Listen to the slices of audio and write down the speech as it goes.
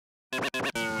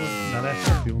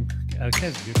Belecsapjunk,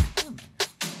 elkezdjük.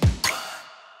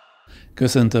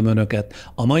 Köszöntöm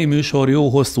Önöket! A mai műsor jó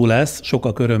hosszú lesz,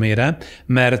 sokak örömére,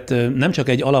 mert nem csak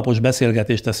egy alapos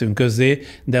beszélgetést teszünk közzé,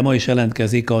 de ma is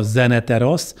jelentkezik a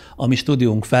zeneterasz, ami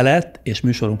stúdiónk felett és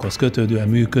műsorunkhoz kötődően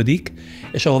működik,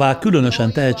 és ahová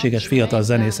különösen tehetséges fiatal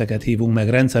zenészeket hívunk meg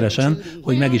rendszeresen,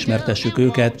 hogy megismertessük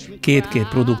őket két-két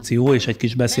produkció és egy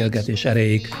kis beszélgetés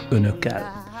erejéig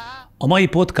Önökkel. A mai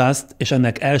podcast és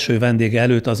ennek első vendége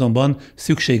előtt azonban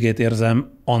szükségét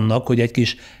érzem annak, hogy egy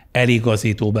kis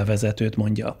eligazító bevezetőt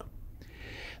mondjak.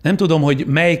 Nem tudom, hogy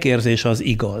melyik érzés az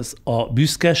igaz, a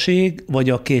büszkeség vagy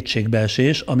a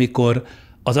kétségbeesés, amikor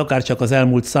az akárcsak az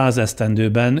elmúlt 100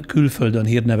 esztendőben külföldön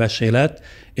hírnevessé lett,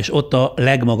 és ott a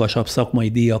legmagasabb szakmai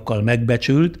díjakkal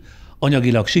megbecsült,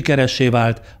 anyagilag sikeressé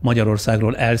vált,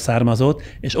 Magyarországról elszármazott,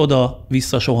 és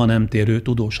oda-vissza soha nem térő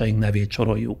tudósaink nevét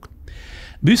soroljuk.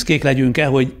 Büszkék legyünk-e,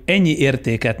 hogy ennyi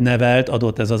értéket nevelt,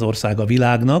 adott ez az ország a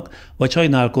világnak, vagy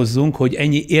sajnálkozzunk, hogy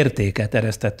ennyi értéket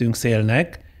eresztettünk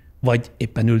szélnek, vagy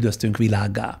éppen üldöztünk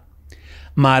világgá.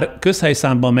 Már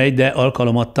közhelyszámba megy, de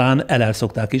alkalomattán el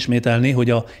szokták ismételni, hogy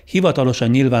a hivatalosan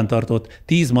nyilvántartott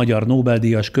 10 magyar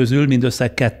Nobel-díjas közül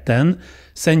mindössze 2-en,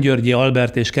 Szentgyörgyi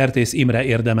Albert és Kertész Imre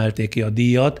érdemelték ki a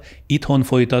díjat, itthon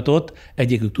folytatott,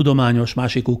 egyikük tudományos,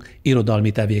 másikuk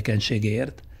irodalmi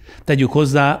tevékenységéért. Tegyük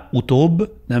hozzá,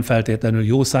 utóbb, nem feltétlenül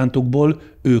jó szántukból,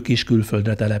 ők is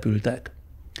külföldre települtek.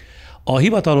 A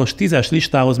hivatalos 10-es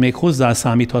listához még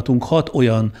hozzászámíthatunk 6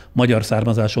 olyan magyar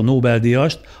származású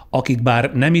Nobel-díjast, akik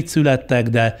bár nem itt születtek,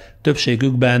 de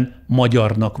többségükben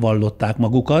magyarnak vallották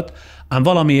magukat, ám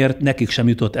valamiért nekik sem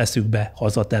jutott eszükbe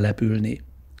hazatelepülni.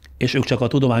 És ők csak a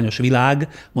tudományos világ,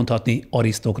 mondhatni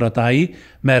arisztokratái,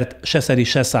 mert se szeri,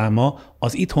 se száma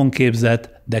az itthon képzett,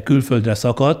 de külföldre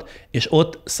szakadt, és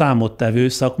ott számottevő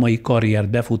szakmai karriert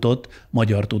befutott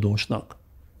magyar tudósnak.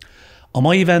 A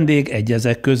mai vendég egy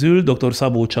ezek közül dr.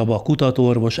 Szabó Csaba,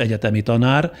 kutatóorvos, egyetemi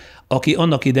tanár, aki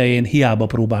annak idején hiába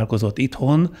próbálkozott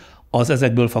itthon, az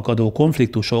ezekből fakadó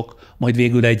konfliktusok, majd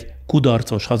végül egy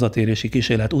kudarcos hazatérési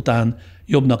kísérlet után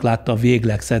jobbnak látta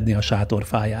végleg szedni a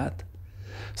sátorfáját.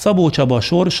 Szabó Csaba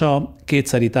sorsa,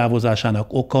 kétszeri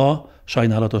távozásának oka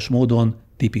sajnálatos módon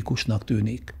tipikusnak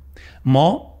tűnik.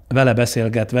 Ma vele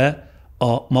beszélgetve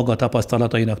a maga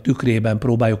tapasztalatainak tükrében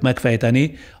próbáljuk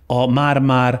megfejteni a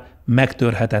már-már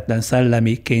megtörhetetlen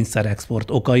szellemi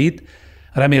kényszer-export okait,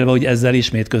 remélve, hogy ezzel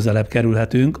ismét közelebb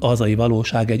kerülhetünk a hazai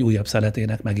valóság egy újabb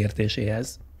szeletének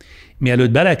megértéséhez.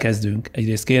 Mielőtt belekezdünk,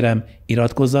 egyrészt kérem,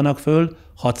 iratkozzanak föl,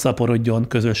 hadd szaporodjon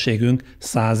közösségünk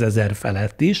 100 000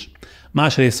 felett is,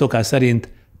 másrészt szokás szerint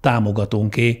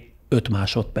támogatónké 5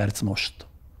 másodperc most.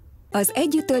 Az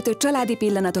együtt töltött családi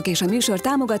pillanatok és a műsor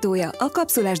támogatója a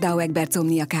kapszulás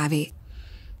Dauegbertsomnia kávé.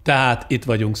 Tehát itt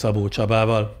vagyunk Szabó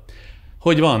Csabával.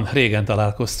 Hogy van? Régen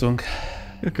találkoztunk.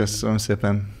 Köszönöm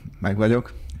szépen, meg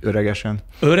vagyok. Öregesen.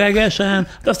 Öregesen?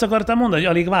 De azt akartam mondani,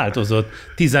 hogy alig változott.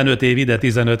 15 év ide,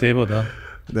 15 év oda.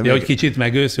 De hogy kicsit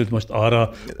megőszült, most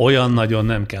arra olyan nagyon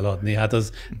nem kell adni. Hát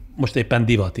az most éppen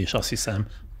divat is, azt hiszem.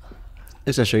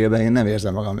 Összességében én nem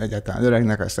érzem magam egyáltalán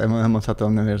öregnek, ezt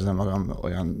elmondhatom, nem érzem magam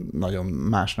olyan nagyon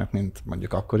másnak, mint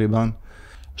mondjuk akkoriban.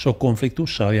 Sok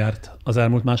konfliktussal járt az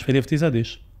elmúlt másfél évtized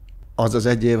is? Az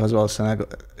egy év, az valószínűleg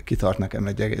kitart nekem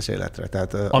egy egész életre.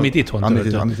 Tehát, amit itthon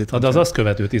töltött. De az azt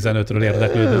követő 15-ről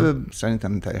érdeklődöm.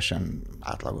 Szerintem teljesen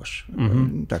átlagos.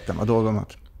 Tettem a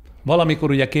dolgomat. Valamikor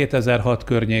ugye 2006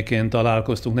 környékén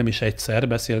találkoztunk, nem is egyszer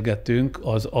beszélgettünk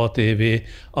az ATV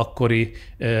akkori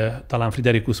talán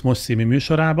Friderikusz című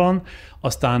műsorában,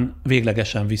 aztán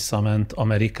véglegesen visszament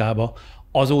Amerikába.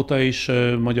 Azóta is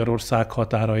Magyarország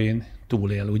határain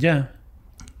túlél, ugye?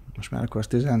 Most már akkor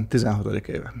 16.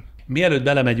 éve. Mielőtt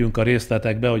belemegyünk a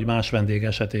részletekbe, hogy más vendég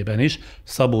esetében is,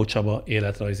 Szabó Csaba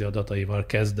életrajzi adataival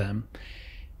kezdem.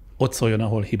 Ott szóljon,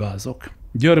 ahol hibázok.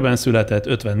 Győrben született,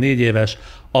 54 éves,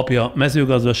 apja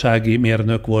mezőgazdasági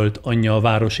mérnök volt, anyja a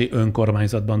városi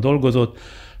önkormányzatban dolgozott.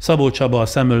 Szabó Csaba a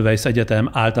Semmelweis Egyetem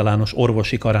általános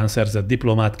orvosi karán szerzett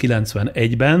diplomát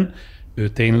 91-ben, ő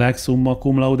tényleg summa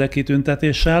cum laude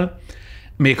kitüntetéssel.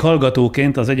 Még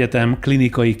hallgatóként az egyetem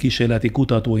klinikai kísérleti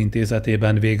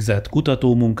kutatóintézetében végzett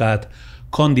kutatómunkát,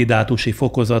 kandidátusi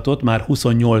fokozatot már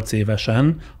 28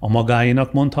 évesen a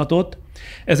magáénak mondhatott.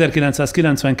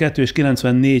 1992 és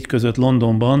 94 között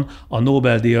Londonban a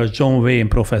Nobel-díjas John Wayne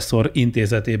professzor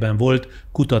intézetében volt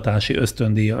kutatási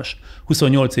ösztöndíjas.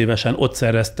 28 évesen ott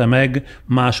szerezte meg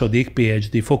második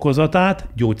PhD fokozatát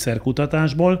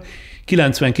gyógyszerkutatásból,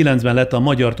 99-ben lett a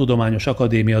Magyar Tudományos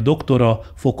Akadémia doktora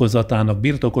fokozatának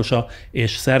birtokosa,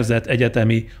 és szerzett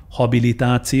egyetemi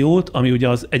habilitációt, ami ugye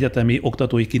az egyetemi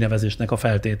oktatói kinevezésnek a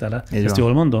feltétele. Ezt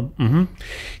jól mondom?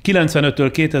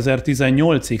 95-től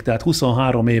 2018-ig, tehát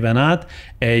 23 éven át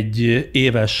egy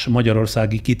éves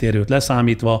magyarországi kitérőt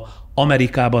leszámítva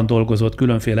Amerikában dolgozott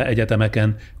különféle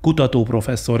egyetemeken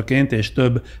kutatóprofesszorként és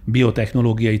több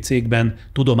biotechnológiai cégben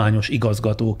tudományos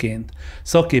igazgatóként.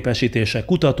 Szakképesítése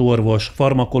kutatóorvos,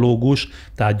 farmakológus,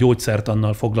 tehát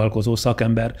gyógyszertannal foglalkozó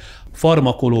szakember.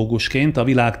 Farmakológusként a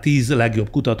világ 10 legjobb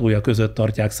kutatója között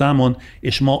tartják számon,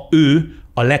 és ma ő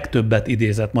a legtöbbet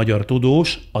idézett magyar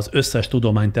tudós, az összes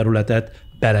tudományterületet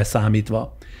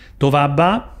beleszámítva.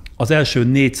 Továbbá az első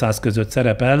 400 között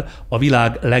szerepel a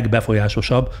világ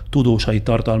legbefolyásosabb tudósait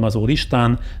tartalmazó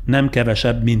listán, nem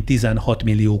kevesebb, mint 16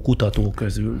 millió kutató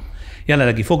közül.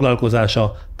 Jelenlegi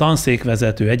foglalkozása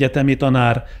tanszékvezető, egyetemi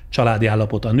tanár, családi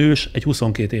állapota nős, egy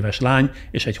 22 éves lány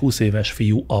és egy 20 éves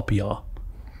fiú apja.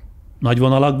 Nagy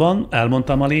vonalakban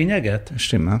elmondtam a lényeget?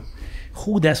 Stimmel.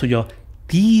 Hú, de ez, hogy a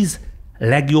 10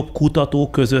 legjobb kutató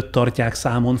között tartják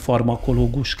számon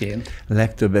farmakológusként?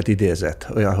 Legtöbbet idézett,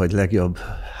 olyan, hogy legjobb,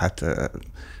 hát...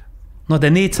 Na de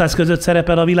 400 között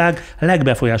szerepel a világ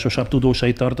legbefolyásosabb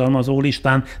tudósait tartalmazó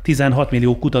listán 16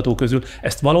 millió kutató közül.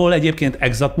 Ezt valahol egyébként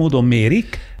exakt módon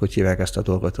mérik? Hogy hívják ezt a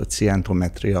dolgot, hogy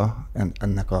scientometria,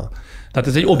 ennek a... Tehát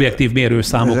ez egy objektív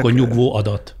mérőszámokon nyugvó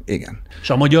adat. Igen. És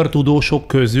a magyar tudósok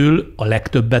közül a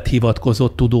legtöbbet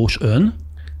hivatkozott tudós ön?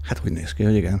 Hát úgy néz ki,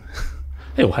 hogy igen.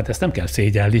 Jó, hát ezt nem kell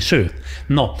szégyelni, sőt.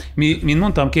 Na, mint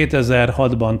mondtam,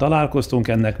 2006-ban találkoztunk,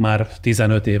 ennek már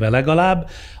 15 éve legalább,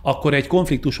 akkor egy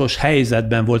konfliktusos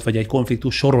helyzetben volt, vagy egy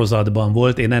konfliktus sorozatban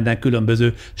volt, én ennek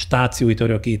különböző stációit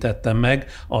örökítettem meg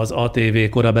az ATV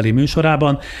korabeli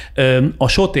műsorában. A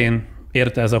Sotén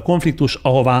érte ez a konfliktus,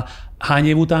 ahová hány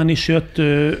év után is jött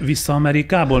vissza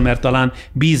Amerikából, mert talán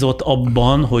bízott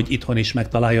abban, hogy itthon is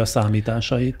megtalálja a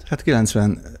számításait? Hát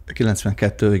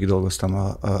 92-ig dolgoztam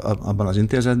abban az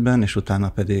intézetben, és utána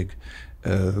pedig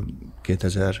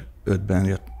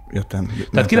 2005-ben jöttem.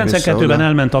 Tehát 92-ben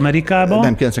elment Amerikába?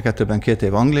 Nem, 92-ben 2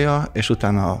 év Anglia, és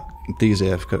utána 10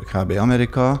 év kb.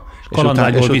 Amerika.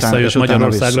 Kalandvágyból visszajött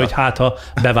Magyarországra, hogy hát ha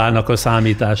beválnak a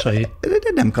számításai. De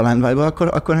nem kalandvágyból,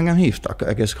 akkor engem hívtak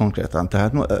egész konkrétan.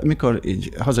 Tehát mikor így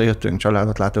hazajöttünk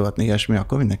családot látogatni, ilyesmi,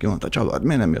 akkor mindenki mondta, Csaba,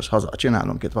 miért nem jössz haza,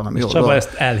 csinálunk itt valami jó Csaba dolgot.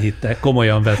 ezt elhitte,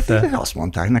 komolyan vette. Hát, azt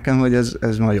mondták nekem, hogy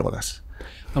ez majd jó lesz.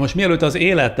 Na most mielőtt az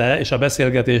élete és a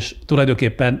beszélgetés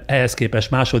tulajdonképpen ehhez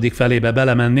képest második felébe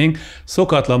belemennénk,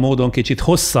 szokatlan módon kicsit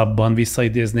hosszabban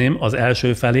visszaidézném az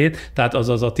első felét, tehát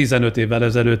azaz a 15 évvel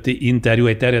ezelőtti interjú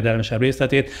egy terjedelmesebb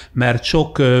részletét, mert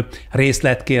sok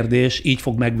részletkérdés így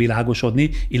fog megvilágosodni,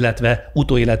 illetve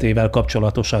utóéletével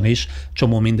kapcsolatosan is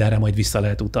csomó mindenre majd vissza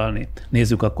lehet utalni.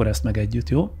 Nézzük akkor ezt meg együtt,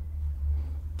 jó?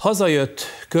 Hazajött,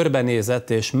 körbenézett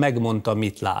és megmondta,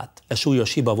 mit lát. Ez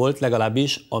súlyos hiba volt,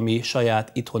 legalábbis, ami saját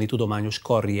itthoni tudományos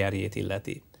karrierjét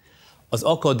illeti. Az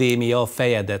akadémia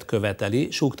fejedet követeli,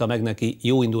 súgta meg neki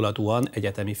jóindulatúan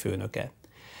egyetemi főnöke.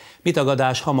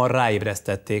 Mitagadás, hamar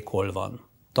ráébresztették, hol van.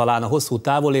 Talán a hosszú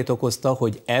távolét okozta,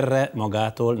 hogy erre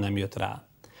magától nem jött rá.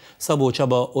 Szabó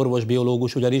Csaba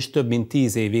orvosbiológus ugyanis több mint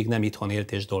 10 évig nem itthon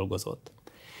élt és dolgozott.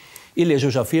 Illés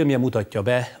Zsuzsa filmje mutatja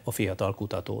be a fiatal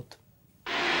kutatót.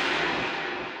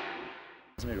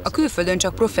 A külföldön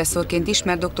csak professzorként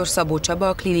ismert dr. Szabó Csaba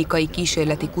a klinikai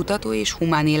kísérleti kutató és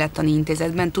humán élettani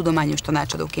intézetben tudományos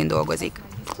tanácsadóként dolgozik.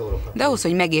 De ahhoz,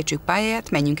 hogy megértsük pályáját,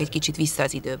 menjünk egy kicsit vissza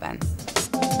az időben.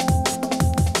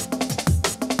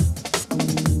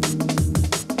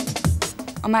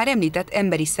 A már említett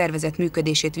emberi szervezet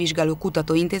működését vizsgáló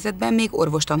kutatóintézetben még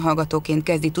orvostanhallgatóként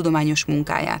kezdi tudományos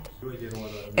munkáját.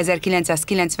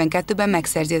 1992-ben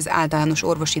megszerzi az általános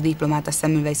orvosi diplomát a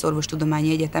Semmelweis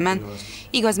Orvostudományi Egyetemen,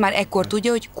 igaz már ekkor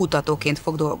tudja, hogy kutatóként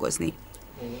fog dolgozni.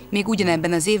 Még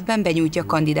ugyanebben az évben benyújtja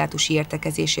kandidátusi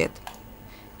értekezését.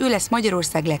 Ő lesz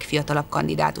Magyarország legfiatalabb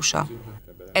kandidátusa.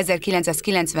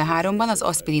 1993-ban az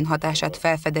aszpirin hatását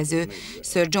felfedező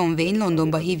Sir John Vane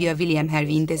Londonba hívja a William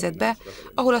Harvey intézetbe,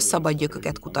 ahol a szabad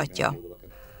gyököket kutatja.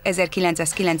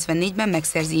 1994-ben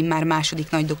megszerzi immár második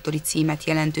nagydoktori címet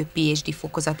jelentő PhD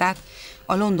fokozatát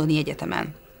a Londoni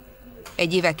Egyetemen.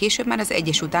 Egy évvel később már az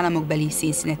Egyesült Államokbeli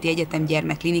Cincinnati Egyetem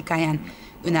gyermekklinikáján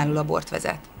önálló labort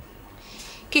vezet.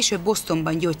 Később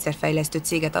Bostonban gyógyszerfejlesztő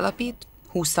céget alapít,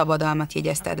 20 szabadalmat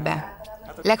jegyeztet be.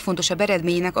 Legfontosabb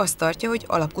eredményének azt tartja, hogy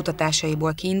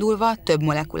alapkutatásaiból kiindulva több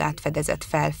molekulát fedezett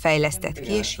fel, fejlesztett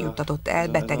ki és juttatott el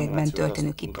betegekben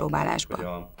történő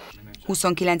kipróbálásba.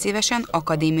 29 évesen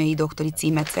akadémiai doktori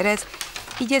címet szerez,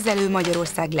 így ezzel ő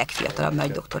Magyarország legfiatalabb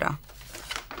nagydoktora.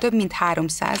 több mint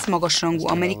 300 magasrangú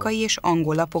amerikai és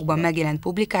angol lapokban megjelent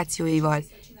publikációival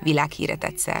világhíre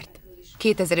tett szert.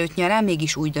 2005 nyarán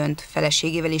mégis úgy dönt,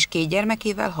 feleségével és 2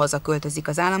 gyermekével hazaköltözik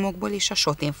az államokból, és a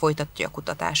SOT-én folytatja a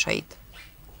kutatásait.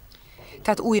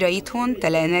 Tehát újra itthon,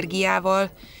 tele energiával,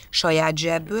 saját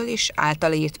zsebből és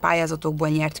általa írt pályázatokból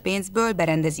nyert pénzből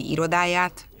berendezi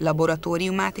irodáját,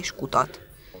 laboratóriumát és kutat.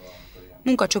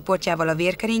 Munkacsoportjával a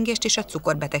vérkeringést és a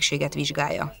cukorbetegséget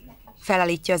vizsgálja.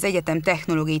 Felállítja az egyetem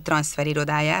technológiai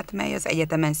transferirodáját, mely az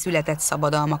egyetemen született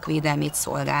szabadalmak védelmét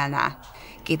szolgálná.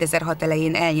 2006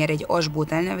 elején elnyer egy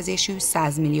Asbót elnevezésű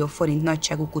 100 millió forint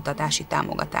nagyságú kutatási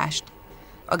támogatást.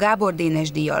 A Gábor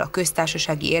Dénes-díjjal, a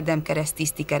köztársasági érdemkereszt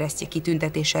tisztikeresztje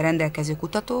kitüntetéssel rendelkező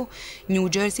kutató New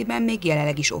Jerseyben még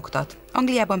jelenleg is oktat,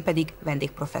 Angliában pedig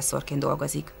vendégprofesszorként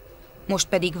dolgozik. Most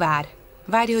pedig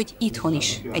várja, hogy itthon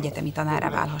is egyetemi tanárrá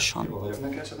válhasson.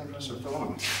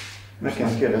 Meg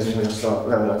kell kérdezni, hogy azt a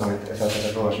levelet, amit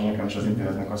elkezdett olvasni nekem is az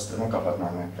internetnek, azt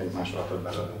megkaphatnám meg egy másolatot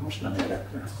belőle. Most nem érek.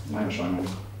 Nagyon sajnálom.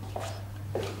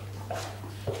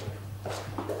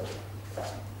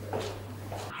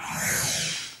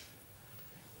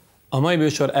 A mai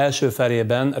műsor első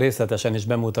felében részletesen is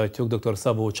bemutatjuk dr.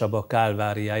 Szabó Csaba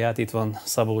kálváriáját. Itt van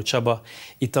Szabó Csaba.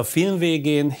 Itt a film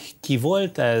végén ki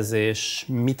volt ez, és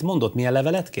mit mondott, milyen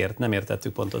levelet kért? Nem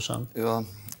értettük pontosan.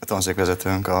 A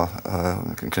tanszékvezetőnk, a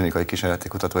klinikai kísérleti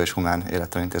kutató és humán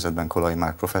élettanintézetben Kolai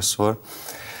Márk professzor.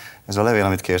 Ez a levél,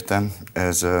 amit kértem,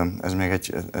 ez még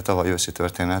egy tavaly őszi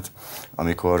történet,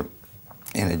 amikor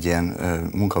én egy ilyen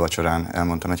munkavacsorán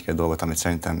elmondtam egy-két dolgot, amit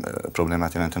szerintem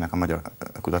problémát jelentenek a magyar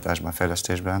kutatásban,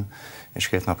 fejlesztésben, és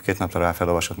két napra rá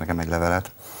felolvasott nekem egy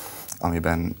levelet,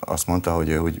 amiben azt mondta, hogy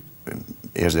ő úgy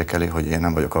érzékeli, hogy én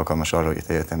nem vagyok alkalmas arra, hogy itt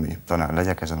egyetemi tanár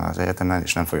legyek ezen az egyetemen,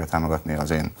 és nem fogja támogatni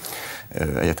az én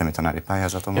egyetemi tanári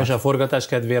pályázatomat. És a forgatás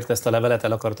kedvéért ezt a levelet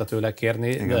el akarta tőle kérni,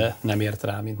 igen, de nem ért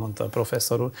rá, mint mondta a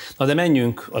professzor úr. Na de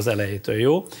menjünk az elejétől,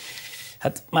 jó?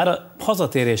 Hát már a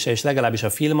hazatérése is legalábbis a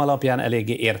film alapján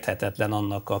eléggé érthetetlen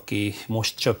annak, aki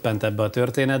most csöppent ebbe a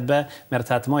történetbe, mert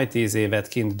hát majd 10 évet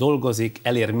kint dolgozik,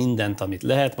 elér mindent, amit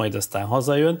lehet, majd aztán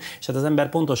hazajön, és hát az ember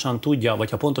pontosan tudja, vagy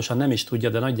ha pontosan nem is tudja,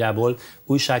 de nagyjából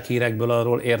újsághírekből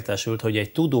arról értesült, hogy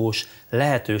egy tudós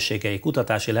lehetőségei,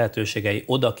 kutatási lehetőségei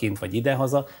odakint vagy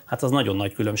idehaza, hát az nagyon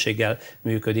nagy különbséggel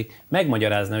működik.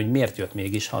 Megmagyarázni, hogy miért jött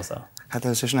mégis haza? Hát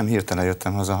először is nem hirtelen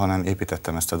jöttem haza, hanem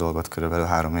építettem ezt a dolgot körülbelül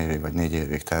 3 évig vagy 4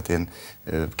 évig. Tehát én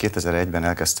 2001-ben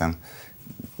elkezdtem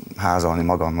házalni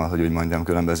magammal, hogy úgy mondjam,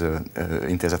 különböző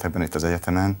intézetekben itt az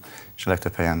egyetemen, és a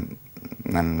legtöbb helyen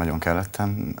nem nagyon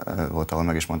kellettem. Volt, ahol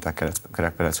meg is mondták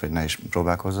kerekperec, hogy ne is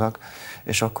próbálkozzak.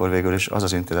 És akkor végül is az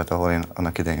az intézet, ahol én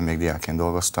annak idején még diákként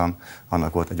dolgoztam,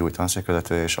 annak volt egy új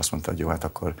tanszékvezető, és azt mondta, hogy jó, hát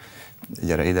akkor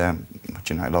gyere ide,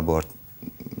 csinálj labort,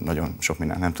 nagyon sok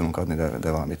mindent nem tudunk adni,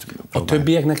 de valamit próbálj. A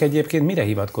többieknek egyébként mire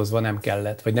hivatkozva nem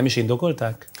kellett? Vagy nem is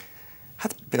indokolták?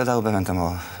 Hát például bementem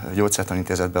a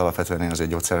gyógyszertanintézetbe, alapvetően én azért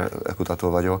gyógyszerkutató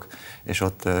vagyok, és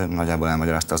ott nagyjából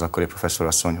elmagyarázta az akkori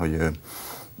professzorasszony, hogy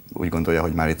úgy gondolja,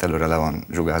 hogy már itt előre le van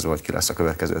zsugázva, hogy ki lesz a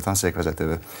következő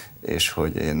tanszékvezető, és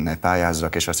hogy én ne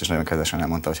pályázzak, és azt is nagyon kedvesen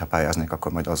elmondta, hogy ha pályáznék,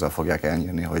 akkor majd azzal fogják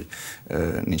elnyírni, hogy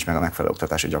nincs meg a megfelelő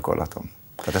oktatási gyakorlatom.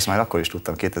 Tehát ezt már akkor is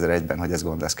tudtam 2001-ben, hogy ez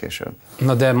gond lesz később.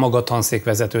 Na de maga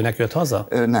tanszékvezetőnek jött haza?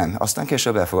 Nem, aztán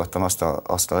később elfogadtam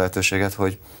azt a lehetőséget,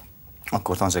 hogy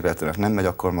akkor tanszékvezetőnek nem megy,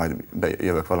 akkor majd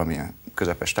jövök valamilyen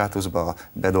közepes státuszba,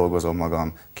 bedolgozom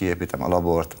magam, kiépítem a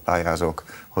labort, pályázok,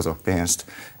 hozok pénzt,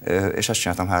 és ezt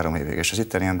csináltam 3 évig. És az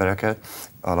itteni embereket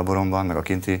a laboromban, meg a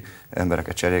kinti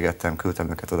embereket cserégettem, küldtem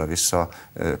őket oda-vissza,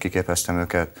 kiképeztem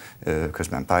őket,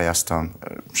 közben pályáztam,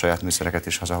 saját műszereket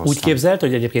is hazahoztam. Úgy képzelt,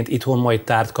 hogy egyébként itthon majd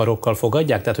tárt karokkal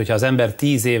fogadják? Tehát, hogyha az ember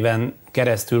 10 éven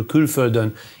keresztül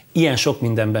külföldön ilyen sok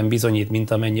mindenben bizonyít,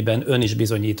 mint amennyiben ön is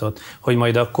bizonyított, hogy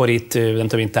majd akkor itt, nem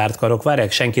tudom, tárt karok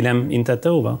várják? Senki nem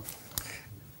intette óva?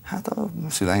 Hát a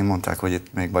szüleim mondták, hogy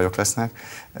itt még bajok lesznek.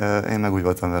 Én meg úgy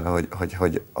voltam vele,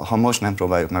 hogy ha most nem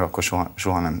próbáljuk meg, akkor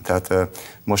soha nem. Tehát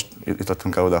most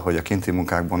jutottunk el oda, hogy a kinti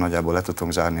munkákból nagyjából le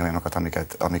tudtunk zárni olyanokat,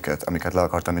 amiket le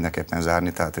akartam mindenképpen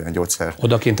zárni, tehát olyan gyógyszer...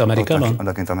 Odakint Amerikában?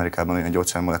 Odakint Amerikában olyan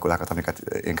gyógyszermolekulákat, amiket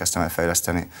én kezdtem el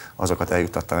fejleszteni, azokat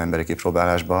eljuttattam emberi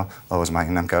kipróbálásba, ahhoz már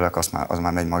én nem kellek, az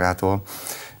már megy magától.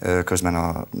 Közben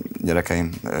a gyerekeim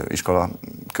iskola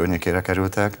környékére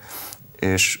kerültek,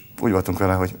 és úgy voltunk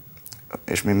vele, hogy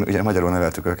és mi ugye magyarul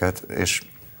neveltük őket, és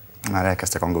már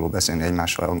elkezdtek angolul beszélni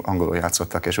egymással, angolul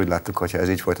játszottak, és úgy láttuk, hogy ha ez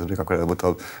így folytatódik, akkor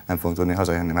előbb-utóbb nem fogunk tudni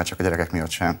hazajönni, már csak a gyerekek miatt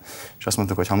sem. És azt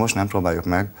mondtuk, hogy ha most nem próbáljuk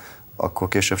meg, akkor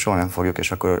később soha nem fogjuk,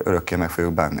 és akkor örökké meg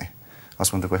fogjuk bánni.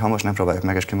 azt mondtuk, hogy ha most nem próbáljuk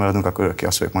meg, és kimaradunk, akkor örökké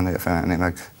azt fogjuk mondani, hogy felelni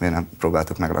meg, miért nem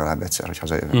próbáltuk meg legalább egyszer, hogy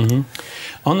hazajövünk.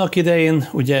 Annak idején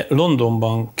ugye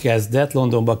Londonban kezdett,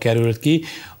 Londonba került ki,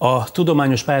 a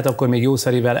tudományos pályát akkor még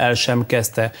jószerivel el sem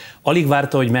kezdte. Alig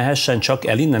várta, hogy mehessen csak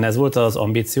el innen, ez volt az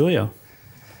ambíciója?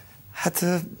 Hát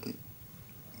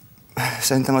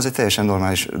szerintem az egy teljesen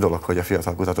normális dolog, hogy a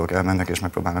fiatal kutatók elmennek és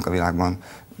megpróbálnak a világban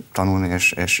tanulni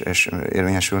és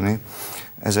érvényesülni.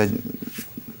 Ez egy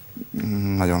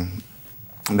nagyon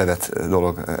bevett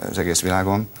dolog az egész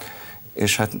világon,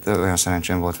 és hát olyan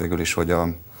szerencsém volt végül is, hogy a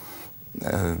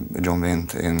John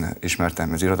Wayne-t én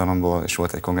ismertem az irodalomból, és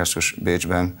volt egy kongresszus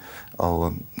Bécsben,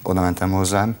 ahol oda mentem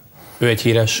hozzám. Ő egy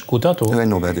híres kutató? Ő egy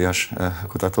Nobel-díjas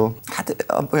kutató. Hát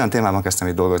olyan témában kezdtem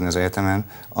itt dolgozni az egyetemen,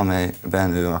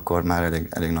 amelyben ő akkor már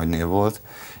elég nagy név volt,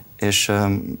 és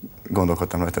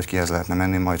gondolkodtam rajta, hogy kihez lehetne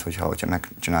menni, majd hogyha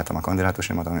megcsináltam a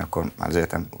kandidátusimat, ami akkor már az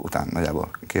egyetem után nagyjából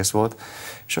kész volt,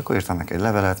 és akkor írtam neki egy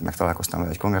levelet, meg találkoztam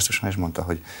vele egy kongresszuson, és mondta,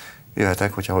 hogy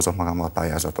jöhetek, hogyha hozok magammal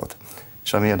pályázatot.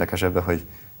 És ami érdekes ebben, hogy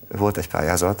volt egy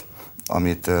pályázat,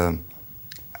 amit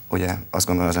ugye azt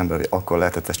gondolom az ember, hogy akkor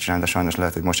lehetett ezt csinálni, de sajnos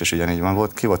lehet, hogy most is ugyanígy van.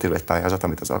 Ki volt írva egy pályázat,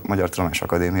 amit a Magyar Tudományos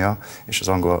Akadémia és az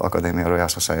Angol Akadémia Royal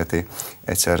Society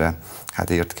egyszerre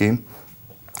írt ki,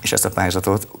 és ezt a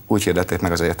pályázatot úgy hirdették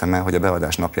meg az egyetemen, hogy a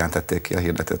beadás napján tették ki a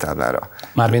hirdetőtáblára.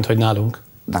 Mármint, hogy nálunk?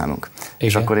 Nálunk. Igen.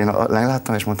 És akkor én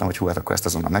legláttam, és mondtam, hogy hú, hát akkor ezt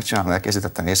azonnal megcsinálom,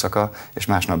 elkészítettem éjszaka, és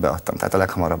másnap beadtam, tehát a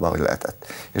leghamarabb, ahogy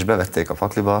lehetett. És bevették a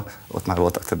pakliba, ott már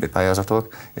voltak többi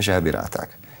pályázatok, és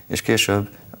elbírálták. És később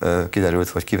kiderült,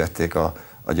 hogy kivették a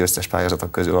győztes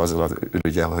pályázatok közül azzal az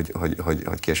ürüggyel,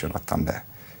 hogy későn adtam be.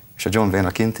 És a John Wayne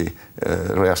a kinti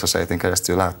Royal Society-n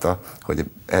keresztül látta, hogy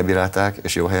elbírálták,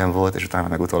 és jó helyen volt, és utána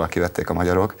meg utólag kivették a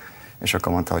magyarok, és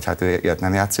akkor mondta, hogy hát ő ilyet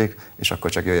nem játszik, és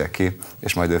akkor csak jöjjek ki,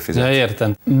 és majd ő fizet. Ja,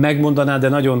 értem. Megmondanád, de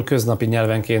nagyon köznapi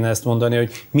nyelven kéne ezt mondani,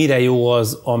 hogy mire jó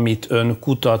az, amit ön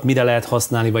kutat, mire lehet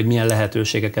használni, vagy milyen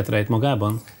lehetőségeket rejt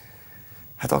magában?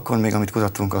 Hát akkor még, amit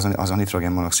kutattunk, az a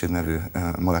nitrogénmonoxid nevű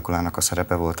molekulának a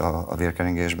szerepe volt a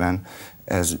vérkeringésben.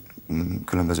 Ez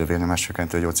különböző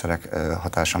vérnyomáscsökkentő gyógyszerek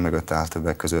hatása mögött áll,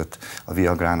 többek között a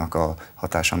Viagrának a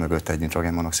hatása mögött egy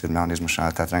nitrogénmonoxid mechanizmus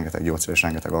áll, tehát rengeteg gyógyszer és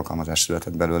rengeteg alkalmazás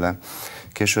született belőle.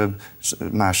 Később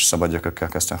más szabadgyökökkel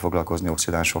kezdtem foglalkozni,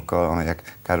 oxidánsokkal,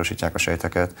 amelyek károsítják a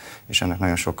sejteket, és ennek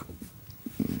nagyon sok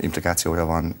implikációja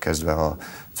van, kezdve a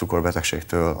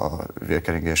cukorbetegségtől, a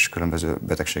vérkeringés különböző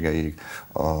betegségeig,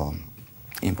 a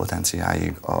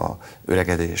impotenciáig, a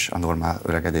öregedés, a normál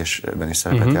öregedésben is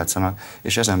szerepet játszanak,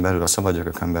 és ezen belül, a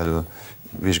szabadgyökökön belül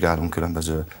vizsgálunk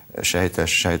különböző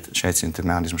sejtszintű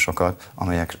mechanizmusokat,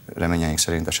 amelyek reményeink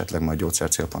szerint esetleg majd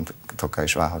gyógyszercélpontokká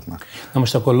is válhatnak. Na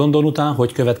most akkor London után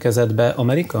hogy következett be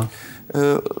Amerika?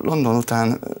 London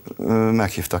után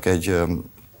meghívtak egy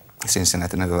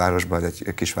Cincinnati nevű városba,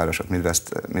 egy kisvárosot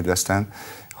Midwesten,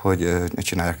 hogy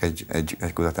csináljak egy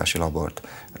kutatási labort.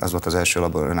 Az volt az első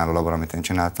önálló labor, amit én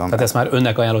csináltam. Tehát ezt már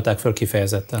önnek ajánlották föl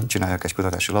kifejezetten? Csináljak egy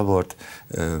kutatási labort,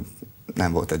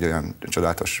 nem volt egy olyan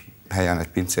csodálatos helyen, egy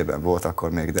pincében volt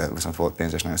akkor még, de viszont volt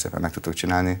pénz, és nagyon szépen meg tudtuk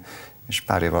csinálni, és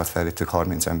pár év alatt felvittük,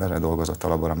 30 emberrel dolgozott a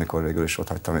labor, amikor végül is ott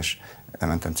hagytam, és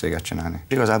elmentem céget csinálni.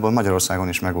 Igazából Magyarországon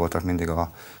is megvoltak mindig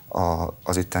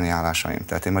az itteni állásaim.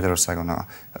 Tehát én Magyarországon a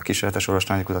Kísérletes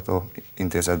Orvostudományi Kutató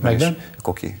Intézetben is, a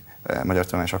KOKI, Magyar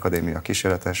Tudományos Akadémia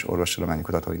Kísérletes Orvostudományi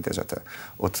Kutató Intézete.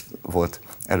 Ott volt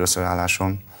először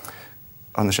állásom.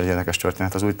 Annak egy érdekes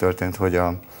történet, az úgy történt, hogy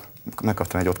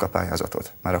megkaptam egy OTKA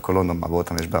pályázatot. Már akkor Londonban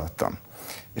voltam és beadtam.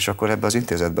 És akkor ebbe az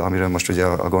intézetbe, amiről most ugye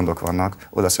a gondok vannak,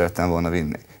 oda szerettem volna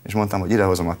vinni. És mondtam, hogy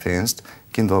idehozom a pénzt,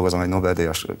 kint dolgozom egy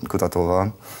Nobel-díjas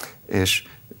kutatóval, és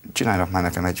csináljanak már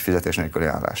nekem egy fizetés nélküli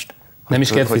állást. Nem is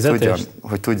kért fizetést?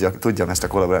 Hogy tudjam ezt a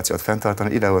kollaborációt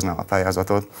fenntartani, idehoznám a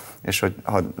pályázatot, és hogy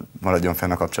hadd maradjon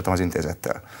fenn a kapcsolatom az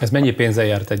intézettel. Ez mennyi pénzzel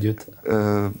járt együtt?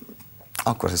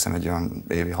 Akkor azt hiszem egy olyan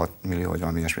évi 6 millió, vagy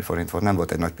valami ilyesmi forint volt. Nem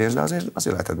volt egy nagy pénz, de azért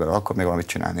lehetett belőle akkor még valamit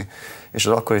csinálni. És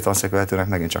az akkori tanszékvezetőnek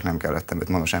megint csak nem kellettem, őt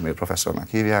Manos Emil professzornak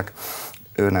hívják.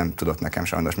 Ő nem tudott nekem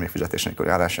sajnos még fizetés nélküli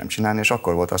állást sem csinálni, és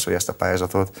akkor volt az, hogy ezt a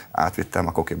pályázatot átvittem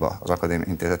a Kokiba, az akadémia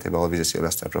intézetébe, ahol Vizi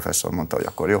Szilveszter professzor mondta, hogy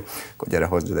akkor jó, akkor gyere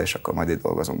hozd ide, és akkor majd itt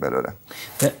dolgozunk belőle.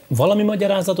 De valami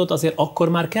magyarázatot azért akkor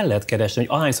már kellett keresni,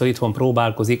 hogy ahányszor itthon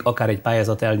próbálkozik, akár egy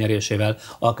pályázat elnyerésével,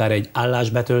 akár egy állás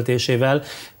betöltésével,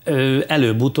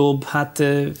 előbb-utóbb hát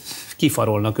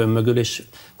kifarolnak ön mögül, és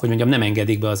hogy mondjam, nem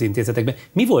engedik be az intézetekbe.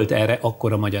 Mi volt erre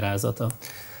akkor a magyarázata?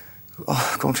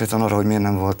 Konkrétan arra, hogy miért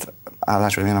nem volt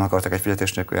állás, vagy miért nem akartak egy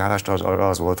fizetés nélküli állást, arra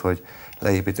az volt, hogy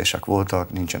leépítések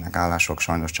voltak, nincsenek állások,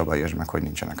 sajnos Csaba, értsd meg, hogy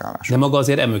nincsenek állások. De maga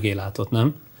azért emögé látott,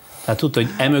 nem? Tehát tudta, hogy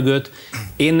emögött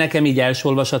én nekem így első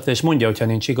olvasatva, és mondja, hogyha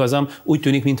nincs igazam, úgy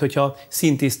tűnik, mintha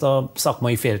szintiszta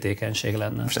szakmai féltékenység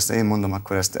lenne. Most ezt én mondom,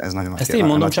 akkor ez nagyon... Ezt én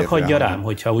mondom, csak hagyja rám,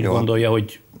 hogyha úgy gondolja,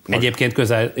 hogy egyébként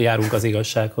közel járunk az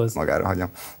igazsághoz. Magára hagyom.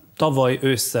 Tavaly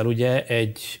ősszel ugye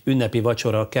egy ünnepi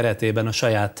vacsora keretében a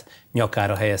saját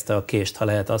nyakára helyezte a kést, ha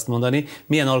lehet azt mondani.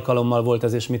 Milyen alkalommal volt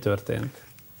ez, és mi történt?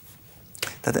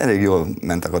 Tehát elég jól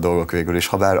mentek a dolgok végül is,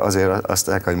 habár azért azt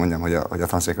el kell, hogy mondjam, hogy a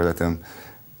tanszékvezetőm,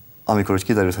 amikor úgy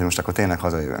kiderült, hogy most akkor tényleg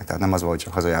hazajövünk, tehát nem az volt, hogy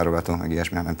csak hazajárogatunk, meg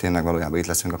ilyesmi, hanem tényleg valójában itt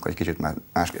leszünk, akkor egy kicsit már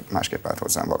másképp állt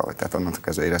hozzám valahogy. Tehát onnantól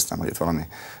kezdve éreztem, hogy itt valami...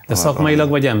 De szakmailag,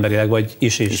 vagy emberileg, vagy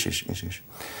is? Is.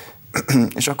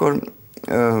 És akkor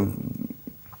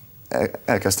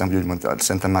elkezdtem, hogy úgymond,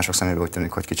 szerintem mások szemében úgy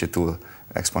tűnik, hogy kicsit túl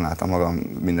exponáltam magam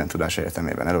minden tudás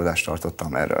egyetemében, előadást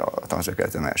tartottam, erre a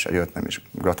tanszékvezetőm el se jött, nem is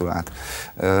gratulált.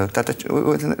 Tehát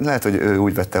lehet, hogy ő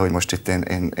úgy vette, hogy most itt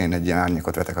én egy ilyen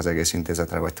árnyékot vetek az egész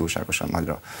intézetre, vagy túlságosan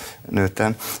nagyra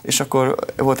nőttem. És akkor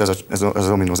volt ez az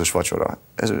ominózus vacsora.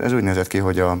 Ez úgy nézett ki,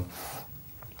 hogy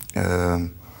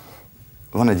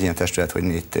van egy ilyen testület, hogy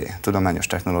 4T, Tudományos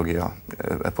Technológia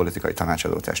Politikai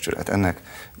Tanácsadó Testület. Ennek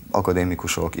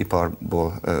akadémikusok,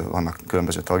 iparból vannak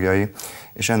különböző tagjai,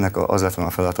 és ennek az lett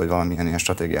volna a feladat, hogy valamilyen ilyen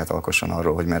stratégiát alkosson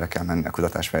arról, hogy merre kell menni a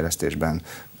kutatásfejlesztésben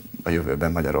a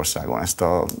jövőben Magyarországon. Ezt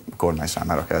a kormány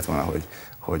számára kellett volna,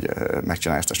 hogy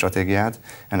megcsinálja ezt a stratégiát.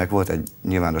 Ennek volt egy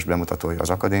nyilvános bemutatója az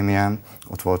akadémián,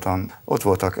 ott voltam. Ott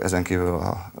voltak ezen kívül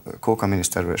a Kóka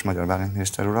miniszter úr és Magyar Bálint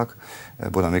miniszter urak,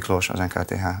 Boda Miklós, az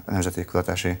NKTH Nemzeti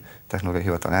Kutatási Technológiai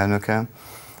Hivatal elnöke,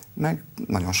 meg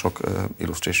nagyon sok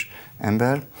illusztris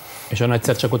ember. És ön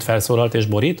egyszer csak ott felszólalt és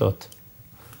borított?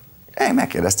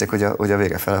 Megkérdezték, hogy a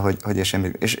vége fele, hogy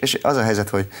és az a helyzet,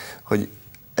 hogy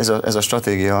ez a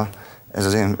stratégia, ez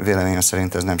az én véleményem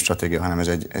szerint ez nem stratégia, hanem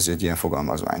ez egy ilyen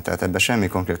fogalmazvány. Tehát ebben semmi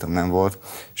konkrétum nem volt,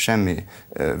 semmi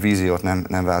víziót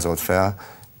nem vázolt fel.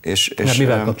 És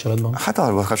mivel kapcsolatban? Hát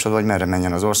arról kapcsolatban, hogy merre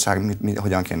menjen az ország,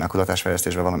 hogyan kéne a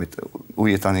kutatásfejlesztésben valamit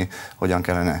újítani, hogyan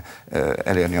kellene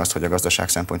elérni azt, hogy a gazdaság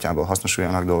szempontjából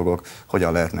hasznosuljanak dolgok,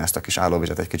 hogyan lehetne ezt a kis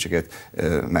állóvizet egy kicsikét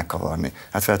megkavarni.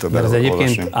 Hát fel tudok ez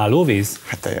egyébként állóvíz?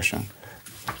 Hát teljesen.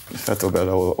 Fel tudok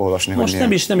beleolvasni.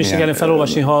 Most nem is kell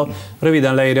felolvasni, ha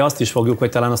röviden leírja, azt is fogjuk, vagy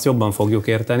talán azt jobban fogjuk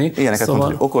érteni. Ilyeneket mondta,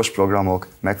 hogy okos programok,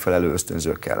 megfelelő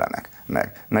ösztönzők kellenek.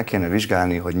 Meg kéne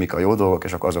vizsgálni, hogy mik a jó dolgok,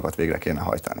 és akkor azokat végre kéne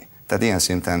hajtani. Tehát ilyen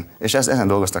szinten, és ezen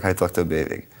dolgoztak állítólag több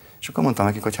évig. És akkor mondtam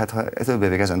nekik, hogy hát ha több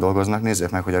évig ezen dolgoznak, nézzék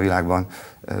meg, hogy a világban,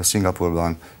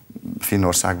 Szingapurban,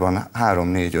 Finnországban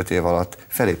 3-4-5 év alatt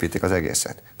felépítik az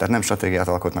egészet. Tehát nem stratégiát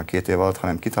alkotnak 2 év alatt,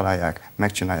 hanem kitalálják,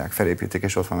 megcsinálják, felépítik,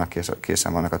 és ott vannak,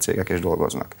 készen vannak a cégek, és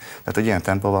dolgoznak. Tehát, hogy ilyen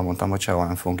tempóval mondtam, hogy sehol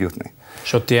nem fogunk jutni.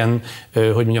 És ott ilyen,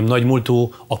 hogy mondjam,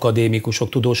 nagymúltú akadémikusok,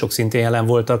 tudósok szintén jelen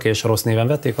voltak, és rossz néven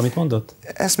vették, amit mondott?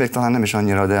 Ezt még talán nem is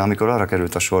annyira, de amikor arra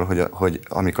került a sor, hogy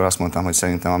amikor azt mondtam, hogy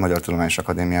szerintem a Magyar Tudományos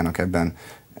Akadémiának ebben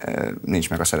nincs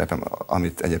meg a szerepem,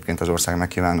 amit egyébként az ország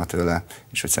megkívánna tőle,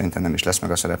 és hogy szerintem nem is lesz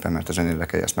meg a szerepem, mert az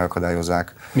önérdekei ezt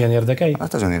megakadályozzák. Milyen érdekei? Hát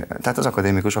tehát az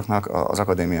akadémikusoknak, az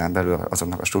akadémián belül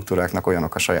azoknak a struktúráknak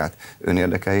olyanok a saját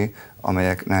önérdekei,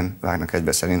 amelyek nem vágnak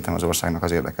egybe szerintem az országnak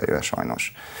az érdekeivel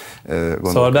sajnos.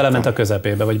 Szóval belement a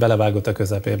közepébe, vagy belevágott a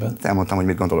közepébe? Elmondtam, hogy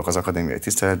mit gondolok az akadémiai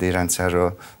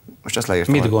tiszteletdíjrendszerről. Most ezt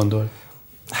leírtam. Mit gondol?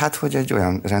 Hát, hogy egy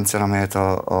olyan rendszer, amelyet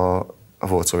a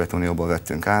volt Szovjetunióból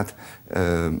vettünk át.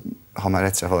 Ha már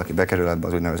egyszer valaki bekerül ebbe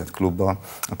az úgynevezett klubba,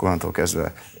 akkor onnantól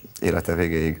kezdve élete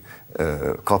végéig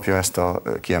kapja ezt a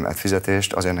kiemelt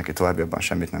fizetést, azért neki továbbiakban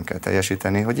semmit nem kell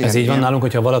teljesíteni. Hogy ez így van nálunk,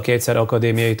 hogyha valaki egyszer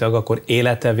akadémiai tag, akkor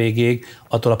élete végéig,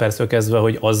 attól a perctől kezdve,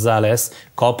 hogy azzá lesz,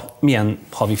 kap milyen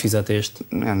havi fizetést?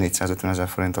 450 000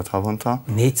 forintot havonta.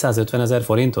 450 000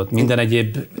 forintot? Minden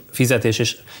egyéb fizetés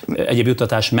és egyéb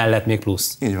juttatás mellett még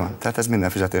plusz? Így van, tehát ez minden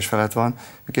fizetés felett van.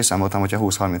 Kiszámoltam, hogyha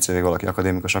 20-30 évig valaki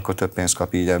akadémikus, akkor több pénzt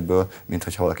kap így ebből, mint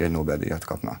hogyha valaki egy Nobel-díjat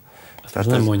kapna. Tehát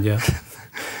nem mondja.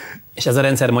 És ez a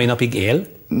rendszer mai napig él?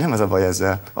 Nem az a baj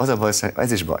ezzel,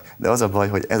 ez is baj, de az a baj,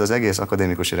 hogy ez az egész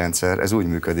akadémikusi rendszer, ez úgy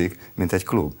működik, mint egy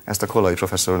klub. Ezt a Kollai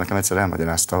professzor nekem egyszer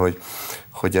elmagyarázta,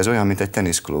 hogy ez olyan, mint egy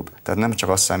teniszklub. Tehát nem csak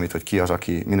az számít, hogy ki az,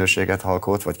 aki minőséget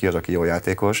alkot, vagy ki az, aki jó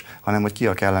játékos, hanem hogy ki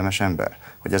a kellemes ember.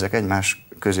 Hogy ezek egymás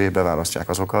közé beválasztják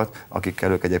azokat,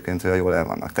 akikkel ők egyébként olyan jól el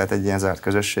vannak. Tehát egy ilyen zárt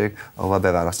közösség, ahova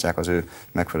beválasztják az ő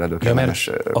megfelelő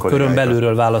kellemes a körön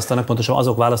belülről választanak, pontosan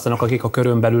azok választanak, akik a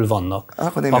körön belül vannak.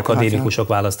 Akadémikusok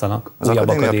választanak.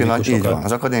 Így van.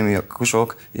 Az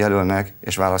akadémikusok jelölnek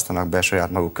és választanak be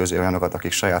saját maguk közé olyanokat,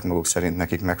 akik saját maguk szerint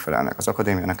nekik megfelelnek. Az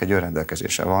akadémiának egy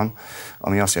önrendelkezése van,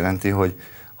 ami azt jelenti, hogy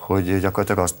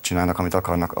gyakorlatilag azt csinálnak, amit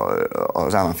akarnak.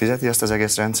 Az állam fizeti ezt az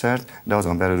egész rendszert, de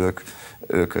azon belül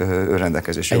ők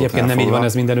önrendelkezési Egyébként nem így van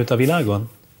ez mindenütt a világon?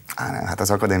 Nem, hát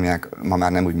az akadémiák ma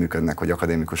már nem úgy működnek, hogy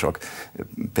akadémikusok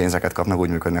pénzeket kapnak, úgy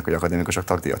működnek, hogy akadémikusok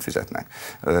tagdíjat fizetnek.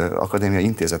 Akadémiai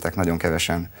intézetek nagyon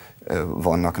kevesen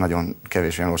vannak, nagyon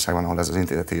kevés olyan ország van, ahol ez az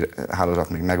intézeti hálózat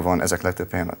még megvan, ezek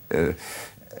legtöbb ilyen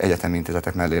egyetemi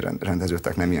intézetek mellé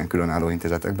rendeződtek, nem ilyen különálló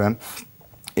intézetekben.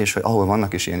 És ahol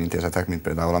vannak is ilyen intézetek, mint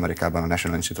például Amerikában a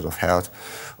National Institute of Health,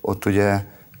 ott ugye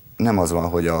nem az van,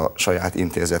 hogy a saját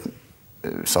intézet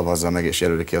szavazza meg és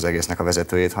jelöli ki az egésznek a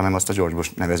vezetőjét, hanem azt a George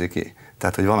Bush nevezi ki.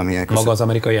 Tehát, hogy valamilyen maga az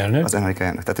amerikai elnök? Az amerikai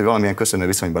elnök. Tehát, hogy valamilyen köszönő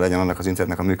viszonyban legyen annak az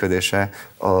intézetnek a működése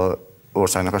a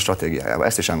országnak a stratégiájában.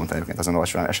 Ezt is elmondta egyébként azon a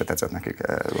vacsorán, ez se tetszett nekik.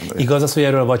 Igaz az, hogy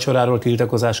erről a vacsoráról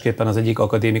tiltakozásképpen az egyik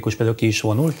akadémikus például ki is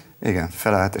vonult? Igen,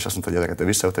 felállt, és azt mondta, hogy ezeket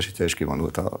visszautasítja, és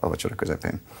kivonult a vacsora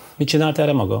közepén. Mit csinált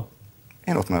erre maga?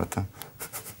 Én ott maradtam.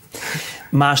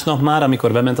 Másnap már,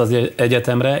 amikor bement az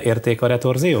egyetemre, érték a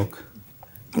retorziók?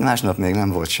 Másnap még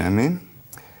nem volt semmi,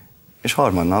 és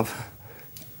harmadnap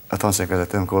a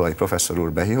tanszékvezetőm, Kollai professzor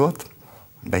úr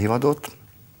behívadott,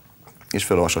 és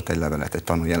felolvasott egy levelet egy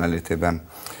tanú jelenlétében,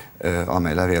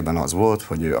 amely levélben az volt,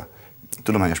 hogy ő a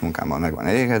tudományos munkámmal meg van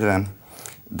elégedve,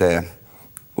 de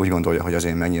úgy gondolja, hogy az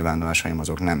én megnyilvánulásaim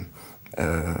azok nem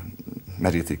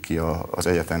merítik ki az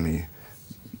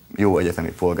jó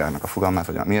egyetemi polgárnak a fogalmát,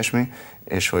 vagy valami ilyesmi,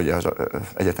 és hogy az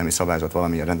egyetemi szabályzat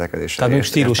valamilyen rendelkezésre. Tehát még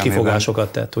stílus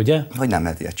kifogásokat tett, ugye? Hogy nem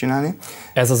lehet ilyet csinálni.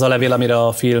 Ez az a levél, amire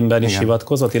a filmben is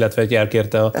hivatkozott, illetve hogy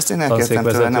elkérte a ezt én elkértem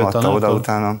tőle, nem adta oda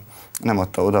utána. Nem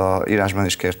adta oda, írásban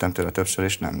is kértem tőle többször,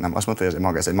 és nem. Azt mondta,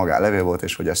 hogy ez egy magánlevél volt,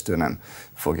 és hogy ezt ő nem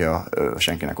fogja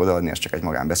senkinek odaadni, ez csak egy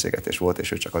magánbeszélgetés volt,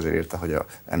 és ő csak azért írta, hogy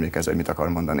emlékezze, hogy mit akar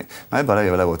mondani. Na ebben a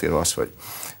levélben le volt írva az,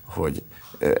 hogy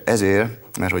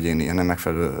ezért, mert hogy én ilyen nem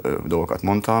megfelelő dolgokat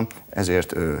mondtam,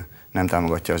 ezért ő nem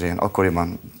támogatja az én.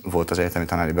 Akkoriban volt az egyetemi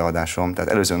tanári beadásom, tehát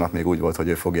előző nap még úgy volt, hogy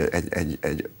ő fog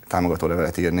egy támogató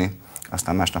levelet írni,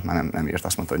 aztán másnap már nem írt,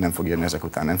 azt mondta, hogy nem fog írni, ezek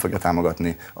után nem fogja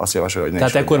támogatni, azt javasolja, hogy ne.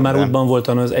 Tehát ekkor már útban volt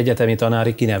az egyetemi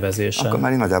tanári kinevezése. Akkor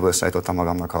már én nagyjából összeállítottam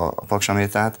magamnak a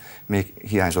paksamétát, még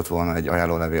hiányzott volna egy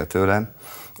ajánlólevél tőle,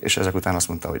 és ezek után azt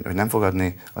mondta, hogy nem fog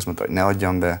adni, azt mondta, hogy ne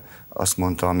adjam be, azt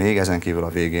mondta még ezen kívül a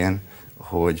végén,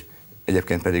 hogy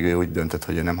egyébként pedig ő úgy döntött,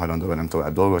 hogy ő nem hajlandó velem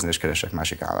tovább dolgozni, és keresek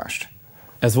másik állást.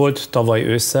 Ez volt tavaly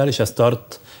ősszel, és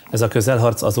ez a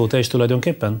közelharc azóta is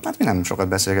tulajdonképpen? Hát mi nem sokat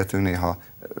beszélgetünk, néha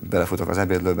belefutok az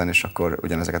ebédlőben, és akkor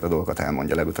ugyanezeket a dolgokat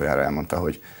elmondja. Legutoljára elmondta,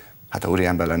 hogy hát ha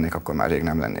úriember lennék, akkor már rég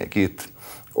nem lennék itt.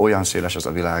 Olyan széles az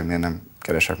a világ, miért nem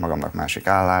keresek magamnak másik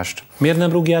állást. Miért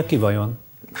nem rúgják ki vajon?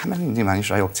 Hát mert nyilván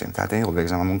is a jogcím, tehát én jól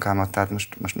végzem a munkámat, tehát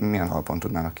most milyen alapon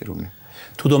tudnának kirúgni.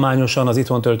 Tudományosan az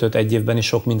itthon töltött egy évben is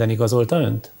sok minden igazolta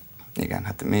önt? Igen,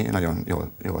 hát mi nagyon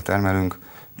jól termelünk,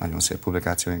 nagyon szép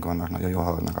publikációink vannak, nagyon jól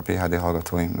haladnak a PhD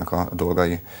hallgatóinknak a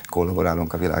dolgai,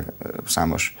 kollaborálunk a világ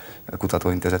számos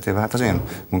kutatóintézetével. Hát az én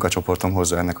munkacsoportom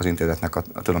hozza ennek az intézetnek a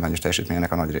tudományos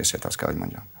teljesítményének a nagy részét, azt kell, hogy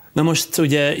mondjam. Na most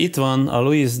ugye itt van a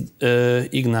Luis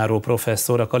Ignarro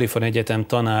professzor, a Kaliforniai Egyetem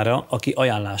tanára, aki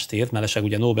ajánlást írt, mellesleg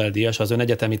ugye Nobel-díjas az ön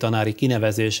egyetemi tanári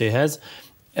kinevezéséhez.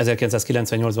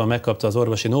 1998-ban megkapta az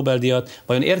orvosi Nobel-díjat.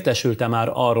 Vajon értesülte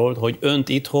már arról, hogy önt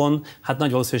itthon hát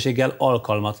nagy valószínűséggel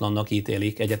alkalmatlannak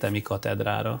ítélik egyetemi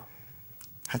katedrára?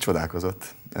 Hát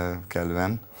csodálkozott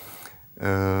kellően.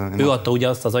 Ő adta ugye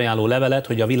azt az ajánló levelet,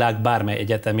 hogy a világ bármely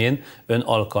egyetemén ön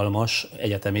alkalmas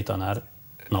egyetemi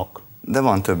tanárnak. De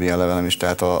van több ilyen levelem is,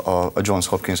 tehát a Johns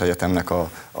Hopkins Egyetemnek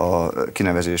a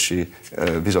kinevezési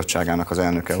bizottságának az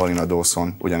elnöke, Valina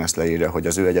Dawson ugyanezt leírja, hogy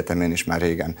az ő egyetemén is már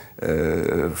régen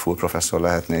full professzor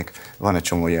lehetnék. Van egy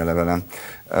csomó ilyen levelem.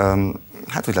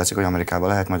 Hát úgy látszik, hogy Amerikában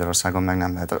lehet, Magyarországon meg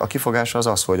nem lehet. A kifogás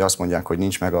az, hogy azt mondják, hogy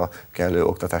nincs meg a kellő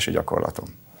oktatási gyakorlatom.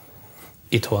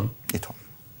 Itthon? Itthon.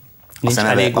 A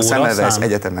Semmelweis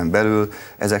egyetemen belül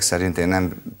ezek szerint én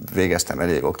nem végeztem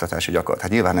elég oktatási gyakorlatot.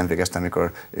 Hát nyilván nem végeztem,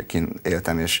 mikor kint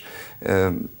éltem,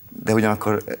 de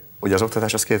ugyanakkor ugye az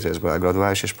oktatás az két részből áll,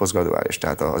 graduális és posztgraduális,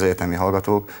 tehát az egyetemi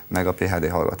hallgatók, meg a PhD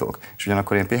hallgatók. És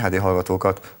ugyanakkor én PhD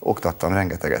hallgatókat oktattam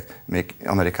rengeteget, még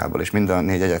Amerikából is, mind a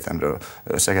 4 egyetemről,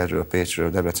 Szegedről, Pécsről,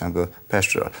 Debrecenből,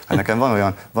 Pestről. Hát nekem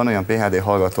van olyan PhD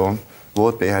hallgatóm,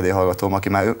 volt PhD hallgatóm, aki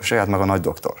már saját maga nagy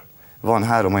doktor. Van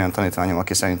 3 olyan tanítványom,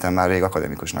 aki szerintem már rég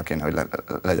akadémikusnak kéne, hogy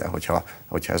legyen,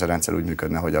 hogyha ez a rendszer úgy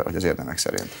működne, hogy az érdemek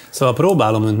szerint. Szóval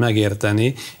próbálom önt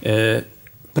megérteni.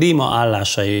 Prima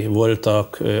állásai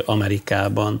voltak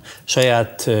Amerikában,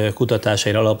 saját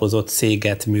kutatásaira alapozott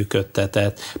céget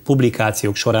működtetett,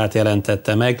 publikációk sorát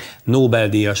jelentette meg,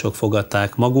 Nobel-díjasok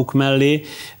fogadták maguk mellé.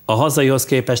 A hazaihoz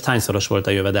képest hányszoros volt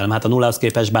a jövedelem? Hát a nullához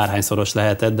képest bárhányszoros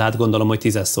lehetett, de hát gondolom, hogy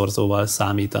 10-szorzóval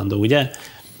számítandó, ugye?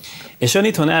 És ön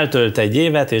itthon eltölt egy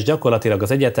évet, és gyakorlatilag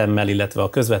az egyetemmel, illetve a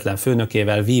közvetlen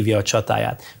főnökével vívja a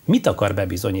csatáját. Mit akar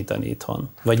bebizonyítani itthon?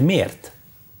 Vagy miért?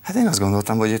 Hát én azt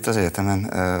gondoltam, hogy itt az egyetemen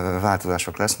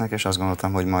változások lesznek, és azt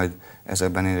gondoltam, hogy majd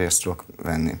ezekben én részt tudok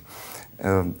venni.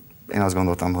 Én azt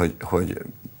gondoltam, hogy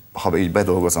ha így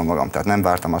bedolgozom magam, tehát nem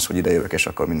vártam azt, hogy ide jövök, és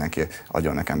akkor mindenki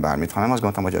adjon nekem bármit, hanem azt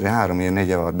gondoltam, hogy 3 év, 4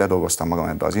 év alatt bedolgoztam magam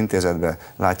ebbe az intézetbe,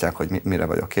 látják, hogy mire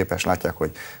vagyok képes, látják,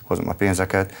 hogy hozom a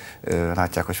pénzeket,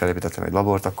 látják, hogy felépítettem egy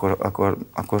labort,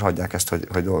 akkor hagyják ezt,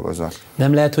 hogy dolgozzak.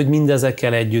 Nem lehet, hogy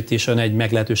mindezekkel együtt is ön egy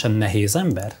meglehetősen nehéz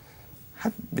ember?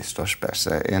 Hát biztos,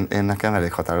 persze. Én nekem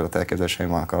elég határozott elképzeléseim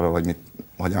vannak arról, hogy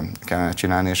hogyan kellene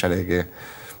csinálni, és eléggé,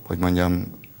 hogy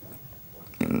mondjam,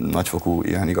 nagyfokú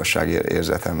ilyen igazsági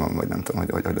érzetem van, vagy nem tudom,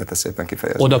 hogy lehet ezt szépen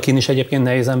kifejezni. Odakin is egyébként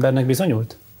nehéz embernek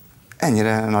bizonyult?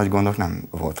 Ennyire nagy gondok nem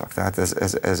voltak. Tehát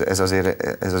ez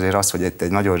azért az, hogy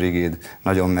egy nagyon rigid,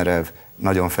 nagyon merev,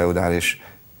 nagyon feudális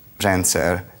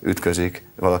rendszer ütközik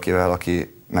valakivel,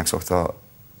 aki megszokta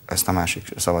ezt a másik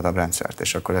szabadabb rendszert,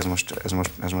 és akkor ez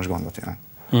most gondot jelent.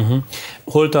 Uh-huh.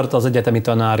 Hol tart az egyetemi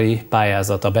tanári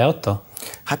pályázata? Beadta?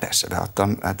 Hát persze,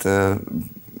 beadtam. Hát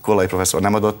Kollai professzor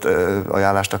nem adott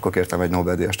ajánlást, akkor kértem egy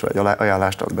Nobel-díjastól egy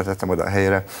ajánlást, betettem oda a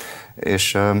helyére,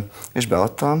 és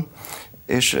beadtam.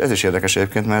 És ez is érdekes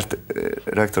egyébként, mert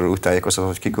rektor úr úgy tájékoztatott,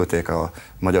 hogy kiküldték a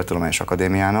Magyar Tudományos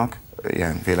Akadémiának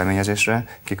ilyen véleményezésre,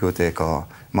 kiküldték a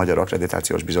Magyar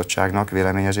Akkreditációs Bizottságnak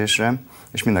véleményezésre,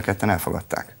 és mind a ketten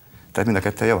elfogadták. Tehát mind a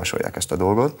ketten javasolják ezt a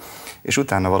dolgot, és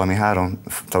utána valami 3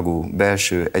 tagú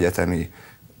belső egyetemi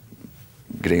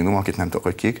grémium, akit nem tudok,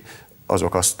 hogy kik,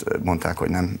 azok azt mondták, hogy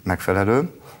nem megfelelő,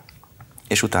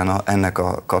 és utána ennek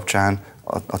a kapcsán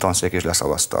a tanszék is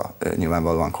leszavazta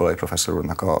nyilvánvalóan Kollai professzor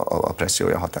úrnak a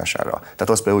pressziója hatására. Tehát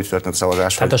az például úgy történt a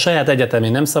szavazás, tehát a saját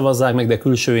egyetemén nem szavazzák meg, de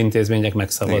külső intézmények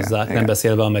megszavazzák, igen, nem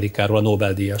beszélve Amerikáról, a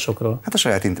Nobel-díjasokról. Hát a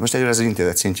saját intézmény. Most egyre ez az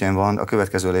intézet szintjén van, a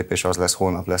következő lépés az lesz,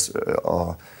 holnap lesz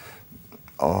a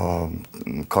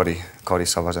kari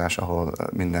szavazás, ahol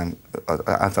minden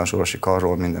általános orvosi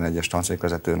karról minden egyes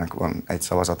tanszékvezetőnek van egy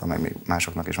szavazata, meg még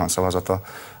másoknak is van szavazata.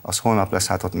 Az holnap lesz,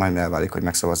 hát ott majd elválik, hogy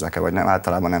megszavazzák-e, vagy nem.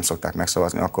 Általában nem szokták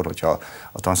megszavazni akkor, hogyha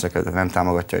a tanszékvezető nem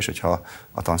támogatja, és hogyha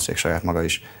a tanszék saját maga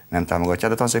is nem támogatja.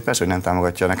 De a tanszék persze, hogy nem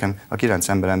támogatja. Nekem a 9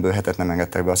 emberemből 7-et nem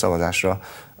engedtek be a szavazásra.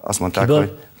 Azt mondták,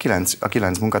 hogy a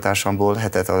 9 munkatársamból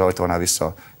 7-et az ajtónál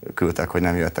visszaküldtek, hogy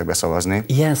nem jöttek be szavazni.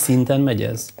 Ilyen szinten megy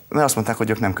ez? Mert azt mondták, hogy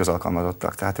ők nem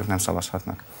közalkalmazottak, tehát ők nem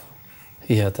szavazhatnak.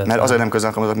 Hihetetlen. Mert azért nem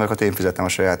közalkalmazottak, mert én fizetem a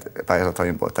saját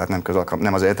pályázataimból, tehát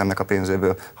nem az egyetemnek a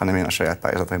pénzéből, hanem én a saját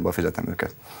pályázataimból fizetem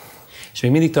őket. És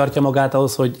még mindig tartja magát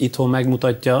ahhoz, hogy itthon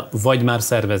megmutatja, vagy már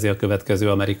szervezi a következő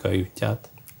amerikai útját?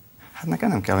 Hát nekem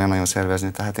nem kell olyan nagyon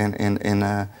szervezni, tehát én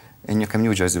nekem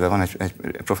New Jersey-ben van egy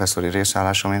professzori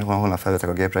részállásom, én holnap felültek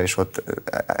a gépre, és ott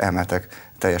elmehetek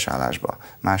teljes állásba.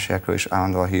 Más helyekről is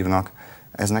állandóan hívnak.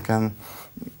 Ez nekem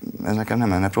nem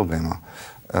lenne probléma.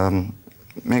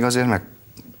 Még azért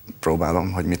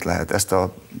megpróbálom, hogy mit lehet. Ezt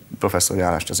a professzori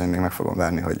állást azért még meg fogom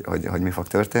várni, hogy mi fog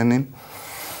történni.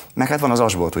 Meg hát van az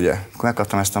asbolt, ugye.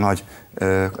 Megkaptam ezt a nagy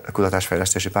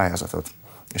kutatásfejlesztési pályázatot.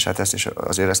 És hát ezt is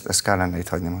azért ezt kell lenne itt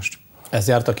hagyni most. Ez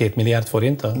járt a 2 milliárd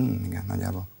forinttal? Igen,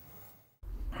 nagyjából.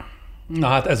 Na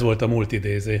hát ez volt a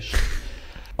multidézés.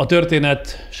 A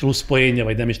történet slusszpoénja,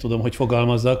 vagy nem is tudom, hogy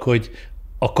fogalmazzak, hogy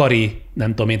a kari, nem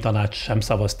tudom én, tanács sem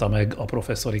szavazta meg a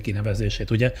professzori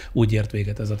kinevezését, ugye? Úgy ért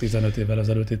véget ez a 15 évvel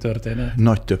ezelőtti történet.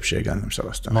 Nagy többséggel nem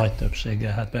szavazta meg. Nagy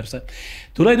többséggel, hát persze.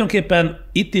 Tulajdonképpen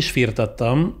itt is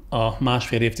firtattam a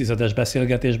 1,5 évtizedes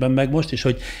beszélgetésben, meg most is,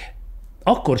 hogy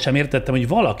akkor sem értettem, hogy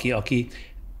valaki, aki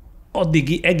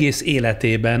addigi egész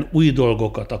életében új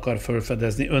dolgokat akar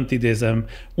felfedezni, önt idézem,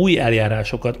 új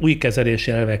eljárásokat, új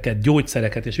kezelési elveket,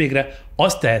 gyógyszereket, és végre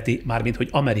azt teheti, mármint hogy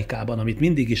Amerikában, amit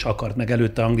mindig is akart, meg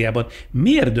előtte Angliában,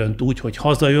 miért dönt úgy, hogy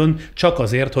hazajön csak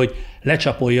azért, hogy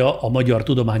lecsapolja a magyar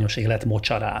tudományos élet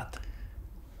mocsarát?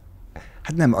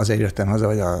 Hát nem azért jöttem haza,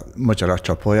 hogy a mocsarat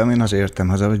csapoljam, én azért jöttem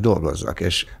haza, hogy dolgozzak,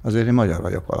 és azért én magyar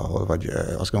vagyok valahol, vagy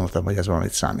azt gondoltam, hogy ez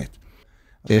valamit számít.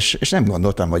 És nem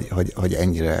gondoltam, hogy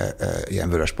ennyire ilyen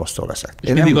vörös posztól leszek.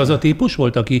 És mindig az a típus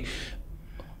volt, aki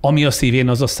ami a szívén,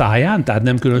 az a száján? Tehát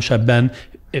nem különösebben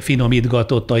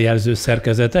finomítgatott a jelző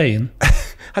szerkezetein?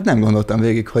 Hát nem gondoltam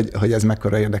végig, hogy ez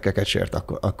mekkora érdekeket sért,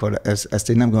 akkor ezt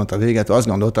én nem gondoltam végig. Azt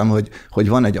gondoltam, hogy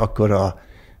van egy akkora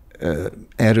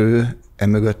erő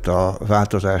emögött, a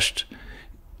változást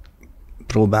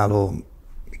próbáló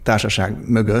társaság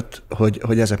mögött,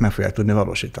 hogy ezek meg fogják tudni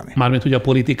valósítani. Mármint ugye a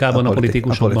politikában, a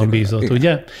politikusokban bízott, igen.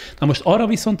 Ugye? Na most arra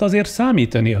viszont azért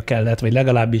számítania kellett, vagy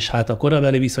legalábbis hát a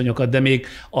korabeli viszonyokat, de még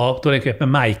a tulajdonképpen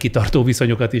máig kitartó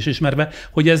viszonyokat is ismerve,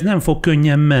 hogy ez nem fog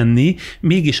könnyen menni,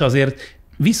 mégis azért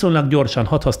viszonylag gyorsan,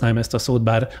 hadd használjam ezt a szót,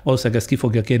 bár valószínűleg ezt ki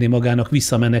fogja kérni magának,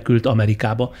 visszamenekült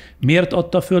Amerikába. Miért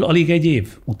adta föl alig egy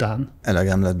év után?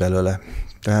 Elegem lett belőle.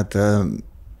 Tehát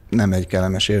nem egy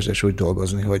kellemes érzés úgy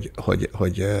dolgozni,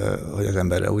 hogy az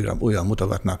emberre újra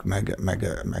mutogatnak,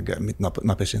 meg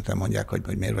napi szinten mondják,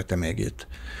 hogy miért vagy te még itt.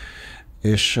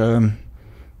 És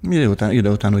idő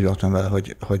után úgy voltam vele,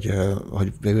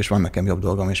 hogy végül is van nekem jobb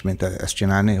dolgom is, mint ezt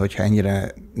csinálni, hogyha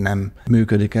ennyire nem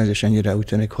működik ez, és ennyire úgy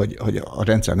tűnik, hogy a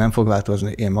rendszer nem fog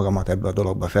változni, én magamat ebbe a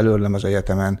dologba felőrlem az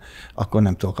egyetemen, akkor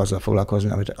nem tudok azzal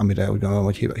foglalkozni, amire úgy gondolom,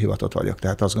 hogy hivatott vagyok.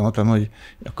 Tehát azt gondoltam, hogy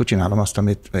akkor csinálom azt,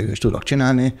 amit végül is tudok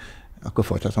csinálni, akkor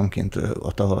folytatom kint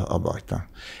ott, ahol abba hagytam.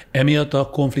 Emiatt a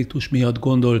konfliktus miatt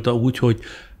gondolta úgy, hogy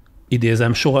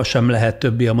idézem, sohasem lehet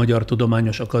többé a Magyar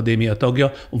Tudományos Akadémia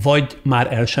tagja, vagy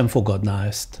már el sem fogadná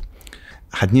ezt?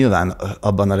 Hát nyilván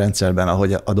abban a rendszerben,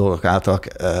 ahogy a dolgok álltak,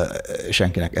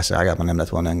 senkinek eszágában nem lett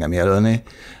volna engem jelölni.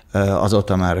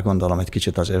 Azóta már gondolom egy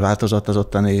kicsit azért változott az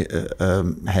ottani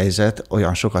helyzet.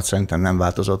 Olyan sokat szerintem nem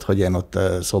változott, hogy én ott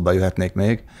szóba jöhetnék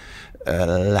még.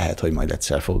 Lehet, hogy majd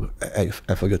egyszer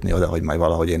el fog jutni oda, hogy majd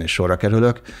valahogy én is sorra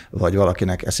kerülök, vagy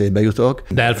valakinek eszébe jutok.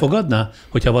 De elfogadná,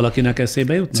 hogyha valakinek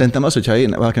eszébe jutna? Szerintem az, hogyha én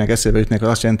valakinek eszébe jutnék, az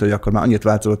azt jelenti, hogy akkor már annyit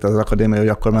változott az akadémia, hogy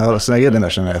akkor már valószínűleg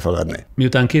érdemes lenne elfogadni.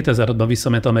 Miután 2006-ban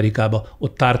visszament Amerikába,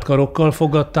 ott tárt karokkal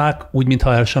fogadták, úgy,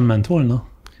 mintha el sem ment volna?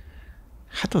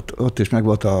 Hát ott is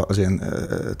megvolt az én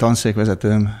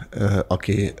tanszékvezetőm,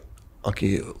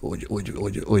 aki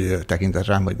úgy tekintett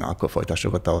rám, hogy na, akkor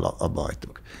folytassuk ott, ahol abba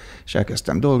hagytuk. És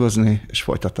elkezdtem dolgozni, és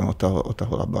folytattam ott,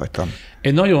 ahol abba hagytam.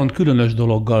 Egy nagyon különös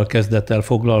dologgal kezdett el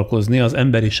foglalkozni, az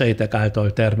emberi sejtek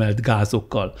által termelt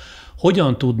gázokkal.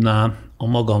 Hogyan tudná a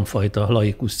magamfajta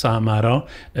laikus számára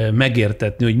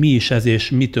megértetni, hogy mi is ez, és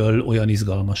mitől olyan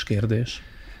izgalmas kérdés?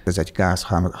 Ez egy gáz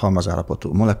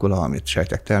halmazállapotú molekula, amit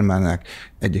sejtek termelnek,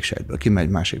 egyik sejtből kimegy,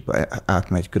 másikba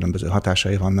átmegy, különböző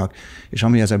hatásai vannak, és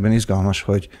ami ezekben izgalmas,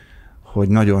 hogy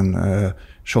nagyon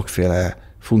sokféle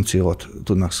funkciót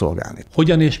tudnak szolgálni.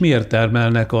 Hogyan és miért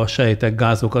termelnek a sejtek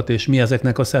gázokat, és mi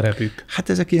ezeknek a szerepük? Hát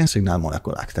ezek ilyen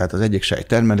szignálmolekulák. Tehát az egyik sejt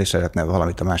termelés szeretne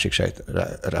valamit a másik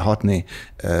sejtre hatni,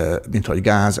 mint hogy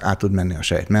gáz át tud menni a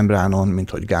sejt membránon, mint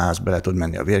hogy gáz bele tud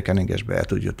menni a vérkeringésbe, el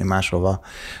tud jutni máshova.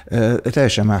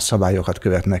 Teljesen más szabályokat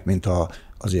követnek, mint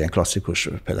az ilyen klasszikus,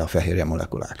 például a fehérje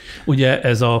molekulák. Ugye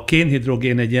ez a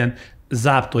kénhidrogén egy ilyen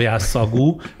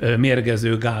záptojásszagú,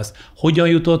 mérgező gáz. Hogyan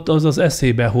jutott az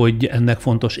eszébe, hogy ennek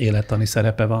fontos élettani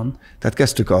szerepe van? Tehát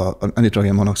kezdtük a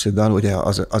nitrogénmonoxiddal, ugye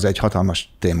az egy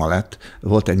hatalmas téma lett.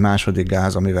 Volt egy második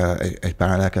gáz, amivel egy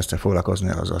pár elkezdte foglalkozni,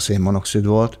 az a szénmonoxid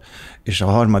volt, és a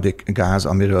harmadik gáz,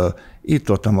 amiről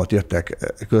itt-ott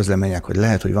jöttek közlemények, hogy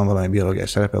lehet, hogy van valami biológiai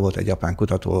szerepe, volt egy japán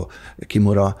kutató,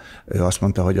 Kimura, ő azt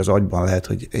mondta, hogy az agyban lehet,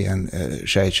 hogy ilyen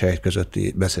sejt-sejt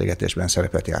közötti beszélgetésben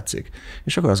szerepet játszik.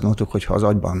 És akkor azt gondoltuk, hogy ha az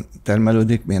agyban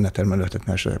termelődik, miért ne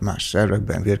termelődhetne más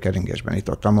szervekben, vérkeringésben,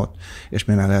 itt-ott, és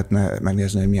miért ne lehetne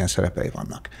megnézni, hogy milyen szerepei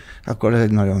vannak. Akkor ez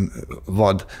egy nagyon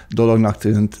vad dolognak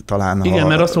tűnt talán. Igen,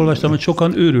 mert azt olvastam, hogy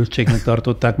sokan őrültségnek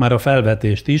tartották már a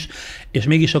felvetést is, és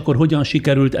mégis akkor hogyan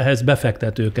sikerült ehhez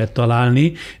befektetőket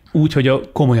találni, úgy, hogy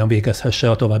komolyan végezhesse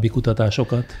a további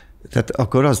kutatásokat? Tehát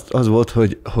akkor az volt,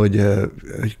 hogy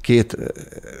két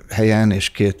helyen és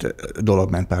két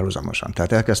dolog ment párhuzamosan.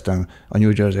 Tehát elkezdtem a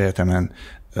New Jersey Egyetemen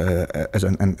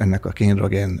ennek a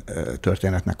kénhidrogén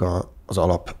történetnek az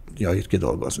alapjait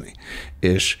kidolgozni.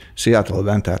 És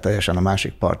Seattle-ben, tehát teljesen a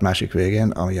másik part, másik végén,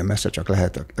 amilyen messze csak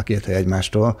lehet a két hely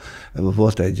egymástól,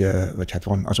 volt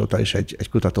van azóta is egy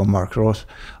kutató, Mark Roth,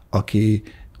 aki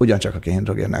ugyancsak a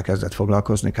kénhidrogénnel kezdett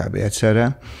foglalkozni kb.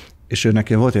 Egyszerre, és ő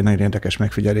neki volt egy nagyon érdekes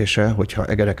megfigyelése, hogyha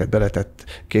egereket beletett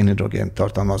kénhidrogén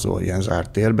tartalmazó ilyen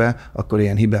zárt térbe, akkor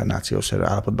ilyen hibernációszerű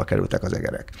állapotba kerültek az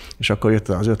egerek. És akkor jött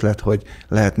az ötlet, hogy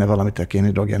lehetne valamit a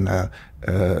kénhidrogénnel,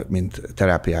 mint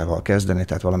terápiával kezdeni,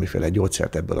 tehát valamiféle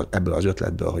gyógyszert ebből az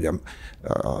ötletből,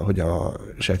 hogy a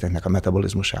sejteknek a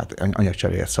metabolizmusát,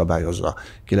 anyagcseréjét szabályozza,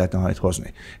 ki lehetne majd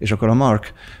hozni. És akkor a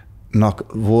Marknak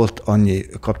volt annyi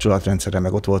kapcsolatrendszere,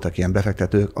 meg ott voltak ilyen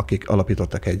befektetők, akik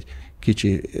alapítottak egy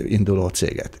kicsi induló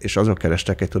céget, és azok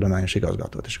kerestek egy tudományos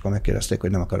igazgatót, és akkor megkérdezték,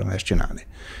 hogy nem akarom ezt csinálni.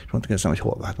 És mondtam, hogy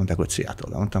hol? Hát mondták, hogy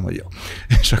Seattle-ben. Mondtam, hogy jó.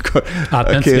 És akkor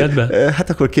hát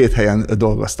akkor két helyen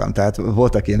dolgoztam. Tehát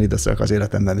voltak ilyen időszak az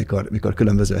életemben, mikor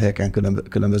különböző helyeken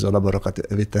különböző laborokat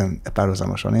vittem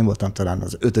párhuzamosan. Én voltam talán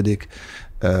az 5.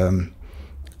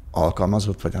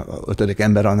 alkalmazott, vagy az 5.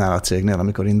 ember annál a cégnél,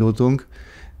 amikor indultunk,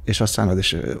 és aztán az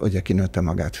is ugye kinőtte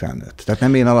magát, felnőtt. Tehát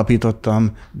nem én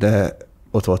alapítottam, de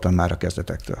ott voltam már a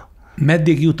kezdetektől.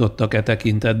 Meddig jutottak e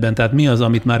tekintetben? Tehát mi az,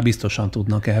 amit már biztosan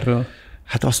tudnak erről?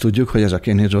 Hát azt tudjuk, hogy ez a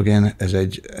kénhidrogén, ez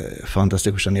egy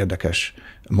fantasztikusan érdekes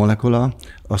molekula.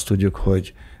 Azt tudjuk,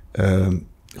 hogy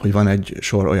van egy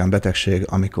sor olyan betegség,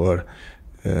 amikor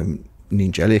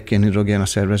nincs elég kénhidrogén a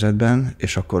szervezetben,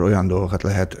 és akkor olyan dolgokat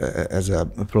lehet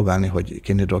ezzel próbálni, hogy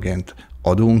kénhidrogént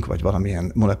adunk, vagy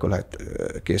valamilyen molekulát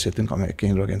készítünk, amely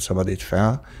kénhidrogént szabadít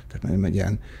fel, tehát egy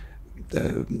ilyen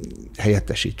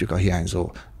helyettesítjük a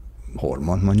hiányzó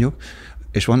hormont mondjuk,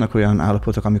 és vannak olyan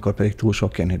állapotok, amikor pedig túl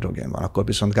sok kénhidrogén van, akkor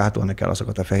viszont gátolni kell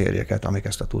azokat a fehérjéket, amik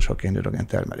ezt a túl sok kénhidrogént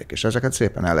termelik. És ezeket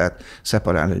szépen el lehet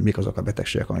szeparálni, hogy mik azok a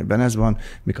betegségek, amiben ez van,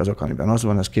 mik azok, amiben az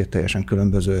van, ez két teljesen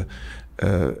különböző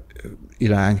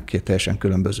irány, két teljesen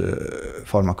különböző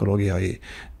farmakológiai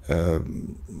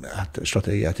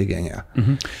stratégiát igényel.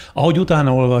 Ahogy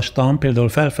utána olvastam, például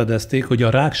felfedezték, hogy a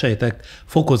ráksejtek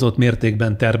fokozott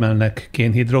mértékben termelnek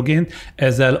kénhidrogént,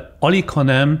 ezzel alig,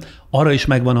 hanem arra is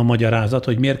megvan a magyarázat,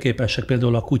 hogy miért képesek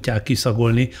például a kutyák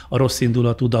kiszagolni a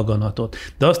rosszindulatú daganatot.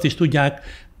 De azt is tudják,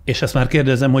 és ezt már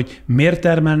kérdezem, hogy miért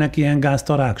termelnek ilyen gázt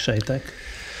a ráksejtek?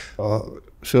 A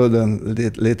Földön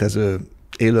létező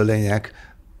élőlények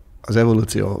az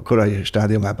evolúció korai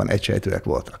stádiumában egysejtőek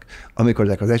voltak. Amikor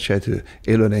ezek az egysejtő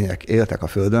élőlények éltek a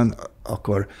Földön,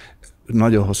 akkor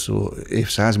nagyon hosszú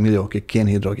évszázmilliókig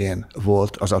kénhidrogén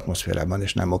volt az atmoszférában,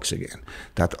 és nem oxigén.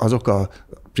 Tehát azok a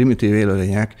primitív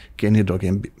élőlények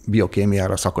kénhidrogén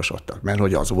biokémiára szakosodtak, mert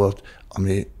hogy az volt,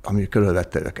 ami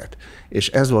körülvette őket. És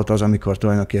ez volt az, amikor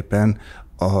tulajdonképpen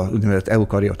a úgynevezett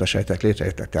eukariota sejtek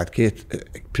létrejöttek. Tehát két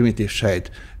primitív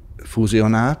sejt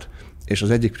fúzionált, és az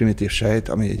egyik primitív sejt,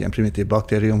 ami egy ilyen primitív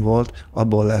baktérium volt,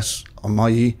 abból lesz a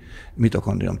mai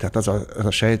mitokondrium, tehát az a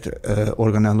sejt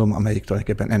organellum, amelyik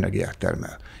tulajdonképpen energiát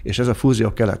termel. És ez a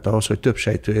fúzió kellett ahhoz, hogy több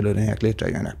sejtő élőlények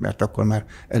létrejöjjenek, mert akkor már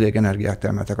elég energiát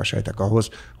termeltek a sejtek ahhoz,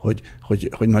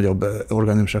 hogy nagyobb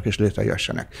organizmusok is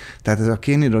létrejöhessenek. Tehát ez a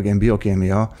kénhidrogén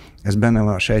biokémia, ez benne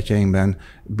van a sejtjeinkben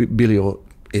billió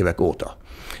évek óta.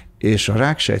 És a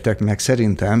ráksejteknek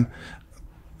szerintem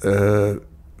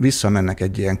visszamennek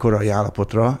egy ilyen korai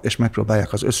állapotra, és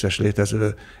megpróbálják az összes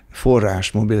létező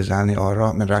forrást mobilizálni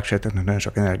arra, mert ráksejteknek nagyon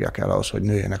sok energia kell ahhoz, hogy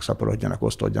nőjenek, szaporodjanak,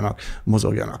 osztódjanak,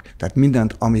 mozogjanak. Tehát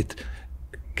mindent, amit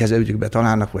kezelőjükbe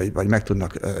találnak, vagy meg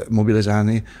tudnak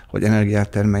mobilizálni, hogy energiát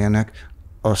termeljenek,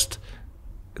 azt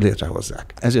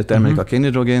létrehozzák. Ezért termelik a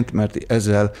kénhidrogént, mert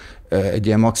ezzel egy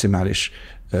ilyen maximális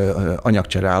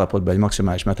anyagcsere állapotba, egy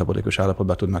maximális metabolikus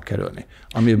állapotba tudnak kerülni.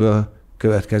 Amiből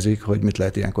következik, hogy mit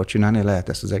lehet ilyenkor csinálni, lehet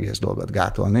ezt az egész dolgot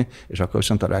gátolni, és akkor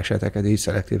viszont a ráksejteket így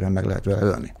szelektíven meg lehet vele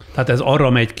ölni. Tehát ez arra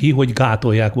megy ki, hogy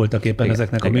gátolják voltak éppen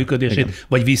ezeknek a működését,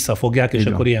 vagy visszafogják, és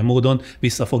akkor ilyen módon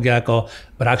visszafogják a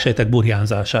ráksejtek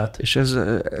burjánzását. És ez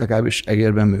legalábbis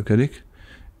egérben működik,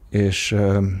 és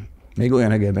még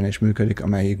olyan egérben is működik,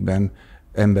 amelyikben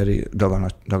emberi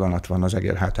daganat van az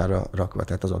egér hátára rakva,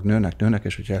 tehát azok nőnek,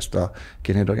 és hogyha ezt a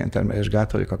kénhidrogén termelést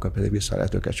gátoljuk, akkor pedig vissza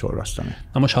lehet őket sorvasztani.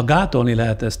 Na most, ha gátolni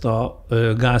lehet ezt a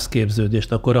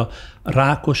gázképződést, akkor a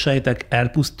rákos sejtek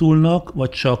elpusztulnak, vagy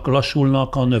csak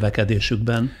lassulnak a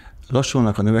növekedésükben?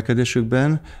 Lassulnak a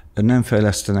növekedésükben, nem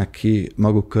fejlesztenek ki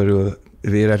maguk körül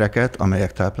vérereket,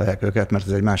 amelyek táplálják őket, mert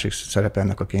ez egy másik szerepe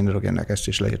ennek a kénhidrogénnek, ezt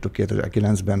is leírtuk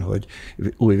 2009-ben, hogy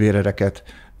új vérereket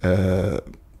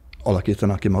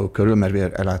alakítanak ki maguk körül, mert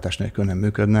vérellátás nélkül nem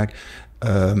működnek.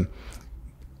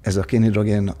 Ez a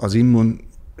kénhidrogén az immun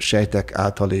sejtek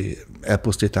általi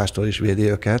elpusztítástól is védi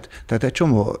őket. Tehát egy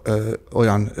csomó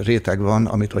olyan réteg van,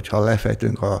 amit hogyha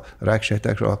lefejtünk a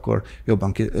ráksejtekről, akkor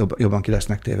jobban ki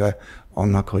lesznek téve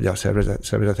annak, hogy a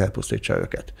szervezet elpusztítsa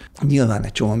őket. Nyilván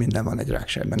egy csomó minden van egy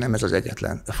ráksejtben, nem ez az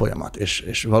egyetlen folyamat,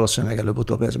 és valószínűleg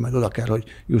előbb-utóbb ez majd oda kell, hogy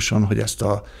jusson, hogy ezt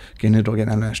a kénhidrogén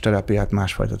ellenes terápiát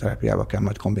másfajta terápiával kell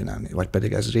majd kombinálni, vagy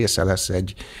pedig ez része lesz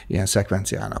egy ilyen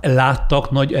szekvenciának.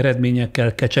 Láttak nagy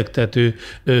eredményekkel kecsegtető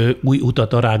új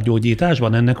utat a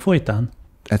rákgyógyításban ennek folytán?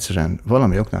 Egyszerűen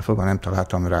valami oknál fogva nem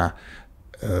találtam rá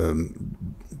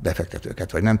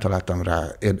befektetőket, vagy nem találtam rá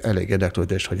elég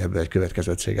érdeklődést, hogy ebből egy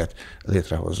következő céget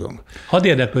létrehozzunk. Hadd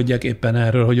érdeklődjek éppen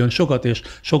erről, hogy ön sokat és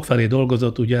sokfelé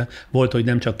dolgozott, ugye volt, hogy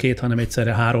nem csak 2, hanem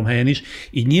egyszerre 3 helyen is.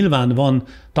 Így nyilván van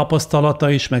tapasztalata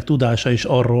is, meg tudása is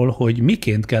arról, hogy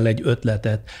miként kell egy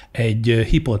ötletet, egy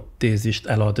hipotézist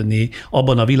eladni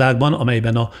abban a világban,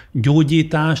 amelyben a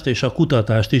gyógyítást és a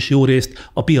kutatást is jó részt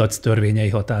a piac törvényei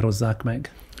határozzák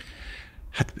meg.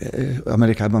 Hát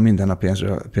Amerikában minden a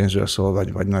pénzről szól,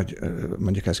 vagy nagy,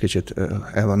 mondjuk ez kicsit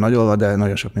el van nagyolva, de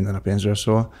nagyon sok minden a pénzről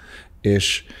szól,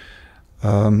 és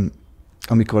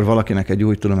amikor valakinek egy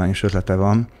új tudományos ötlete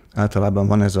van, általában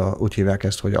van úgy hívják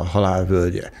ezt, hogy a halál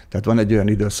völgye. Tehát van egy olyan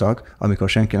időszak, amikor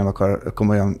senki nem akar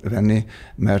komolyan venni,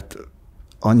 mert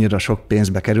annyira sok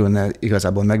pénzbe kerülne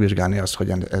igazából megvizsgálni azt,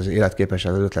 hogy ez életképes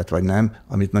az ötlet vagy nem,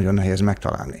 amit nagyon nehéz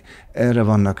megtalálni. Erre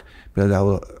vannak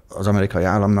például az amerikai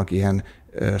államnak ilyen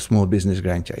small business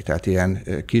grantjai, tehát ilyen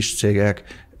kis cégek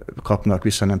kapnak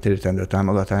vissza nem térítendő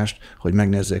támogatást, hogy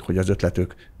megnézzék, hogy az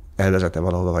ötletük elvezete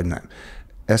valahova vagy nem.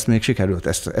 Ezt még sikerült,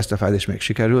 ezt a fejlődést még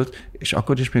sikerült, és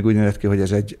akkor is még úgy nézett ki, hogy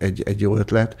ez egy jó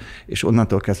ötlet, és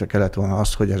onnantól kezdve kellett volna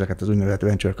az, hogy ezeket az úgynevezett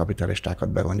venture kapitalistákat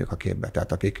bevonjuk a képbe.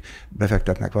 Tehát akik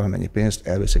befektetnek valamennyi pénzt,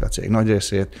 elviszik a cég nagy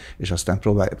részét, és aztán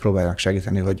próbálják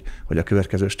segíteni, hogy a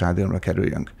következő stádiumra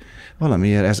kerüljünk.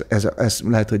 Valamiért ez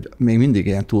lehet, hogy még mindig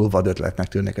ilyen túl vad ötletnek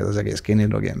tűnik ez az egész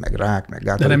kénhidrogén, meg rák, meg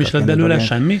gátolik. De nem is lett belőle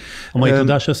semmi a mai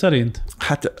tudása szerint?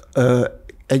 Hát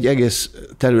egy egész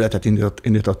területet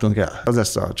indítottunk el. Az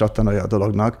lesz a csattanója a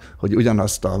dolognak, hogy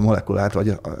ugyanazt a molekulát,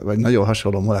 vagy nagyon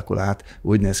hasonló molekulát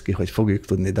úgy néz ki, hogy fogjuk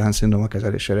tudni Down-szindróma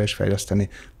kezelésére és fejleszteni,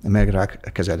 meg rák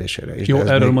kezelésére is. Jó,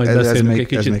 erről majd beszélünk egy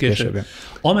kicsit később.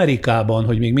 Amerikában,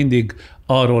 hogy még mindig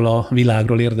arról a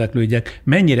világról érdeklődjek,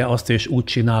 mennyire azt és úgy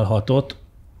csinálhatott,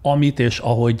 amit és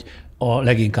ahogy a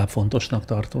leginkább fontosnak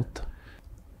tartott?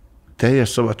 Teljes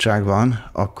szabadság van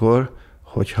akkor,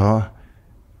 hogyha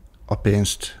a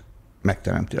pénzt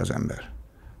megteremti az ember.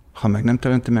 Ha meg nem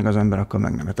teremti meg az ember, akkor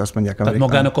meg nem. Hát azt mondják, tehát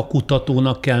magának a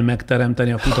kutatónak kell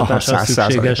megteremteni a kutatásra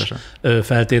szükséges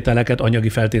feltételeket, anyagi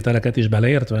feltételeket is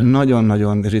beleértve?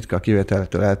 Nagyon-nagyon ritka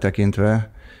kivételtől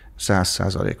eltekintve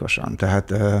 100%-osan.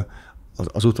 Tehát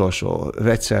az utolsó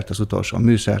vegyszert, az utolsó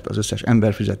műszert, az összes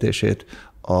ember fizetését,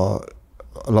 a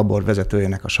labor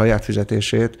vezetőjének a saját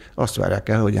fizetését, azt várják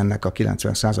el, hogy ennek a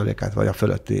 90%-át vagy a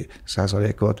fölötti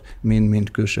százalékot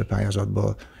mind külső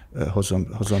pályázatból hozzon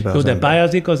be. Jó, de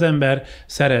pályázik az ember,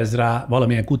 szerez rá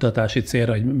valamilyen kutatási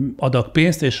célra egy adag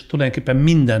pénzt, és tulajdonképpen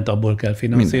mindent abból kell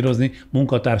finanszírozni,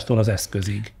 munkatárstól az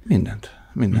eszközig.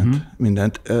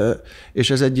 Mindent. És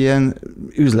ez egy ilyen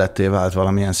üzletté vált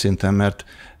valamilyen szinten, mert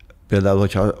például,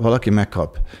 hogyha valaki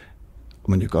megkap,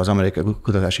 mondjuk az amerikai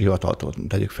kutatási hivataltól,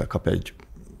 tegyük fel, kap egy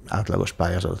átlagos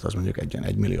pályázatot, az mondjuk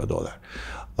 $1 millió,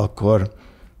 akkor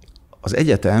az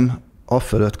egyetem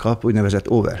afölött kap úgynevezett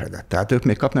overheadet. Tehát ők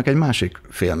még kapnak egy másik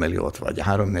 $500 000 vagy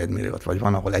 3-4 milliót, vagy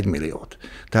van, ahol $1 milliót.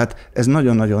 Tehát ez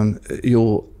nagyon-nagyon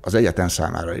jó az egyetem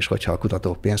számára is, hogyha a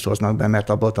kutatók pénzt hoznak be, mert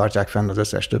abból tartják fenn az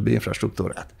összes többi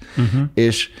infrastruktúrát.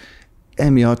 És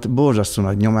emiatt borzasztó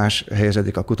nagy nyomás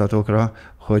helyezedik a kutatókra,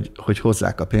 hogy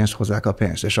hozzák a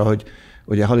pénzt. És ahogy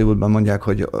ugye Hollywoodban mondják,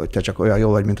 hogy te csak olyan jó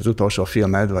vagy, mint az utolsó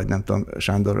filmed, vagy nem tudom,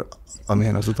 Sándor,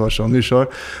 amilyen az utolsó műsor.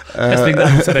 Ezt még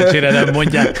nem szerencsére nem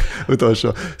mondják.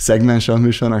 Utolsó szegmens a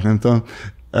műsornak, nem tudom.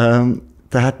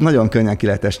 Tehát nagyon könnyen ki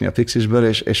lehet esni a Pixisből,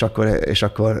 és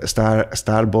akkor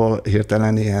sztárból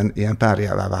hirtelen ilyen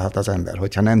párjává válhat az ember,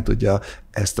 hogyha nem tudja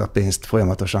ezt a pénzt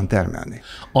folyamatosan termelni.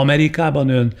 Amerikában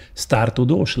ön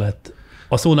sztártudós lett?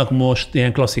 A szónak most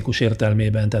ilyen klasszikus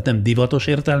értelmében, tehát nem divatos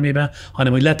értelmében,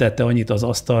 hanem hogy letette annyit az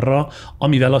asztalra,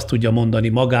 amivel azt tudja mondani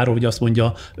magáról, hogy azt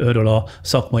mondja őről a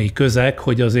szakmai közeg,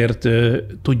 hogy azért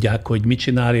tudják, hogy mit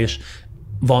csinál, és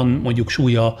van mondjuk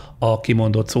súlya a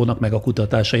kimondott szónak, meg a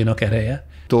kutatásainak ereje?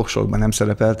 Talk-showkban nem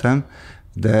szerepeltem,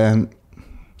 de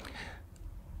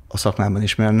a szakmában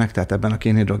ismernek, tehát ebben a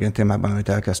kénhidrogén témában, amit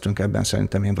elkezdtünk, ebben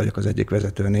szerintem én vagyok az egyik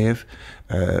vezető név.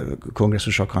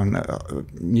 Kongresszusokon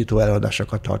nyitó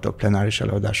előadásokat tartok, plenáris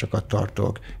előadásokat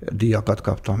tartok, díjakat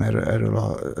kaptam erről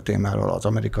a témáról, az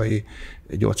amerikai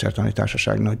gyógyszertani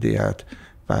társaság nagy díját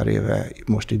pár éve,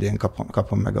 most idén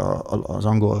kapom meg az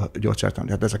angol gyógyszertani,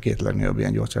 tehát ez a két legnagyobb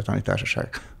ilyen gyógyszertani társaság.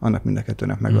 Annak mind a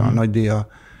kettőnek meg a nagy díja.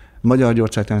 Magyar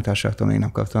gyógyszertani társaságtól még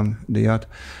nem kaptam díjat.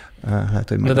 Lehet,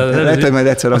 hogy majd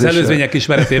egyszer az előzmények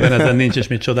ismeretében ezen nincs is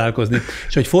mit csodálkozni.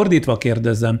 És hogy fordítva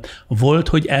kérdezzem, volt,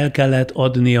 hogy el kellett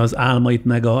adni az álmait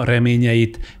meg a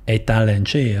reményeit egy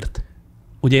talentséért?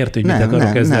 Úgy érti, hogy mit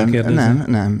akarok ezzel kérdezni?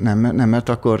 Nem, mert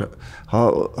akkor,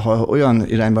 ha olyan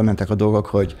irányba mentek a dolgok,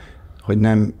 hogy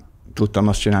nem tudtam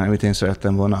azt csinálni, amit én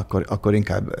szerettem volna, akkor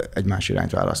inkább egy más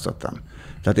irányt választottam.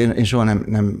 Tehát én soha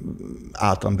nem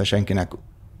álltam be senkinek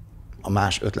a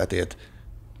más ötletét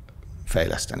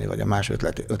fejleszteni, vagy a más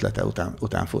ötlete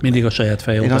után futni. Mindig a saját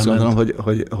feje után. Én azt gondolom,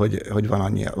 hogy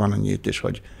van annyi itt is,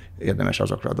 hogy érdemes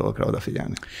azokra a dolgokra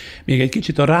odafigyelni. Még egy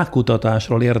kicsit a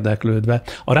rákutatásról érdeklődve.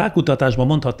 A rákutatásban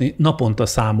mondhatni naponta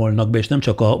számolnak be, és nem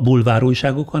csak a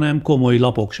bulvárújságok, hanem komoly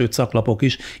lapok, sőt szaklapok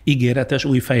is ígéretes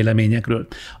új fejleményekről.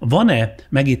 Van-e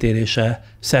megítélése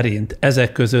szerint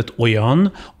ezek között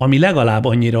olyan, ami legalább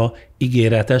annyira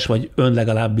ígéretes, vagy ön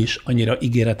legalábbis annyira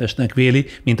ígéretesnek véli,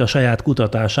 mint a saját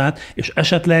kutatását, és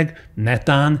esetleg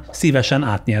netán szívesen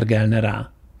átnyergelne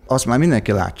rá? azt már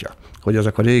mindenki látja, hogy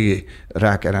azok a régi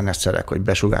rákellenes szerek, hogy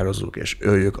besugározzuk és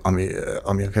öljük,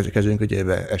 ami a kezünk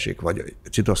ügyébe esik, vagy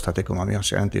citosztatikum, ami azt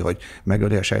jelenti, hogy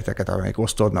megöli a sejteket, amelyek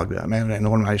osztódnak, de megöli a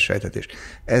normális sejtet is.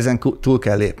 Ezen túl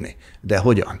kell lépni. De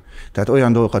hogyan? Tehát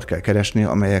olyan dolgokat kell keresni,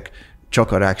 amelyek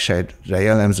csak a ráksejtre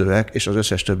jellemzőek, és az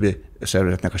összes többi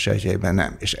szervezetnek a sejtjeiben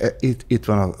nem. És itt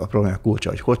van a probléma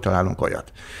kulcsa, hogy találunk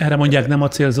olyat. Erre mondják nem a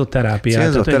célzott terápiát.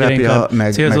 Célzott terápia,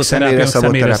 meg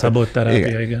személyre szabott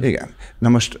terápia. Igen. Na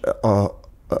most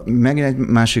megint egy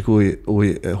másik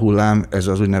új hullám, ez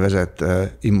az úgynevezett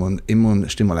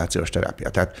immunstimulációs terápia.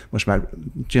 Tehát most már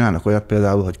csinálnak olyat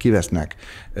például, hogy kivesznek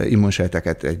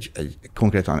immunsejteket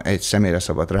konkrétan egy személyre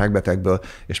szabott rákbetegből,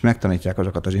 és megtanítják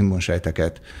azokat az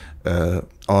immunsejteket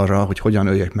arra, hogy hogyan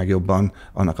öljék meg jobban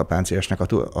annak a páciensnek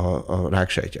a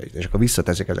ráksejtjeit. És akkor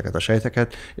visszateszik ezeket a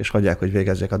sejteket, és hagyják, hogy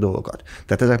végezzék a dolgokat.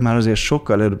 Tehát ezek már azért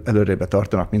sokkal előrébe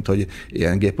tartanak, mint hogy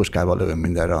ilyen géppuskával lövünk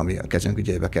mindenre, ami a kezünk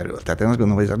ügyébe kerül. Tehát én azt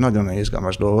gondolom, hogy ezek nagyon-nagyon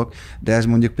izgalmas dolgok, de ez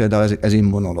mondjuk például ez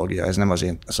immunológia, ez nem az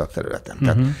én szakterületem.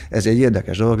 Tehát ez egy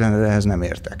érdekes dolog lenne, de ehhez nem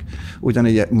értek.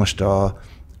 Ugyanígy most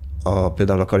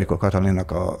például a Karikó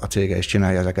Katalinnak a cége is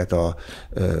csinálja ezeket a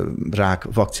rák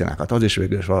vakcinákat. Az is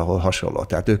végül is valahol hasonló.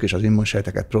 Tehát ők is az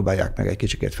immunsejteket próbálják meg egy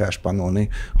kicsikét felspannolni,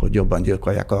 hogy jobban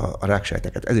gyilkolják a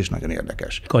ráksejteket. Ez is nagyon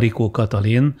érdekes. Karikó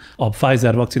Katalin, a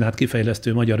Pfizer vakcinát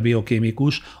kifejlesztő magyar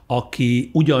biokémikus, aki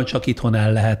ugyancsak itthon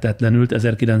ellehetetlenült,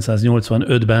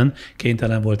 1985-ben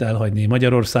kénytelen volt elhagyni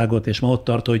Magyarországot, és ma ott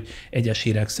tart, hogy egyes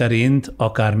hírek szerint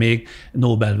akár még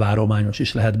Nobel-várományos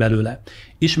is lehet belőle.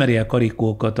 Ismeri-e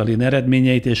Karikó Katalin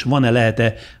eredményeit, és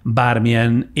lehet-e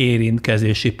bármilyen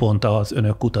érintkezési pont az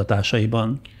önök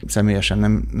kutatásaiban?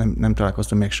 Személyesen nem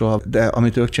találkoztam még soha, de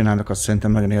amit ők csinálnak, az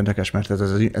szerintem nagyon érdekes, mert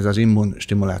ez az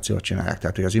immunstimulációt csinálják.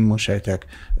 Tehát, hogy az immunsejtek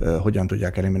hogyan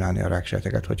tudják eliminálni a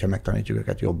ráksejteket, hogyha megtanítjuk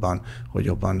őket jobban, hogy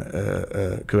jobban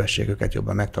kövessék őket,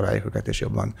 jobban megtaláljuk őket, és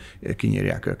jobban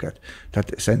kinyírják őket.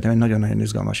 Tehát szerintem egy nagyon-nagyon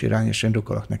izgalmas irány, és én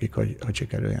drukkolok nekik, hogy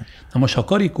sikerüljen. Na most, ha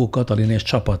Karikó Katalin és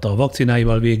csapata a vakcináival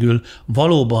végül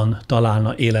valóban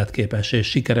találna életképes és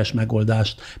sikeres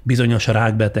megoldást bizonyos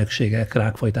rákbetegségek,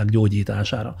 rákfajták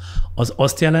gyógyítására, az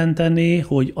azt jelenteni,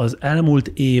 hogy az elmúlt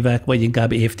évek, vagy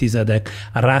inkább évtizedek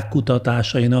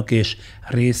rákkutatásainak és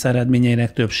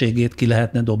részeredményeinek többségét ki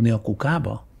lehetne dobni a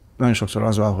kukába? Nagyon sokszor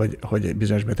az van, hogy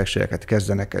bizonyos betegségeket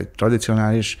kezdenek egy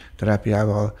tradicionális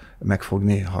terápiával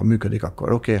megfogni, ha működik,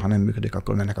 akkor oké, ha nem működik,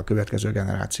 akkor mennek a következő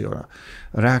generációra.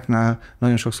 A ráknál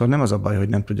nagyon sokszor nem az a baj, hogy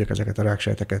nem tudják ezeket a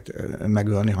ráksejteket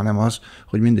megölni, hanem az,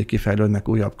 hogy mindig kifejlődnek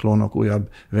újabb klónok, újabb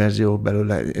verziók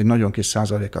belőle, egy nagyon kis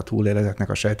százalékat túlél ezeknek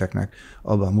a sejteknek,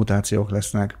 abban mutációk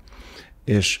lesznek,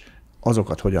 és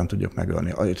azokat hogyan tudjuk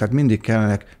megölni. Tehát mindig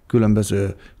kellenek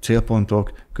különböző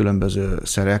célpontok, különböző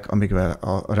szerek, amikvel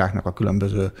a ráknak a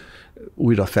különböző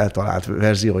újra feltalált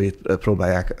verzióit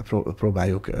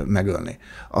próbáljuk megölni.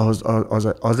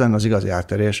 Az lenne az igazi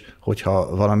áttörés,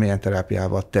 hogyha valamilyen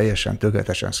terápiával teljesen,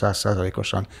 tökéletesen,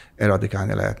 100%-osan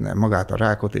eradikálni lehetne magát a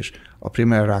rákot is, a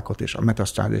primer rákot is, a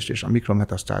metasztázist is, a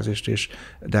mikrometasztázist is,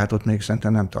 de hát ott még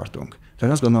szerintem nem tartunk.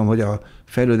 Tehát azt gondolom, hogy a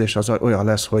fejlődés az olyan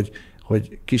lesz, hogy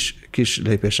kis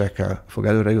lépésekkel fog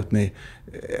előre jutni,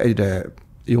 egyre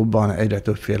jobban, egyre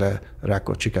többféle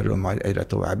rákot sikerül majd egyre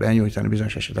tovább elnyújtani,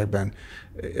 bizonyos esetekben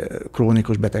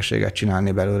krónikus betegséget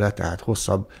csinálni belőle, tehát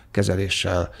hosszabb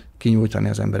kezeléssel kinyújtani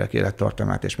az emberek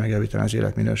élettartamát és megjavítani az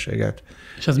életminőséget.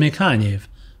 És ez még hány év?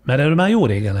 Mert erről már jó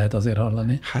régen lehet azért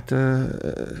hallani. Hát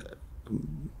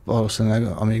valószínűleg,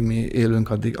 amíg mi élünk,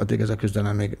 addig ez a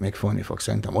küzdelem még folyni fog.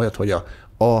 Szerintem olyat, hogy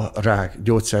a rák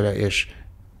gyógyszere és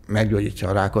meggyógyítja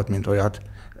a rákot, mint olyat,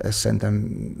 ez szerintem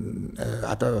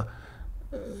hát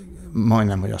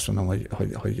majdnem, hogy azt mondom,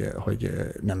 hogy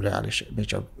nem reális, még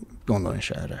csak gondolni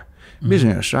se erre.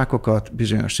 Bizonyos rákokat,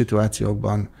 bizonyos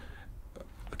szituációkban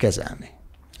kezelni,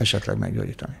 esetleg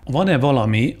meggyógyítani. Van-e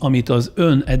valami, amit az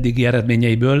ön eddigi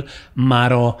eredményeiből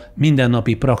már a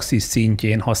mindennapi praxis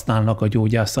szintjén használnak a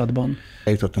gyógyászatban?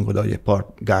 Eljutottunk oda, hogy egy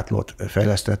PARP-gátlót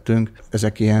fejlesztettünk.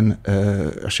 Ezek ilyen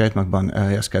a sejtmagban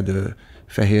elhelyezkedő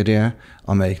fehérje,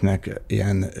 amelyiknek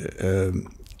ilyen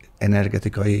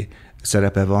energetikai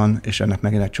szerepe van, és ennek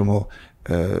megint egy csomó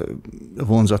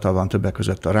vonzata van többek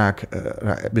között a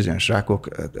bizonyos rákok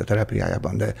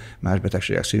terápiájában, de más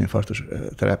betegségek, szívinfarktus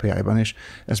terápiájában is.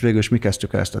 Ezt végül is mi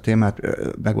kezdtük el ezt a témát,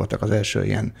 megvoltak az első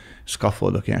ilyen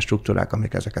scaffoldok, ilyen struktúrák,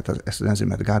 amik ezt az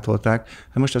enzimet gátolták.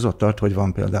 Most ez ott tart, hogy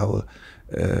van például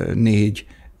 4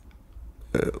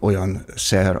 olyan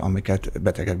szer, amiket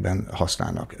betegekben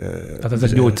használnak. Tehát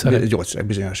ezek gyógyszerek? Gyógyszerek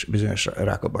bizonyos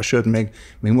rákokban. Sőt, még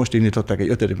most indítottak egy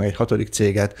 5. meg egy 6.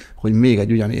 céget, hogy még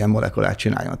egy ugyanilyen molekulát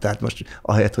csináljon. Tehát most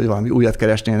ahelyett, hogy valami újat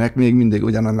keresnének, még mindig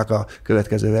ugyanannak a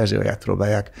következő verzióját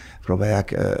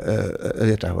próbálják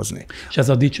létrehozni. És ez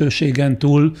a dicsőségen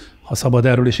túl, ha szabad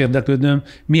erről is érdeklődnöm,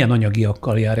 milyen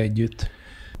anyagiakkal jár együtt?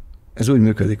 Ez úgy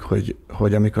működik,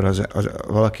 hogy amikor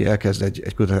valaki elkezd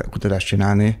egy kutatást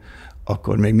csinálni,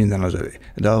 akkor még minden az övé.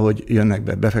 De ahogy jönnek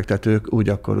be befektetők, úgy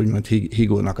akkor úgymond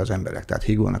hígulnak az emberek. Tehát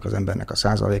hígulnak az embernek a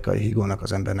százalékai, hígulnak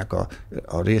az embernek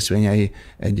a részvényei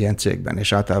egy ilyen cégben.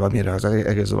 És általában mire az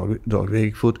egész dolog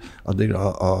végigfut, addig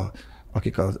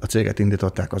akik a céget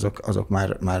indították, azok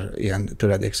már ilyen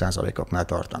töredék százalékoknál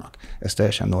tartanak. Ez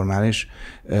teljesen normális,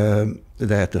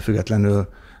 de ettől függetlenül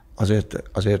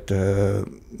azért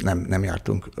nem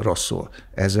jártunk rosszul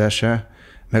ezzel se,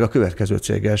 meg a következő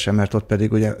céggel sem, mert ott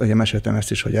pedig ugye meséltem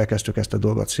ezt is, hogy elkezdtük ezt a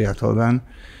dolgot Seattle-ben,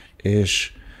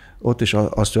 és ott is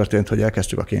az történt, hogy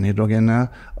elkezdtük a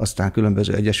kénhidrogénnel, aztán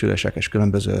különböző egyesülések és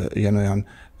különböző ilyen-olyan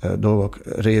dolgok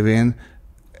révén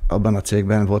abban a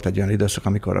cégben volt egy olyan időszak,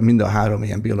 amikor mind a 3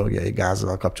 ilyen biológiai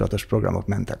gázzal kapcsolatos programok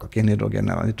mentek, a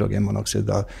kénhidrogénnel, a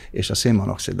nitrogénmonoxiddal és a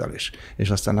szénmonoxiddal is. És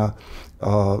aztán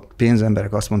a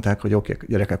pénzemberek azt mondták, hogy oké,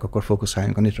 gyerekek, akkor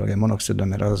fókuszáljunk a nitrogénmonoxidra,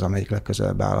 mert az, amelyik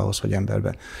legközelebb áll ahhoz, hogy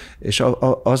emberben. És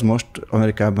az most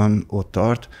Amerikában ott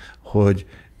tart, hogy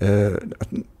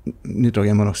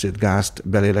nitrogénmonoxid gázt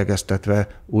belélegeztetve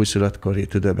újszülöttkori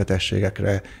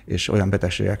tüdőbetegségekre és olyan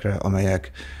betegségekre,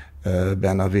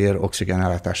 amelyekben a vér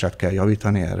oxigénellátását kell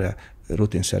javítani, erre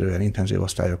rutinszerűen intenzív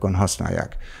osztályokon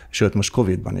használják. Sőt, most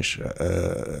Covid-ban is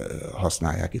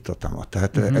használják itt-ott.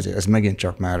 Tehát ez megint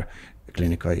csak már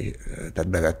tehát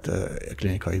bevett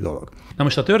klinikai dolog. Na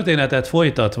most a történetet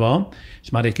folytatva, és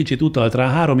már egy kicsit utalt rá,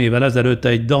 3 évvel ezelőtt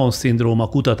egy Down-szindróma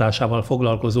kutatásával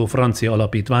foglalkozó francia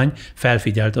alapítvány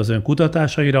felfigyelt az ön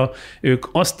kutatásaira. Ők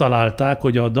azt találták,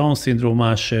 hogy a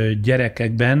Down-szindrómás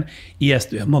gyerekekben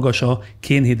ijesztően magas a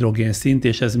kénhidrogén szint,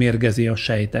 és ez mérgezi a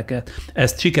sejteket.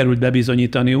 Ezt sikerült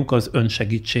bebizonyítaniuk az ön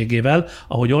segítségével,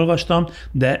 ahogy olvastam,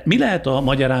 de mi lehet a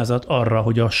magyarázat arra,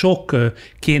 hogy a sok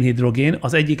kénhidrogén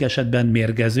az egyik esetben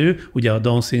mérgező, ugye a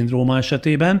Down-szindróma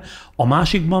esetében, a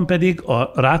másikban pedig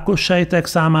a rákos sejtek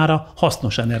számára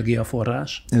hasznos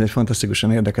energiaforrás. Ez egy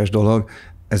fantasztikusan érdekes dolog.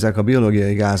 Ezek a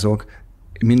biológiai gázok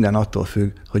minden attól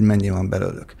függ, hogy mennyi van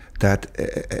belőlük. Tehát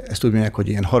ezt úgy mondják, hogy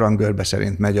ilyen haranggörbe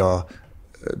szerint megy a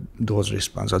dose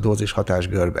response, a dózis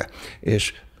hatásgörbe.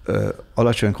 És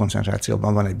alacsony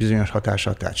koncentrációban van egy bizonyos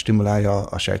hatása, tehát stimulálja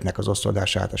a sejtnek az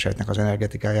osztódását, a sejtnek az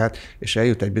energetikáját, és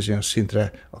eljut egy bizonyos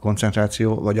szintre a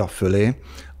koncentráció, vagy a fölé,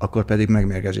 akkor pedig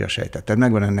megmérgezi a sejtet. Tehát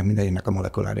megvan ennek mindegyiknek a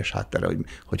molekuláris háttere,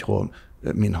 hogy hol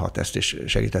min hat, ezt is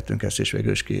segítettünk ezt is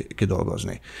végül is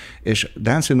kidolgozni. És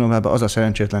Down-szindrómában az a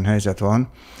szerencsétlen helyzet van,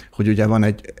 hogy ugye van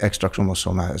egy extra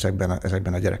kromoszóma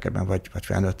ezekben a gyerekekben, vagy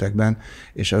felnőttekben,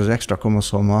 és az extra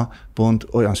kromoszóma pont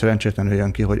olyan szerencsétlenül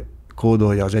jön ki, hogy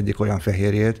kódolja az egyik olyan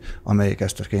fehérjét, amelyik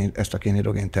ezt a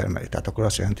kénhidrogén termeli. Tehát akkor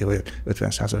azt jelenti, hogy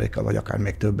 50%-kal vagy akár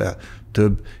még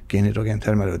több kénhidrogén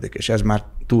termelődik, és ez már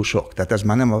túl sok. Tehát ez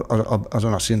már nem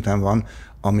azon a szinten van,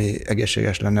 ami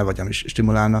egészséges lenne, vagy ami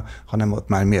stimulálna, hanem ott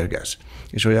már mérgez.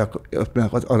 És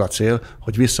az a cél,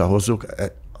 hogy visszahozzuk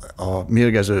a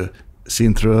mérgező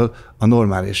szintről a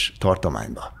normális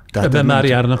tartományba. Tehát ebben már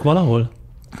járnak valahol?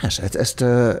 Ezt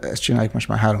csináljuk most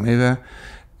már 3 éve,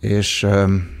 és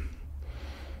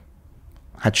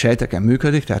hát sejteken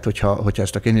működik, tehát hogyha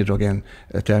ezt a kénhidrogén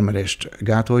termelést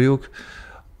gátoljuk,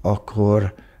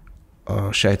 akkor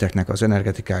a sejteknek az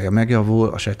energetikája megjavul,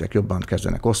 a sejtek jobban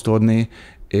kezdenek osztódni,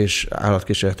 és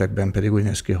állatkísérletekben pedig úgy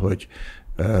néz ki, hogy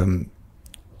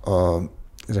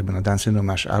ezekben a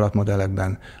Down-szindrómás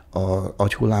állatmodellekben az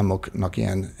agyhullámoknak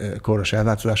ilyen kóros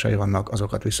elváltozásai vannak,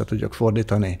 azokat vissza tudjuk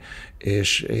fordítani,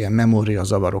 és ilyen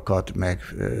memóriazavarokat, meg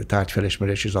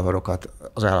tárgyfelismerési zavarokat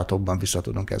az állatokban vissza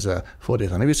tudunk ezzel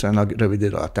fordítani. Viszonylag rövid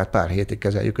idő alatt, tehát pár hétig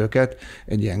kezeljük őket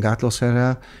egy ilyen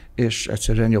gátlószerrel, és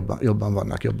egyszerűen jobban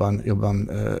vannak, jobban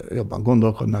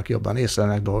gondolkodnak, jobban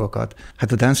észlelnek dolgokat.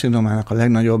 Hát a Down-szindrómának a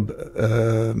legnagyobb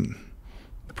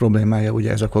problémája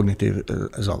ugye ez a kognitív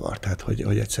zavar, tehát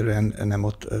hogy egyszerűen nem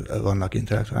ott vannak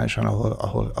intellektuálisan,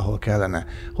 ahol kellene.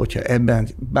 Hogyha ebben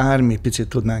bármi picit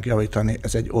tudnánk javítani,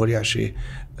 ez egy óriási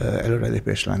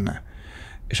előrelépés lenne.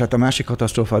 És hát a másik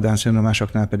katasztrófa a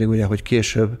Down-szindrómásoknál pedig ugye, hogy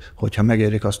később, hogyha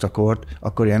megérik azt a kort,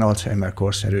 akkor ilyen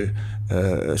Alzheimer-korszerű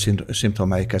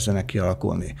szimptomái kezdenek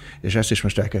kialakulni. És ezt is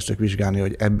most elkezdtük vizsgálni,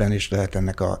 hogy ebben is lehet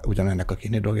ugyanennek a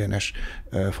kénhidrogénes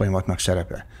folyamatnak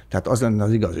szerepe. Tehát az lenne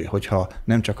az igazi, hogyha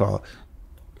nem csak a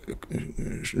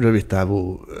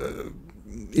rövidtávú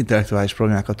intellektuális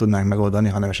problémákat tudnánk megoldani,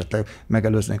 hanem esetleg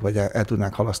megelőznénk, vagy el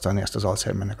tudnánk halasztani ezt az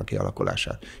Alzheimernek a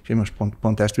kialakulását. És én most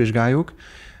pont ezt vizsgáljuk,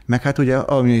 meg hát ugye,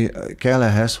 ami kell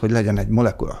ehhez, hogy legyen egy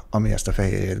molekula, ami ezt a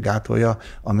fehérjét gátolja,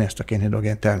 ami ezt a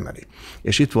kénhidrogént termeli.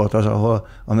 És itt volt az, ahol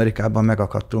Amerikában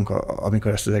megakadtunk,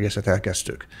 amikor ezt az egészet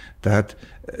elkezdtük. Tehát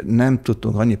nem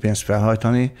tudtunk annyi pénzt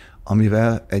felhajtani,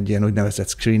 amivel egy ilyen úgynevezett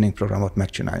screening programot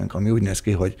megcsináljunk, ami úgy néz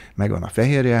ki, hogy megvan a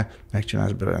fehérje,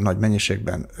 megcsinálsz belőle nagy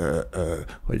mennyiségben,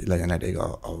 hogy legyen elég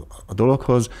a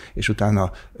dologhoz, és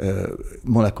utána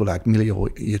molekulák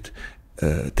millióit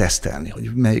tesztelni,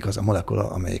 hogy melyik az a molekula,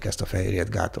 amelyik ezt a fehérjét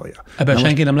gátolja. Ebben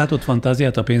senki nem látott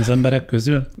fantáziát a pénzemberek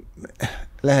közül?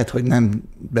 Lehet, hogy nem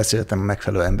beszéltem a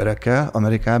megfelelő emberekkel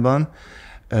Amerikában,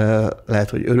 lehet,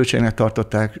 hogy örültségnek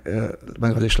tartották,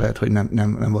 meg az is lehet, hogy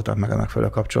nem voltak meg a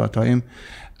megfelelő kapcsolataim,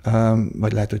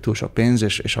 vagy lehet, hogy túl sok pénz,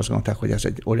 és azt gondolták, hogy ez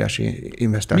egy óriási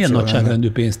investáció. Milyen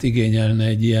nagyságrendű pénzt igényelne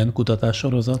egy ilyen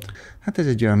kutatássorozat? Hát ez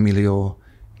egy olyan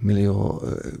millió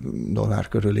dollár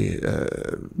körüli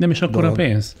Nem is akkora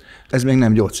pénz? Ez még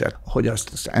nem gyógyszer. Hogy azt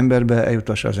az emberbe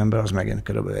eljutassa az ember, az megint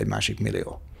körülbelül egy másik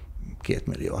millió. 2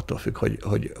 millió, attól függ,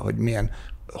 hogy milyen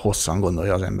hosszan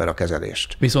gondolja az ember a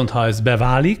kezelést. Viszont ha ez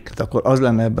beválik? Akkor az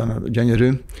lenne ebben a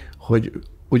gyönyörű, hogy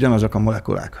ugyanazok a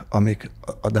molekulák, amik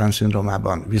a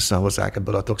Down-szindrómában visszahozzák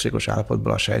ebből a toxikus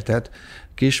állapotból a sejtet,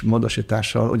 kis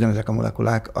módosítással ugyanezek a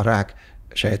molekulák a rák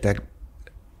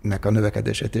sejteknek a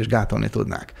növekedését is gátolni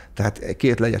tudnák. Tehát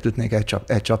 2 legyet ütnék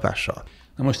egy csapással.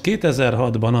 Na most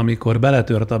 2006-ban, amikor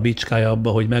beletört a bicskája abba,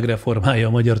 hogy megreformálja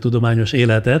a magyar tudományos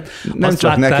életet, nem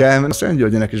csak nekem, a Szent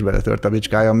Györgynek is beletört a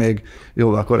bicskája még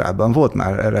jóval korábban. Volt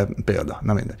már erre példa,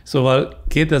 na mindegy. Szóval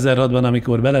 2006-ban,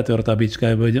 amikor beletört a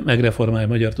bicskájába, hogy megreformálja a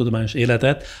magyar tudományos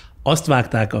életet, azt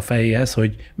vágták a fejéhez,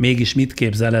 hogy mégis mit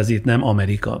képzel ez itt, nem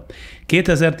Amerika.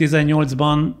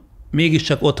 2018-ban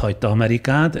mégiscsak otthagyta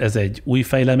Amerikát, ez egy új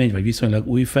fejlemény, vagy viszonylag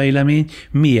új fejlemény.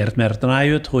 Miért? Mert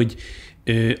rájött, hogy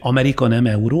Amerika nem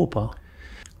Európa?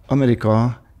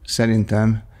 Amerika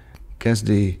szerintem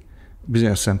kezdi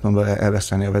bizonyos szempontból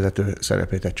elveszteni a vezető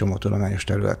szerepét egy csomó tudományos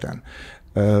területen.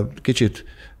 Kicsit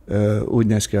úgy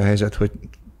néz ki a helyzet, hogy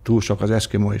túl sok az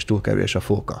eszkimó és túl kevés a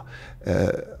fóka.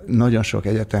 Nagyon sok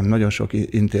egyetem, nagyon sok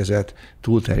intézet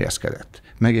túlterjeszkedett.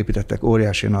 Megépítettek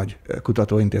óriási nagy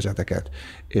kutatóintézeteket,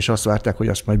 és azt várták, hogy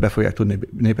azt majd be fogják tudni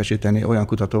népesíteni olyan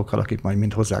kutatókkal, akik majd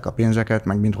mind hozzák a pénzeket,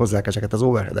 meg mind hozzák ezeket az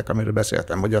overheadek, amiről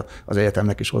beszéltem, hogy az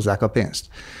egyetemnek is hozzák a pénzt.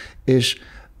 És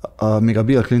még a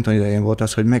Bill Clinton idején volt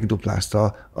az, hogy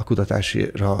megduplázta a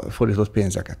kutatásra fordított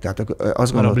pénzeket. Tehát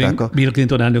azt gondolták, Bill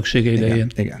Clinton elnöksége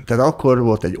idején. Igen. Tehát akkor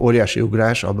volt egy óriási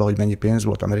ugrás abban, hogy mennyi pénz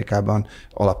volt Amerikában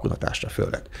alapkutatásra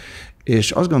főleg.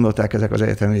 És azt gondolták ezek az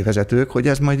egyetemi vezetők, hogy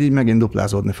ez majd így megint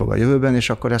duplázódni fog a jövőben, és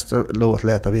akkor ezt a lót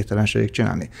lehet a végtelenségig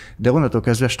csinálni. De onnantól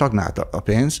kezdve stagnált a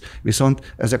pénz,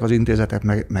 viszont ezek az intézetek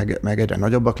meg egyre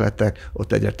nagyobbak lettek,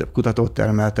 ott egyre több kutatót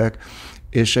termeltek,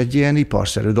 és egy ilyen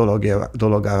iparszerű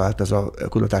dologgá vált ez a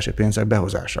kutatási pénzek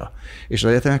behozása. És az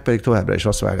egyetemek pedig továbbra is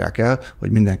azt várják el,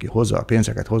 hogy mindenki hozza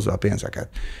a pénzeket.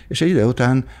 És egy idő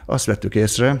után azt vettük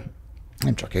észre,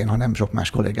 nem csak én, hanem sok más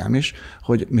kollégám is,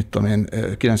 hogy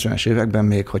 90-es években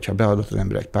még, hogyha beadott az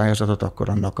ember egy pályázatot, akkor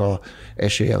annak a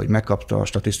esélye, hogy megkapta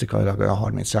statisztikailag olyan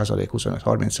 30%,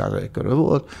 25-30% körül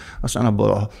volt, aztán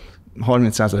abból a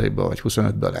 30%-ból vagy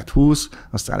 25-ből lett 20,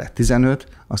 aztán lett 15,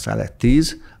 aztán lett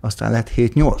 10, aztán lett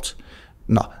 7-8.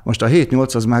 Na, most a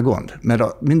 7-8 az már gond,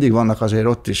 mert mindig vannak azért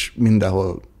ott is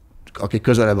mindenhol, akik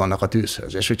közelebb vannak a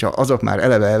tűzhöz. És hogyha azok már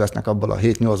eleve elvesznek abból a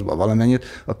 7-8-ból valamennyit,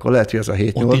 akkor lehet, hogy az a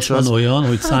 7-8 ott is van olyan,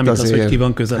 hogy számít az, hogy ki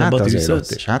van közelebb a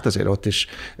tűzhöz? Hát azért ott is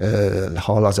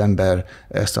hall az ember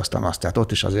ezt, aztán azt. Tehát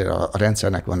ott is azért a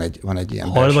rendszernek van egy ilyen...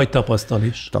 Hall vagy tapasztal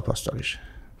is? Tapasztal is.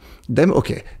 De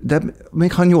oké, de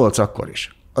még ha 8, akkor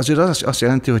is. Azért az azt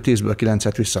jelenti, hogy 10-ből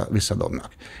 9-et visszadobnak.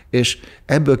 És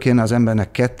ebből kéne az embernek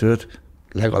 2-t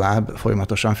legalább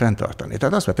folyamatosan fenntartani.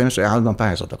 Tehát azt vettem, hogy állandóan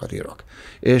pályázatokat írok.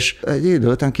 És egy idő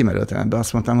után kimerültem ebbe,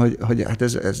 azt mondtam, hogy hát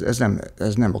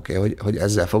ez nem oké, hogy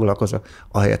ezzel foglalkozok,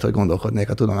 ahelyett, hogy gondolkodnék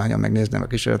a tudományon, megnézném a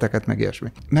kísérleteket, meg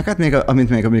ilyesmi. Meg hát még,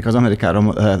 amint az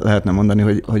Amerikáról lehetne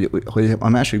mondani, hogy a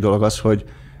másik dolog az,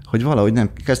 hogy valahogy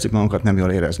kezdjük magunkat nem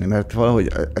jól érezni, mert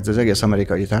valahogy ez az egész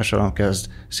amerikai társadalom kezd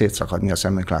szétszakadni a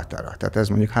szemünk láttára. Tehát ez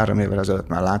mondjuk 3 évvel ezelőtt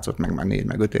már látszott, meg már 4,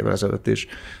 meg 5 évvel ezelőtt is,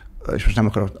 és most nem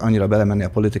akarok annyira belemenni a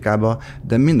politikába,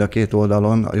 de mind a két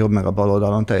oldalon, a jobb meg a bal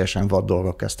oldalon teljesen vad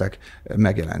dolgok kezdtek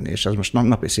megjelenni, és ez most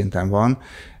napi szinten van.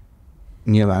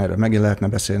 Nyilván erről megint lehetne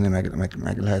beszélni,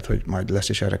 meg lehet, hogy majd lesz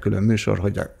is erre külön műsor,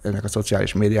 hogy ennek a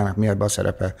szociális médiának mi ebben a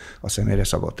szerepe a személyre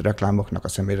szabott reklámoknak, a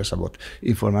személyre szabott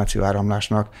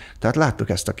információáramlásnak. Tehát láttuk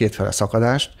ezt a kétfele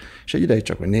szakadást, és egy ideig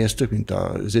csak hogy néztük, mint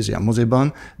a Zizi a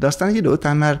moziban, de aztán egy idő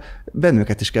után már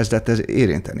bennünket is kezdett ez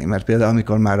érinteni, mert például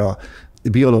amikor már a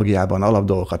biológiában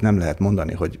alapdolgokat nem lehet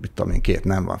mondani, hogy mit tudom én, két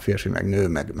nem van, férfi meg nő,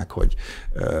 meg hogy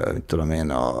mit tudom én,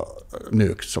 a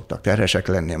nők szoktak terhesek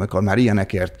lenni, amikor már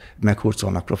ilyenekért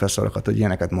meghurcolnak professzorokat, hogy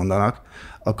ilyeneket mondanak,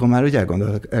 akkor már úgy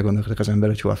elgondolkodtak az ember,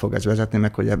 hogy hol fog ez vezetni,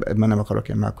 meg hogy ebben nem akarok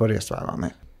én már akkor részt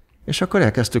vállalni. És akkor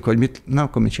elkezdtük, hogy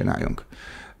akkor mit csináljunk.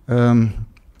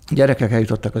 Gyerekek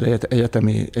eljutottak az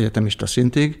egyetemista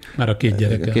szintig. Már a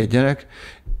két gyerek,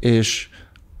 és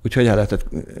úgyhogy el lehetett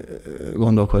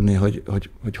gondolkodni,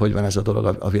 hogy van ez a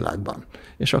dolog a világban.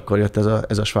 És akkor jött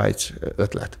ez a Svájc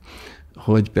ötlet,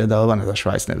 hogy például van ez a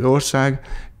Svájc nevű ország,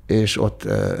 és ott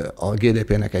a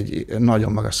GDP-nek egy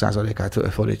nagyon magas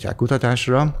százalékát fordítják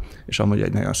kutatásra, és amúgy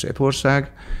egy nagyon szép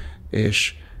ország,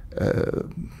 és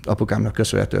apukámnak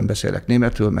köszönhetően beszélek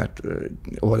németül, mert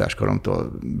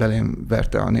óvodáskoromtól belém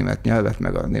verte a német nyelvet,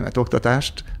 meg a német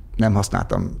oktatást. Nem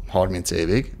használtam 30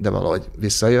 évig, de valahogy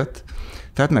visszajött.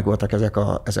 Tehát megvoltak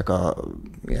ezek a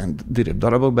ilyen dirib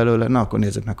darabok belőle, na akkor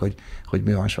nézzük meg, hogy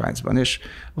mi van Svájcban. És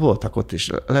voltak ott is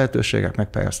lehetőségek,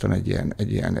 megpályáztam egy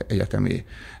ilyen egyetemi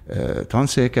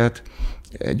tanszéket,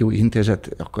 egy új intézet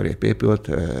akkor épp épült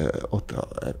ott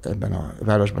ebben a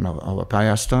városban, ahol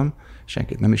pályáztam.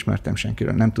 Senkit nem ismertem,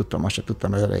 senkiről nem tudtam, azt sem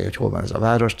tudtam az elején, hogy hol van ez a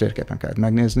város, térképen kellett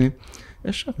megnézni,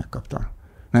 és hát megkaptam.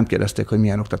 Nem kérdezték, hogy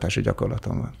milyen oktatási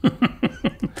gyakorlatom van.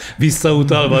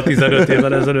 Visszautalva a 15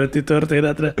 évvel ezelőtti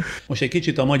történetre. Most egy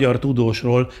kicsit a magyar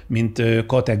tudósról, mint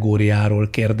kategóriáról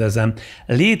kérdezem.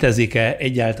 Létezik-e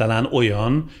egyáltalán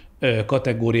olyan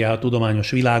kategóriá a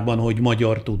tudományos világban, hogy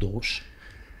magyar tudós?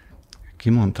 Ki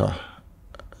mondta?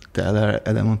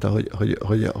 Te mondta,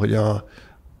 hogy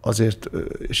azért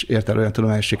is ért el olyan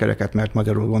tudományos sikereket, mert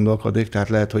magyarul gondolkodik, tehát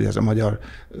lehet, hogy ez a magyar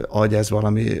agy, ez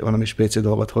valami spéci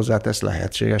dolgot hozzátesz,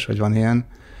 lehetséges, hogy van ilyen.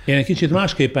 Én egy kicsit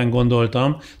másképpen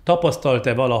gondoltam,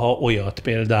 tapasztalt-e valaha olyat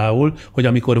például, hogy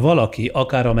amikor valaki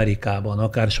akár Amerikában,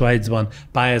 akár Svájcban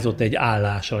pályázott egy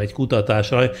állásra, egy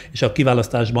kutatásra, és a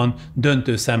kiválasztásban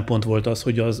döntő szempont volt az,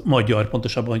 hogy az magyar,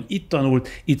 pontosabban, hogy itt tanult,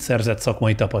 itt szerzett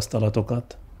szakmai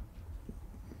tapasztalatokat?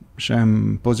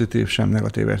 Sem pozitív, sem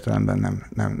negatív értelemben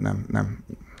nem.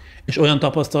 És olyan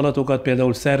tapasztalatokat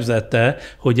például szerzette,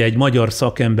 hogy egy magyar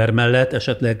szakember mellett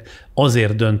esetleg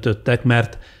azért döntöttek,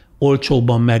 mert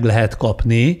olcsóbban meg lehet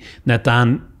kapni,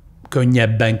 netán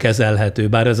könnyebben kezelhető,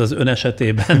 bár ez az ön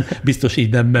esetében biztos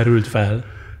így nem merült fel.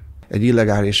 Egy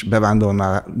illegális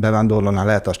bevándorlónál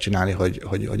lehet azt csinálni,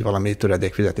 hogy valami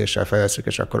töredékfizetéssel fejlesztjük,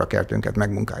 és akkor a kertünket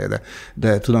megmunkálja,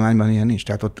 de tudományban ilyen nincs.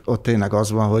 Tehát ott tényleg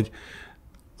az van, hogy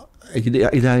egy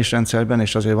ideális rendszerben,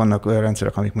 és azért vannak olyan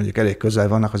rendszerek, amik mondjuk elég közel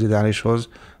vannak az ideálishoz,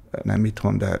 nem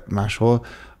itthon, de máshol,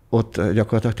 ott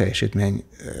gyakorlatilag teljesítmény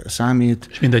számít.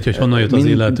 És mindegy, hogy honnan jött az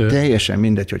illető. Teljesen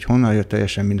mindegy, hogy honnan jött,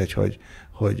 teljesen mindegy,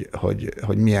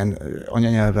 hogy milyen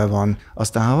anyanyelve van.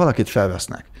 Aztán, ha valakit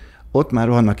felvesznek, ott már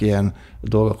vannak ilyen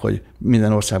dolgok, hogy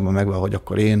minden országban megvan, hogy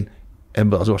akkor én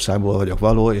ebből az országból vagyok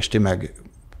való, és ti meg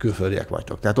külföldiek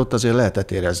vagytok. Tehát ott azért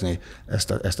lehetett érezni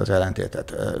ezt az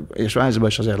ellentétet. És Svájcban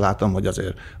is azért látom, hogy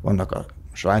azért vannak a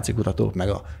svájci kutatók, meg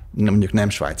a mondjuk nem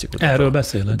svájci kutatók. Erről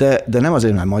beszélek. De nem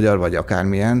azért, mert magyar vagy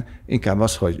akármilyen, inkább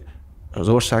az, hogy az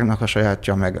országnak a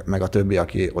sajátja, meg a többi,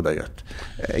 aki odajött.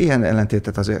 Ilyen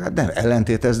ellentétet azért, hát nem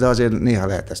ellentétez, de azért néha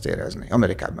lehet ezt érezni.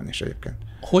 Amerikában is egyébként.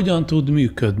 Hogyan tud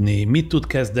működni, mit tud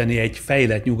kezdeni egy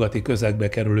fejlett nyugati közegbe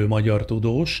kerülő magyar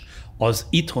tudós az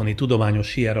itthoni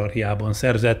tudományos hierarchiában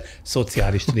szerzett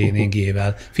szociális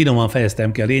tréningjével? Finoman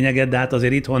fejeztem ki a lényeget, de hát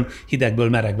azért itthon hidegből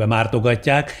melegbe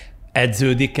mártogatják,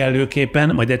 edződik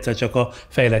kellőképpen, majd egyszer csak a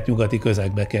fejlett nyugati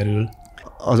közegbe kerül.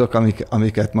 Azok,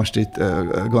 amiket most itt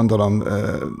gondolom,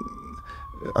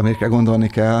 amikre gondolni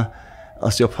kell,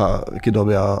 azt jobb, ha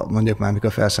kidobja mondjuk már,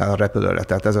 mikor felszáll a repülőre.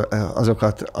 Tehát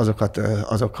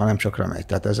azokkal nem sokra megy.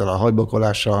 Tehát ezzel a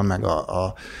hajbokolással, meg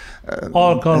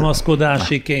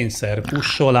alkalmazkodási kényszer,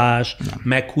 kussolás,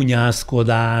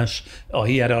 meghunyászkodás, a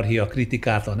hierarchia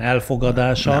kritikátlan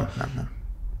elfogadása. Nem.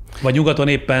 Vagy nyugaton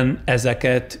éppen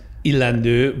ezeket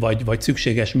illendő, vagy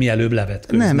szükséges mielőbb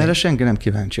levetkőzni. Nem, erre senki nem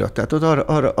kíváncsi. Tehát ott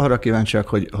arra kíváncsiak,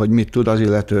 hogy mit tud az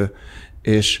illető,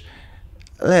 és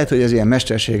Lehet, hogy ez ilyen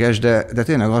mesterséges, de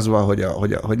tényleg az van,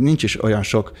 hogy nincs is olyan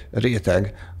sok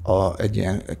réteg egy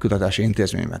ilyen kutatási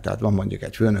intézményben. Tehát van mondjuk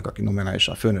egy főnök, aki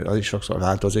nominálisan főnök, az is sokszor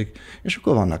változik, és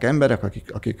akkor vannak emberek,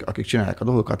 akik csinálják a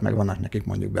dolgokat, meg vannak nekik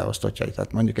mondjuk beosztottjai,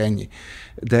 tehát mondjuk ennyi.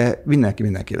 De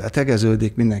mindenkivel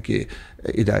tegeződik, mindenki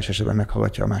ideális esetben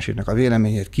meghallgatja a másiknak a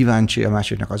véleményét, kíváncsi a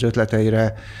másiknak az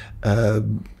ötleteire.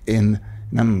 Én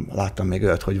nem láttam még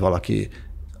olyat, hogy valaki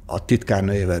a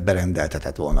titkárnőjével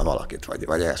berendeltetett volna valakit,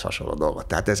 vagy ehhez hasonló dolgot.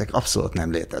 Tehát ezek abszolút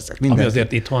nem léteznek. Ami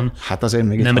azért itthon azért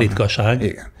még nem ritkaság.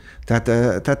 Igen.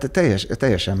 Tehát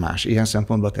teljesen más, ilyen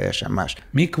szempontból teljesen más.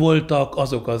 Mik voltak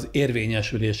azok az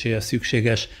érvényesüléséhez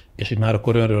szükséges, és itt már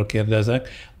akkor önről kérdezek,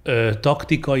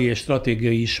 taktikai és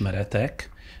stratégiai ismeretek,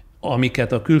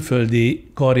 amiket a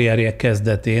külföldi karrierje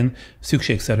kezdetén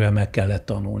szükségszerűen meg kellett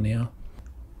tanulnia?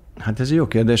 Hát ez egy jó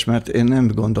kérdés, mert én nem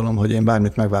gondolom, hogy én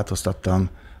bármit megváltoztattam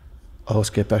ahhoz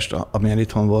képest, amilyen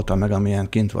itthon voltam, meg amilyen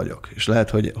kint vagyok. És lehet,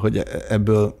 hogy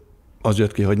ebből az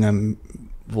jött ki, hogy nem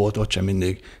volt ott sem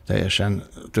mindig teljesen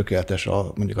tökéletes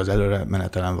mondjuk az előre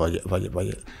menetelem,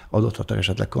 vagy adódhattak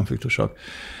esetleg konfliktusok.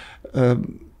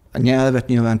 A nyelvet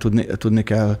nyilván tudni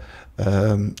kell,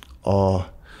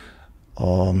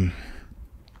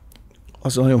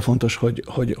 az nagyon fontos,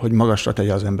 hogy magasra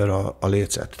tegye az ember a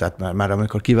lécet. Tehát már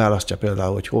amikor kiválasztja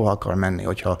például, hogy hova akar menni,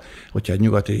 hogyha egy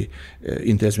nyugati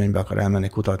intézménybe akar elmenni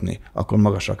kutatni, akkor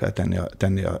magasra kell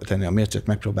tenni a mércét,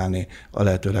 megpróbálni a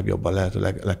lehető legjobban, lehető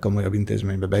legkomolyabb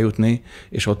intézménybe bejutni,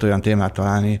 és ott olyan témát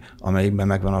találni, amelyikben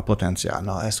megvan a potenciál.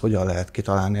 Na, ezt hogyan lehet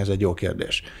kitalálni, ez egy jó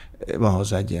kérdés. Van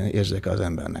hozzá egy ilyen érzéke az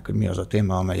embernek, hogy mi az a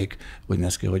téma, amelyik úgy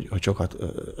néz ki, hogy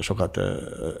sokat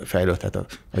fejlődhet a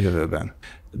jövőben.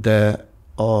 De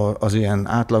az ilyen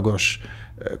átlagos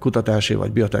kutatási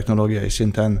vagy biotechnológiai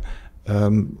szinten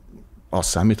az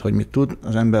számít, hogy mit tud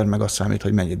az ember, meg az számít,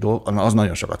 hogy mennyit az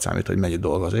nagyon sokat számít, hogy mennyit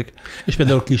dolgozik. És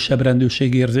például kisebb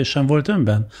rendőrségérzésem volt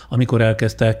önben, amikor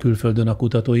elkezdte külföldön a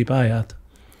kutatói pályát?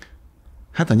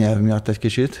 Hát a nyelv miatt egy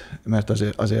kicsit, mert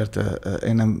azért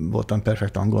én nem voltam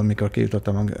perfekt angol, mikor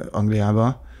kijutottam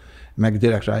Angliába, meg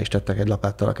direkt rá is tettek egy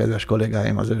lapáttal a kedves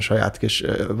kollégáim az ő saját kis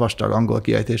vastag angol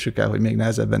kiejtésükkel, hogy még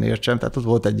nehezebben értsem. Tehát ott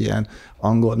volt egy ilyen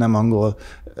angol, nem angol,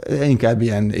 inkább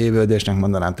ilyen évődésnek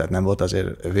mondanám, tehát nem volt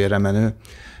azért vérremenő.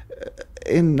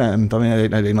 Én nem tudom,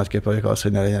 én elég nagy kép vagyok az,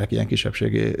 hogy ne legyenek ilyen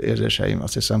kisebbségi érzéseim.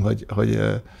 Azt hiszem,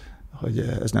 hogy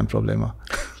ez nem probléma.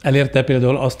 Elérte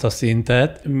például azt a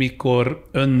szintet, mikor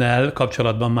önnel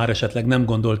kapcsolatban már esetleg nem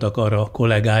gondoltak arra a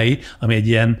kollégái, ami egy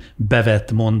ilyen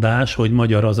bevett mondás, hogy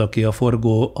magyar az, aki a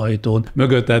forgóajtón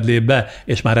mögötted lép be,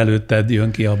 és már előtted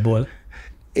jön ki abból.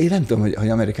 Én nem tudom, hogy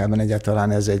Amerikában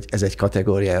egyáltalán ez egy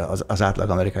kategória az átlag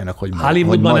amerikainak, hogy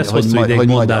Hollywoodban ez hosszú ideig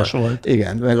mondás volt.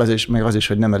 Igen, meg az is,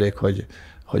 hogy nem elég,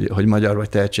 hogy magyar vagy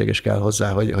tehetséges kell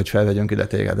hozzá, hogy felvegyünk ide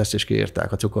téged, ezt is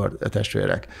kiírták a cukor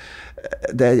testvérek.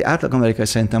 De egy átlag amerikai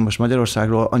szerintem most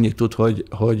Magyarországról annyit tud,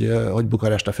 hogy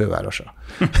Bukarest a fővárosa.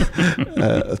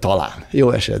 Talán,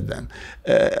 jó esetben.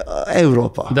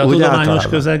 Európa. De a tudományos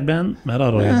közegben, mert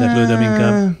arról érdeklődöm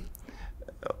inkább.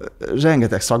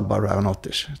 Rengeteg szakbarra van ott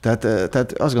is.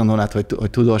 Tehát azt gondolnád, hogy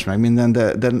tudós meg minden,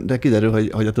 de kiderül,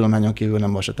 hogy a tudományon kívül nem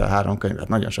olvasott el 3 könyvet.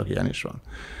 Nagyon sok ilyen is van.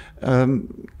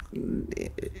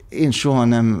 Én soha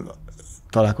nem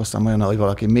találkoztam olyan, hogy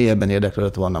valaki mélyebben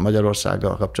érdeklődött volna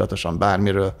Magyarországgal kapcsolatosan,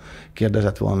 bármiről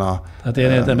kérdezett volna. Hát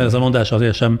én értem, ez a mondás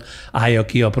azért sem állja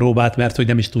ki a próbát, mert hogy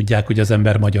nem is tudják, hogy az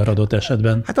ember magyar adott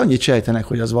esetben. Hát annyit sejtenek,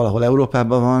 hogy az valahol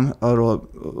Európában van, arról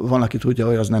van, aki tudja,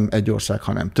 hogy az nem egy ország,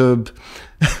 hanem több.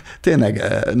 Tényleg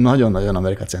nagyon-nagyon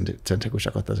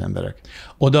amerikacentrikusak ott az emberek.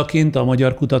 Odakint a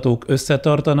magyar kutatók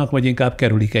összetartanak, vagy inkább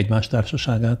kerülik egymás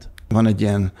társaságát? Van egy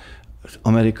ilyen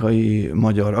amerikai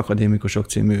magyar akadémikusok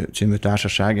című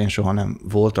társaság, én soha nem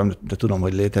voltam, de tudom,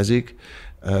 hogy létezik.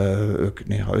 Ők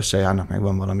néha összejárnak, meg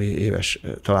van valami éves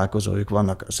találkozójuk,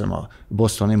 vannak, azt hiszem a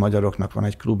bostoni magyaroknak van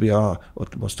egy klubja,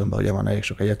 ott Bostonban ugye van elég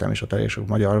sok egyetem, és ott elég sok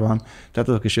magyar van, tehát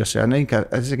azok is összejárnak.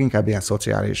 Ezek inkább ilyen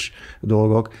szociális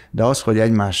dolgok, de az, hogy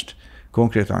egymást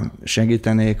konkrétan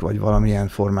segítenék, vagy valamilyen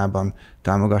formában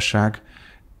támogassák,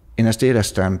 én ezt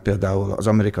éreztem például az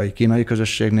amerikai-kínai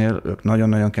közösségnél, ők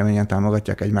nagyon-nagyon keményen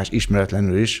támogatják egymást,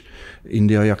 ismeretlenül is.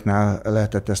 Indiaiaknál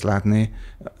lehetett ezt látni,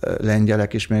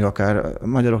 lengyelek is, még akár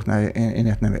magyaroknál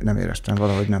én nem éreztem,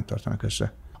 valahogy nem tartanak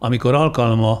össze. Amikor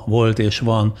alkalma volt és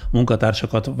van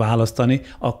munkatársakat választani,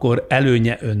 akkor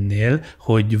előnye önnél,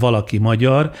 hogy valaki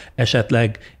magyar,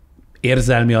 esetleg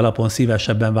érzelmi alapon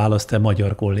szívesebben választ-e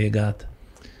magyar kollégát?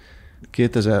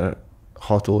 2006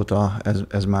 óta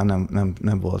ez már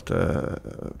nem volt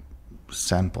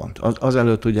szempont.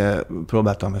 Azelőtt ugye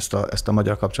próbáltam ezt a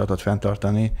magyar kapcsolatot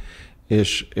fenntartani,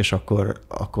 és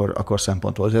akkor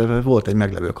szempont volt. Volt egy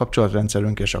meglevő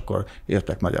kapcsolatrendszerünk, és akkor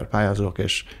értek magyar pályázók,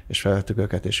 és felvettük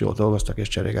őket, és jól dolgoztak, és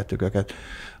cserégettük őket.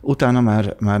 Utána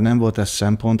már nem volt ez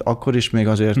szempont, akkor is még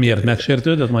azért... Miért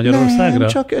megsértődött Magyarországra?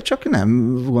 Nem, csak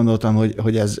nem gondoltam,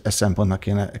 hogy ez szempontnak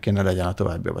kéne legyen a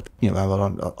továbbiakban.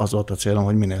 Nyilvánvalóan az volt a célom,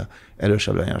 hogy minél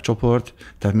erősebb legyen a csoport,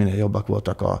 tehát minél jobbak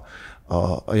voltak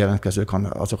a jelentkezők,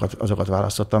 azokat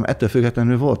választottam. Ettől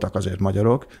függetlenül voltak azért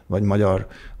magyarok, vagy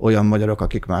olyan magyarok,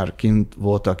 akik már kint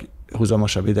voltak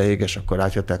húzamosabb ideig, és akkor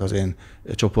átjöttek az én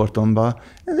csoportomba.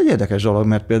 Ez egy érdekes dolog,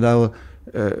 mert például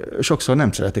sokszor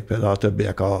nem szeretik például a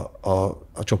többiek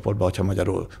a csoportba, hogyha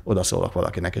magyarul odaszólok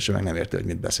valakinek, és ő meg nem érti, hogy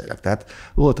mit beszélek. Tehát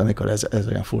volt, amikor ez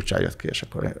olyan furcsán jött ki, és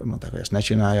akkor mondták, hogy ezt ne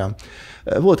csináljam.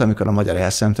 Volt, amikor a magyar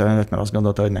elszemtelenült, mert azt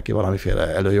gondolta, hogy neki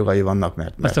valamiféle előjogai vannak,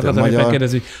 mert azt akartam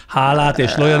megkérdezni, hogy hálát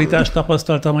és lojalitást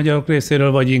tapasztalta a magyarok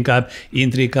részéről, vagy inkább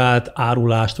intrikált,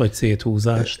 árulást, vagy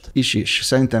széthúzást? Is.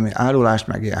 Szerintem árulást,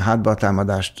 meg ilyen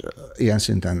hátbatámadást ilyen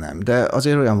szinten nem. De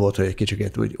azért olyan volt, hogy egy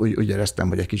kicsikét úgy éreztem,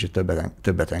 hogy egy kicsit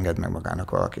többet enged meg magának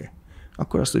valaki.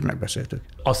 Akkor azt úgy megbeszéltük.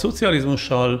 A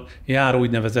szocializmussal járó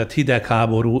úgynevezett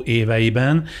hidegháború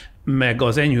éveiben, meg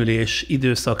az enyhülés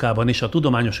időszakában is a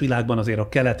tudományos világban azért a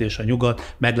kelet és a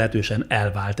nyugat meglehetősen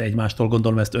elvált egymástól,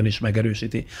 gondolom ezt ön is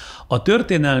megerősíti. A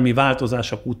történelmi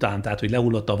változások után, tehát hogy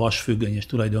lehullott a vasfüggöny, és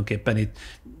tulajdonképpen itt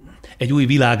egy új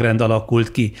világrend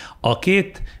alakult ki. A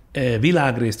két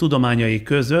világrész tudományai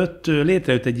között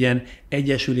létrejött egy ilyen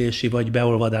egyesülési vagy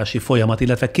beolvadási folyamat,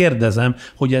 illetve kérdezem,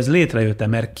 hogy ez létrejött-e,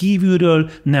 mert kívülről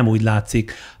nem úgy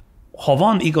látszik. Ha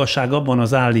van igazság abban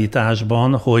az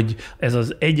állításban, hogy ez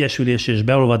az egyesülés és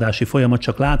beolvadási folyamat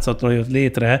csak látszatra jött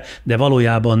létre, de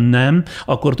valójában nem,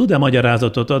 akkor tud-e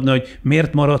magyarázatot adni, hogy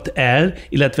miért maradt el,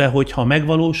 illetve hogyha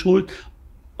megvalósult,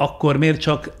 akkor miért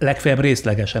csak legfeljebb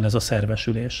részlegesen ez a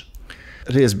szervesülés?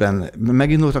 Részben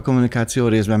megindult a kommunikáció,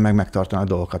 részben meg megtartanak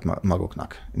dolgokat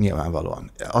maguknak,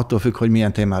 nyilvánvalóan. Attól függ, hogy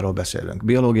milyen témáról beszélünk.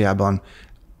 Biológiában,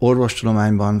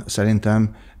 orvostudományban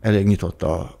szerintem elég nyitott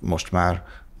most már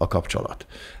a kapcsolat.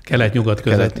 Kelet-nyugat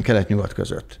között. Kelet-nyugat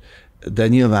között. De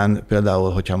nyilván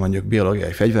például, hogyha mondjuk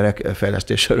biológiai fegyverek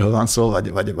fejlesztéséről van szó,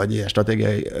 vagy ilyen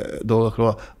stratégiai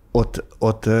dolgokról,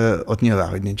 ott nyilván,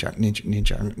 hogy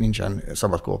nincsen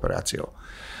szabad kooperáció.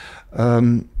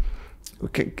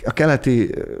 A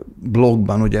keleti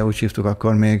blogban, ugye úgy hívtuk,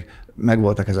 akkor még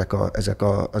megvoltak ezek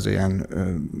az ilyen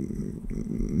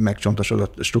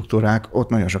megcsontosodott struktúrák, ott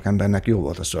nagyon sok embernek jó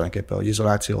volt az tulajdonképpen, hogy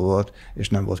izoláció volt, és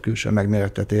nem volt külső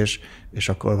megmérettetés, és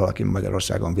akkor valaki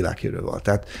Magyarországon világhírű volt.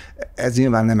 Tehát ez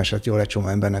nyilván nem esett jól egy csomó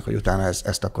embernek, hogy utána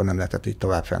ezt akkor nem lehetett így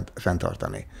tovább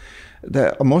fenntartani.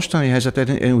 De a mostani helyzetet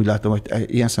én úgy látom, hogy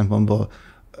ilyen szempontból,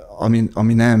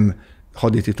 ami nem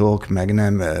hadititok, meg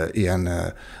nem ilyen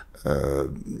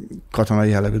katonai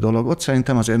jellegű dolog, ott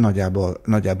szerintem azért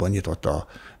nagyjából nyitott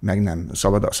meg nem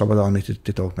szabadalmi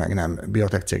titok, meg nem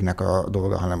biotech cégnek a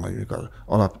dolga, hanem mondjuk az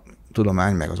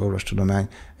alaptudomány, meg az orvostudomány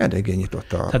eléggé nyitott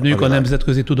Tehát mondjuk a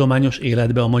nemzetközi tudományos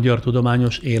életbe a magyar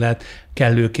tudományos élet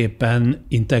kellőképpen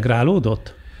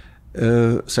integrálódott?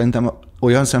 Szerintem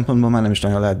olyan szempontból már nem is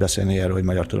nagyon lehet beszélni erről, hogy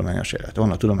magyar tudományos élet.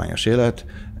 Van a tudományos élet,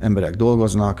 emberek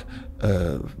dolgoznak,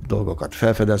 dolgokat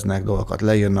felfedeznek, dolgokat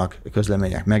leírnak,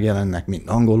 közlemények megjelennek, mind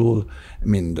angolul,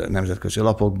 mind nemzetközi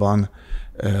lapokban.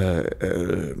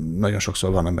 Nagyon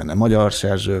sokszor vannak benne magyar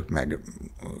szerzők, meg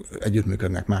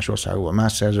együttműködnek más országokban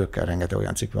más szerzőkkel, rengeteg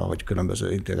olyan cikk van, hogy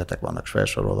különböző intézetek vannak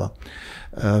felsorolva.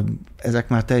 Ezek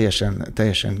már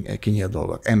teljesen kinyílt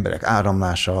dolgok. Emberek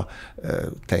áramlása,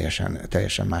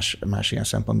 teljesen más ilyen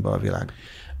szempontból a világ.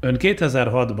 Ön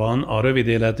 2006-ban a rövid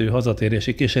életű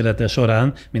hazatérési kísérlete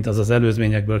során, mint az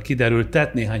előzményekből kiderült,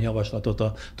 tett néhány javaslatot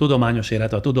a tudományos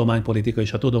élet, a tudománypolitika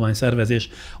és a tudományszervezés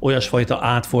olyasfajta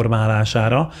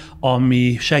átformálására,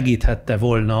 ami segíthette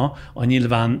volna a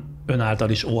nyilván ön által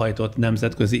is óhajtott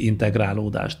nemzetközi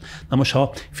integrálódást. Na most,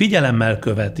 ha figyelemmel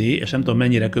követi, és nem tudom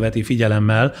mennyire követi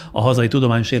figyelemmel a hazai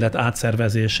tudományos élet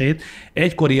átszervezését,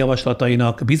 egykori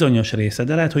javaslatainak bizonyos része,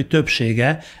 de lehet, hogy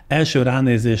többsége első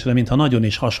ránézésre, mintha nagyon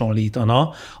is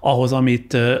hasonlítana ahhoz,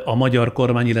 amit a magyar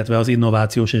kormány, illetve az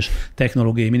Innovációs és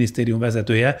Technológiai Minisztérium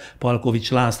vezetője,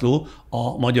 Palkovics László,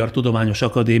 a Magyar Tudományos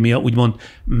Akadémia úgymond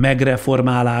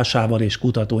megreformálásával és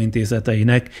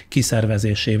kutatóintézeteinek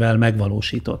kiszervezésével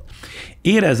megvalósított.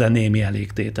 Érez-e némi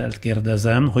elégtételt,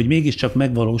 kérdezem, hogy mégiscsak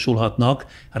megvalósulhatnak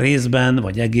részben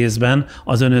vagy egészben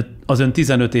az ön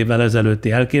 15 évvel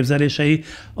ezelőtti elképzelései,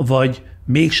 vagy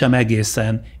mégsem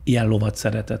egészen ilyen lovat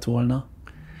szeretett volna?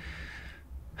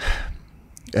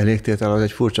 Elégtétel az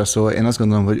egy furcsa szó. Én azt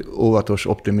gondolom, hogy óvatos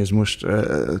optimizmust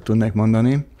tudnék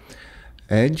mondani.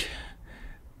 1.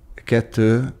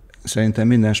 2. Szerintem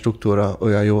minden struktúra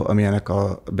olyan jó, amilyenek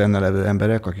a benne levő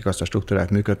emberek, akik azt a struktúrát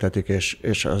működtetik,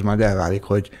 és az majd elválik,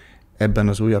 hogy ebben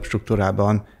az újabb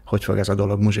struktúrában hogy fog ez a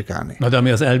dolog muzsikálni. Na de ami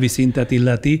az elvi szintet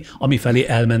illeti, amifelé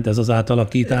elment ez az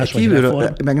átalakítás, kívülről, vagy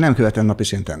reform? meg nem követem napi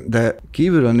szinten, de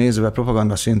kívülről nézve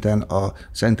propaganda szinten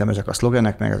szerintem ezek a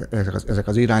szlogenek, meg ezek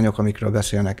az irányok, amikről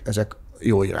beszélnek, ezek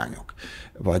jó irányok,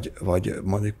 vagy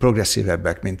mondjuk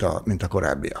progresszívebbek, mint a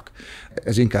korábbiak.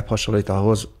 Ez inkább hasonlít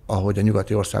ahhoz, ahogy a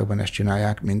nyugati országban ezt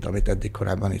csinálják, mint amit eddig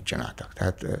korábban itt csináltak.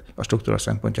 Tehát a struktúra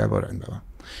szempontjából rendben van.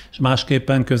 És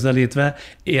másképpen közelítve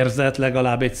érzett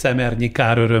legalább egy szemernyi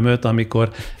kárörömöt,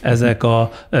 amikor ezek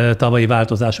a tavalyi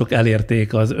változások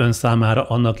elérték az ön számára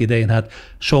annak idején hát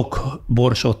sok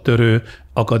borsot törő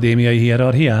akadémiai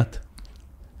hierarchiát?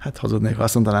 Hát hazudnék, ha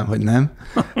azt mondanám, hogy nem.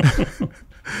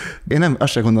 Én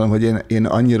azt sem gondolom, hogy én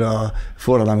annyira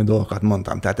forradalmi dolgokat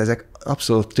mondtam. Tehát ezek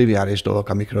abszolút triviális dolgok,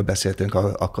 amikről beszéltünk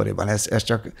akkoriban. Ez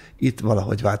csak itt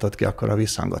valahogy váltott ki akkor a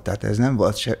visszhangot. Tehát ez nem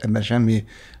volt ebben semmi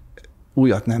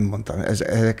újat nem mondtam.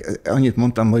 Annyit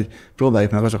mondtam, hogy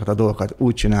próbáljuk meg azokat a dolgokat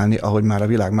úgy csinálni, ahogy már a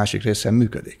világ másik részen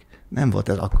működik. Nem volt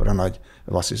ez akkora nagy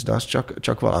vasszizdasz,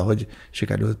 csak valahogy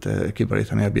sikerült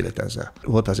kiborítani a bilit ezzel.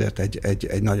 Volt azért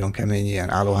egy nagyon kemény ilyen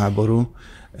állóháború,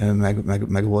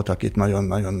 meg voltak itt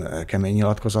nagyon-nagyon kemény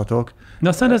nyilatkozatok. De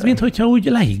aztán ez minthogyha úgy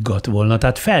lehiggadt volna,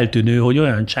 tehát feltűnő, hogy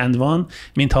olyan csend van,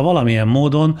 mintha valamilyen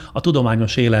módon a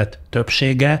tudományos élet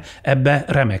többsége ebbe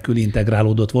remekül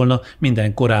integrálódott volna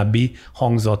minden korábbi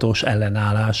hangzatos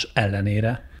ellenállás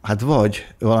ellenére. Hát vagy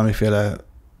valamiféle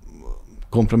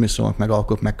kompromisszumot meg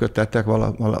alkot megköttettek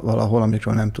valahol,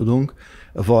 amikről nem tudunk,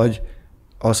 vagy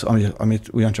az, amit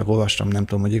ugyancsak olvastam, nem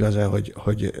tudom, hogy igaz-e,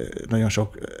 hogy nagyon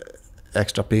sok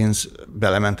extra pénz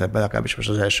belement ebbe, legalábbis most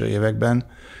az első években,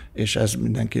 és ez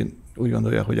mindenki úgy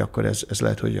gondolja, hogy akkor ez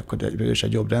lehet, hogy akkor is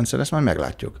egy jobb rendszer, ezt majd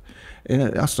meglátjuk. Én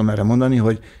azt tudom erre mondani,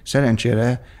 hogy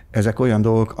szerencsére ezek olyan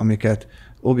dolgok, amiket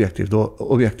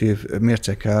objektív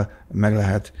mércékkel meg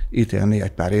lehet ítélni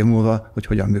egy pár év múlva, hogy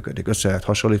hogyan működik. Össze lehet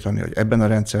hasonlítani, hogy ebben a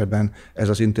rendszerben ez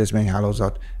az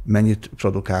intézményhálózat mennyit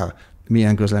produkál,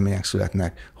 milyen közlemények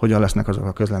születnek, hogyan lesznek azok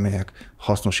a közlemények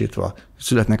hasznosítva,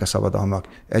 születnek-e szabadalmak,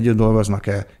 együtt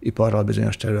dolgoznak-e iparral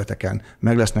bizonyos területeken,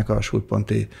 meg lesznek a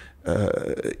súlyponti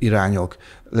irányok,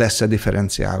 lesz-e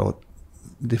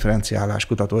differenciálás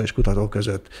kutató és kutató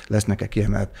között, lesznek-e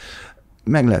kiemelt.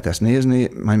 Meg lehet ezt nézni,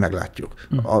 majd meglátjuk.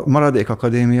 A maradék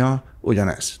akadémia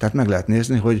ugyanez. Tehát meg lehet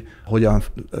nézni, hogy hogyan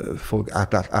fog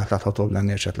átláthatóbb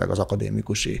lenni esetleg az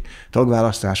akadémikusi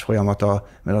tagválasztás folyamata,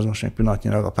 mert az most még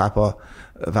pillanatnyilag a pápa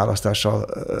választással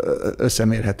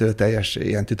összemérhető, teljes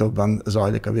ilyen titokban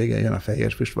zajlik, a végén jön a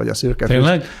fehér füst, vagy a szürke füst.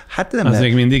 Tényleg? Hát nem az lehet.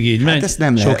 még mindig így megy? Hát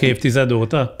nem sok lehet. évtized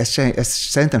óta? Ezt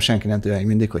szerintem senki nem tudja még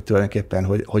mindig, hogy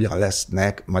tulajdonképpen hogyan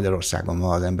lesznek Magyarországon ma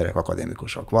az emberek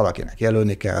akadémikusok. Valakinek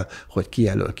jelölni kell, hogy ki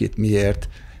jelöl kit, miért.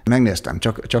 Megnéztem,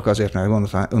 csak azért, mert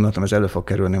gondoltam, ez elő fog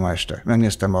kerülni ma este.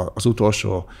 Megnéztem az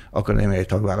utolsó akadémiai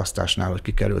tagválasztásnál, hogy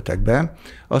ki kerültek be.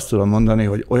 Azt tudom mondani,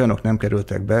 hogy olyanok nem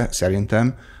kerültek be,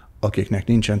 szerintem, akiknek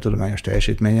nincsen tudományos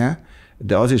teljesítménye,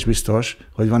 de az is biztos,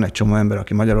 hogy van egy csomó ember,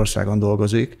 aki Magyarországon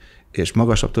dolgozik, és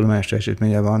magasabb tudományos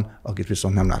teljesítménye van, akit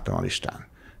viszont nem láttam a listán.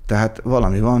 Tehát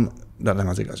valami van, de nem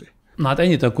az igazi. Na hát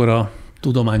ennyit akkor a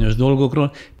tudományos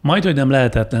dolgokról. Majd, hogy nem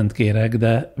lehetetlent kérek,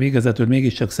 de végezetül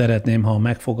mégiscsak szeretném, ha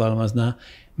megfogalmazná,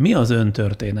 mi az ön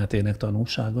történetének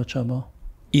tanulsága, Csaba?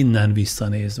 Innen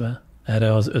visszanézve,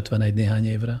 erre az 51 néhány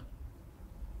évre.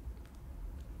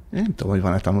 Én nem tudom, hogy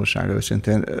van-e tanulsága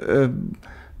őszintén.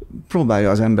 Próbálja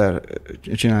az ember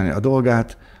csinálni a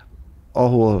dolgát,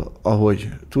 ahogy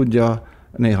tudja,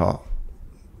 néha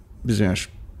bizonyos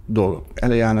dolgok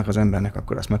elé állnak az embernek,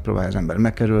 akkor azt megpróbálja az ember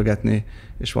megkerülgetni,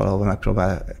 és valahova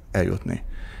megpróbál eljutni.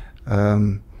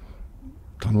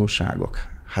 Tanulságok.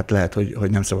 Hát lehet,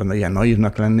 hogy nem szabadna ilyen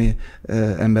naívnak lenni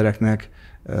embereknek.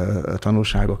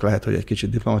 Tanulságok lehet, hogy egy kicsit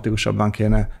diplomatikusabban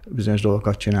kéne bizonyos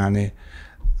dolgokat csinálni.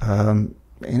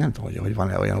 Én nem tudom, hogy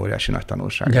van-e olyan óriási nagy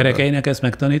tanulság. Gyerekeinek ezt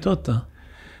megtanította?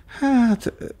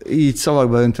 Hát így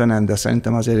szavakba öntve nem, de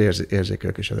szerintem azért érzik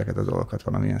ők is ezeket a dolgokat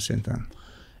valamilyen szinten.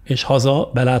 És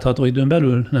haza belátható időn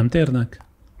belül nem térnek?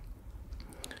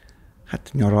 Hát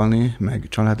nyaralni, meg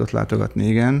családot látogatni,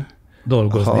 igen.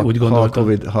 Dolgozni, úgy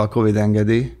gondoltam. Ha a Covid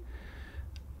engedi.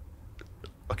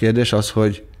 A kérdés az,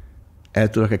 hogy el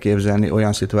tudok-e képzelni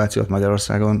olyan szituációt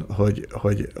Magyarországon,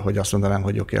 hogy azt mondanám,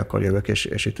 hogy oké, akkor jövök,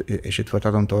 és itt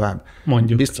folytatom tovább.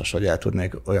 Mondjuk. Biztos, hogy el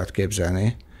tudnék olyat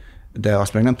képzelni, de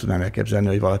azt meg nem tudnám elképzelni,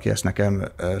 hogy valaki ezt nekem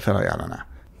felajánlaná.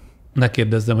 Ne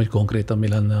kérdezzem, hogy konkrétan mi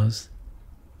lenne az.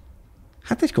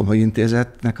 Hát egy komoly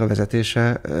intézetnek a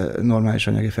vezetése normális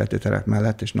anyagi feltételek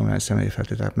mellett és normális személyi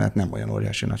feltételek mellett nem olyan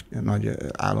óriási nagy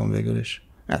álom végül is.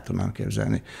 El tudnám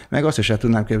képzelni. Meg azt is el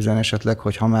tudnám képzelni esetleg,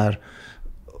 hogy ha már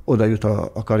oda jut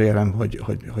a karrierem,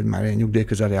 hogy már én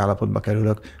nyugdíjközeli állapotba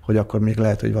kerülök, hogy akkor még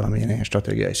lehet, hogy valamilyen ilyen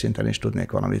stratégiai szinten is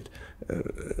tudnék valamit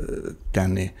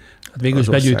tenni. Hát végül is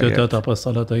begyűjtötte a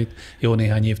tapasztalatait jó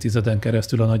néhány évtizeden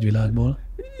keresztül a nagyvilágból.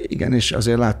 Igen, és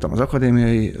azért láttam az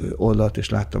akadémiai oldalt, és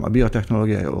láttam a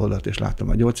biotechnológiai oldalt, és láttam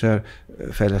a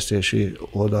gyógyszerfejlesztési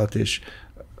oldalt, és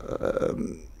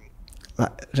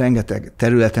rengeteg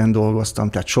területen dolgoztam,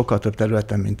 tehát sokkal több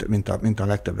területen, mint a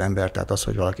legtöbb ember, tehát az,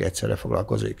 hogy valaki egyszerre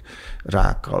foglalkozik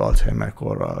rákkal,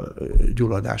 Alzheimer-korral,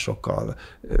 gyulladásokkal,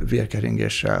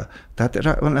 vérkeringéssel.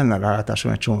 Tehát lenne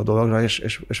rálátásom egy csomó dologra,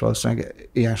 és valószínűleg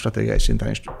ilyen stratégiai szinten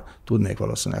is tudnék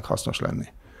valószínűleg hasznos lenni.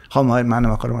 Ha majd már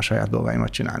nem akarom a saját dolgaimat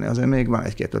csinálni, azért még van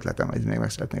egy-két ötletem, hogy még meg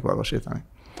szeretnék valósítani.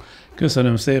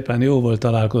 Köszönöm szépen, jó volt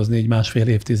találkozni így 1,5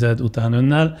 évtized után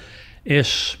önnel,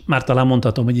 és már talán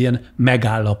mondhatom, hogy ilyen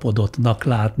megállapodottnak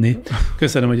látni.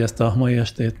 Köszönöm, hogy ezt a mai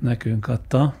estét nekünk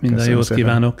adta. Minden Köszönöm jót szépen.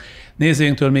 kívánok.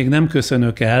 Nézőinktől még nem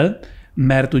köszönök el,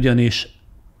 mert ugyanis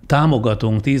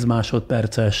támogatunk 10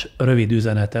 másodperces rövid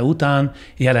üzenete után,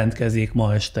 jelentkezik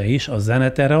ma este is a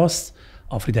Zeneterasz,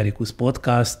 a Friderikusz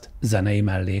Podcast zenei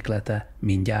melléklete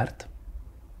mindjárt.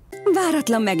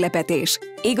 Váratlan meglepetés.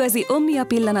 Igazi Omnia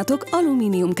pillanatok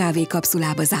alumínium kávé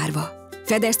kapszulába zárva.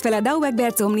 Fedezd fel a Dow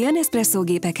Omnia Nespresso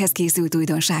gépekhez készült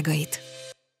újdonságait.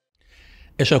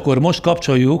 És akkor most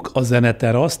kapcsoljuk a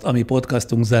Zeneteraszt, ami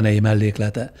podcastunk zenei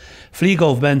melléklete.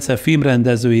 Flieghoff Bence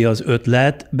filmrendezői az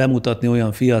ötlet bemutatni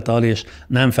olyan fiatal és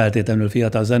nem feltétlenül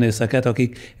fiatal zenészeket,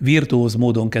 akik virtuóz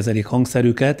módon kezelik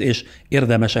hangszerüket, és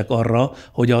érdemesek arra,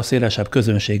 hogy a szélesebb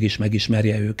közönség is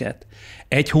megismerje őket.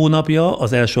 1 hónapja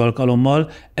az első alkalommal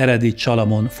Eredith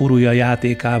Salamon furúja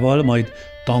játékával, majd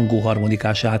tangó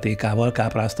harmonikás játékával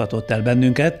kápráztatott el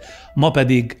bennünket, ma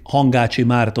pedig Hangácsi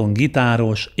Márton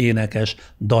gitáros, énekes,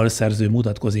 dalszerző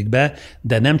mutatkozik be,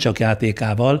 de nem csak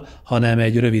játékával, hanem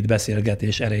egy rövid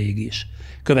beszélgetés erejéig is.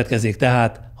 Következik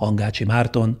tehát Hangácsi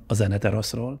Márton a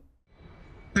Zeneteraszról.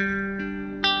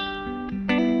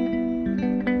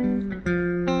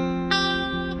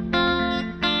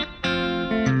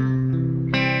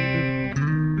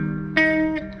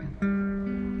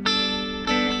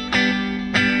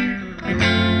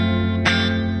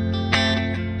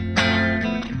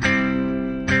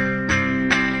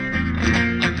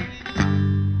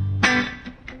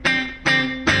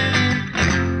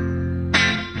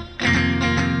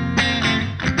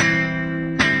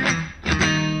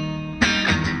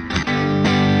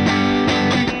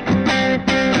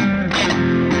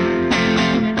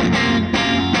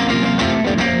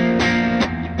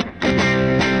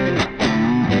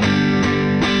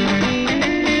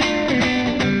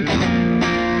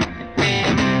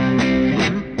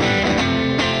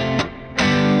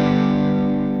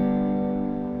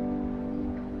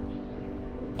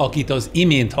 Akit az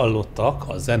imént hallottak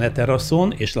a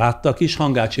Zeneteraszon, és láttak is,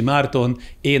 Hangácsi Márton,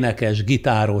 énekes,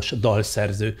 gitáros,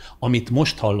 dalszerző. Amit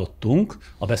most hallottunk,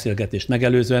 a beszélgetést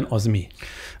megelőzően, az mi?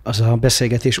 Az a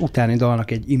beszélgetés utáni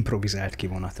dalnak egy improvizált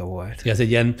kivonata volt. Ez egy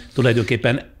ilyen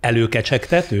tulajdonképpen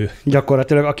előkecsegtető?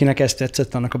 Gyakorlatilag, akinek ez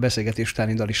tetszett, annak a beszélgetés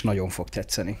utáni dal is nagyon fog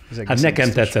tetszeni. Hát nekem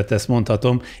biztos. Tetszett, ezt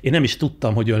mondhatom. Én nem is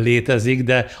tudtam, hogy ön létezik,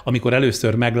 de amikor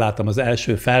először megláttam az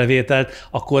első felvételt,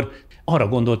 akkor arra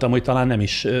gondoltam, hogy talán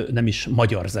nem is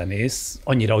magyar zenész,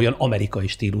 annyira olyan amerikai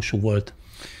stílusú volt.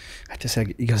 Hát ez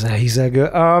igazán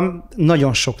hizeg.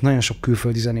 Nagyon sok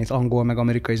külföldi zenét, angol meg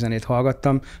amerikai zenét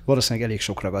hallgattam, valószínűleg elég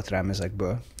sok ragadt rám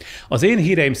ezekből. Az én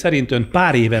híreim szerint ön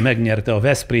pár éve megnyerte a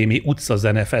Veszprémi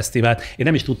utcazenefesztivált. Én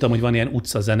nem is tudtam, hogy van ilyen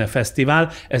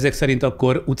utcazenefesztivál. Ezek szerint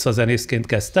akkor utcazenészként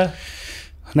kezdte?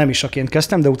 Nem isaként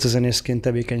kezdtem, de utcazenészként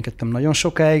tevékenykedtem nagyon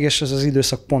sokáig, és ez az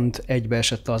időszak pont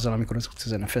egybeesett azzal, amikor az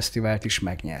utcazenefesztivált is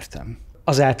megnyertem.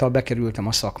 Azáltal bekerültem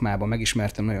a szakmába,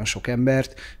 megismertem nagyon sok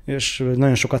embert, és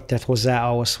nagyon sokat tett hozzá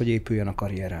ahhoz, hogy épüljön a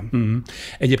karrierem.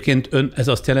 Egyébként ön ez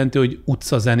azt jelenti, hogy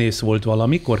utcazenész volt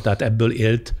valamikor, tehát ebből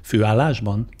élt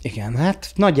főállásban? Igen,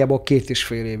 hát nagyjából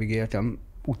 2,5 évig éltem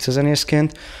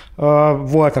utcazenészként.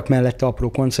 Voltak mellette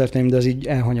apró koncerteim, de az így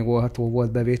elhanyagolható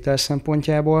volt bevétel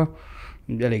szempontjából.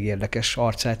 Elég érdekes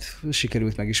arcát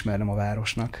sikerült megismernem a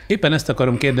városnak. Éppen ezt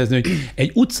akarom kérdezni, hogy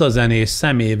egy utcazenész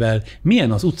szemével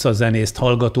milyen az utcazenészt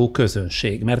hallgató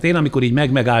közönség? Mert én, amikor így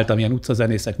megálltam ilyen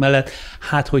utcazenészek mellett,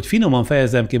 hát, hogy finoman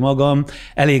fejezem ki magam,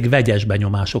 elég vegyes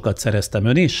benyomásokat szereztem.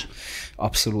 Ön is?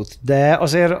 Abszolút. De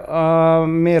azért a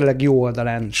mérleg jó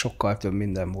oldalán sokkal több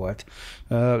minden volt.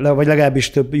 Vagy legalábbis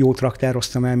több jót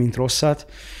raktároztam el, mint rosszat.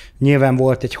 Nyilván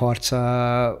volt egy harc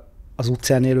az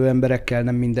utcán élő emberekkel,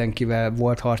 nem mindenkivel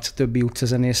volt harc, többi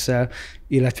utcazenésszel,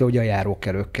 illetve ugye a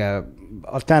járókelőkkel.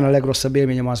 Talán a legrosszabb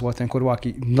élményem az volt, amikor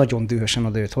valaki nagyon dühösen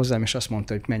odajött hozzám, és azt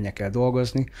mondta, hogy menjek el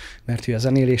dolgozni, mert hogy a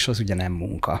zenélés az ugye nem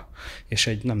munka. És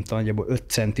egy, nem tudom, nagyjából 5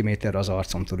 centiméterre az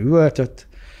arcomtól üvöltött,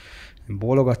 én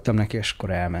bólogattam neki, és akkor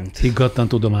elment. Higgadtan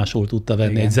tudomásul tudta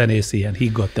venni. Igen. Egy zenész ilyen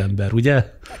higgadt ember, ugye?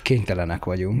 Kénytelenek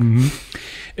vagyunk.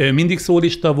 Mindig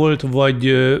szólista volt,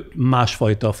 vagy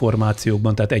másfajta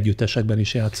formációkban, tehát együttesekben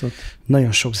is játszott?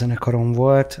 Nagyon sok zenekarom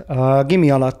volt. A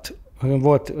gimi alatt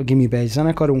volt gimibe egy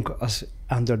zenekarunk, az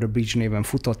Under the Bridge néven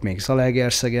futott még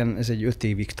Zalaegerszegen, ez egy 5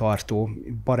 évig tartó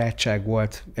barátság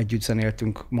volt, együtt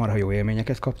zenéltünk, marha jó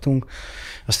élményeket kaptunk.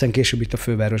 Aztán később itt a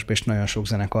fővárosban is nagyon sok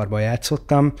zenekarban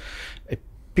játszottam. Egy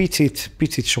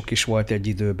picit sok is volt egy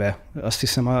időben. Azt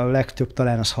hiszem a legtöbb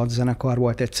talán az 6 zenekar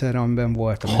volt egyszerre, amiben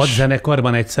voltam. 6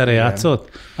 zenekarban egyszerre játszott?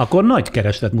 Akkor nagy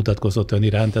kereslet mutatkozott ön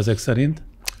iránt ezek szerint?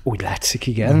 Úgy látszik,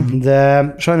 igen,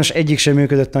 de sajnos egyik sem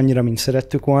működött annyira, mint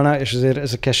szerettük volna, és azért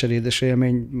ez a keserédes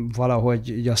élmény valahogy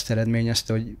így azt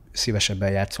eredményezte, hogy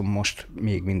szívesebben játszom most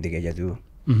még mindig egyedül.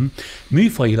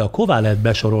 Műfajilag hová lehet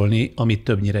besorolni, amit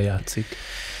többnyire játszik?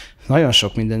 Nagyon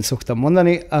sok mindent szoktam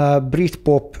mondani. A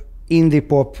Britpop, indie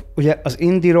pop, ugye az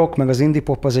indie rock, meg az indie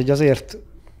pop az egy azért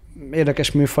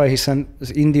érdekes műfaj, hiszen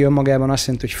az indie önmagában azt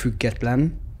jelenti, hogy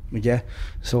független, ugye?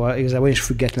 Szóval igazából én is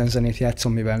független zenét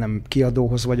játszom, mivel nem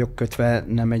kiadóhoz vagyok kötve,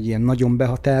 nem egy ilyen nagyon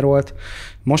behatárolt.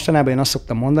 Mostanában én azt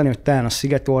szoktam mondani, hogy talán a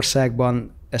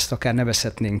Szigetországban ezt akár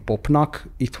nevezhetnénk popnak,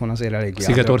 itthon azért elég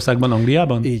Szigetországban,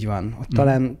 Angliában? Így van.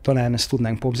 Talán ezt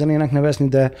tudnánk popzenének nevezni,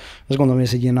 de azt gondolom, hogy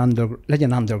ez egy ilyen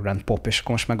legyen underground pop, és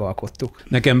akkor most megalkottuk.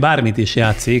 Nekem bármit is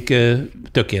játszik,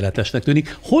 tökéletesnek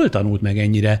tűnik. Hol tanult meg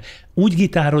ennyire úgy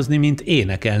gitározni, mint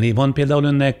énekelni? Van például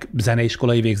önnek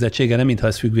zeneiskolai végzettsége, nem mintha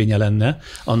ez függvénye lenne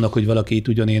annak, hogy valaki így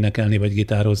tudjon énekelni vagy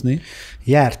gitározni?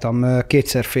 Jártam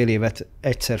egyszer fél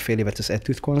évet az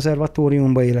Etüd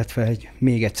konzervatóriumba, illetve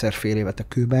még egyszer fél évet a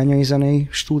Kőbányai zenei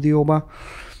stúdióba.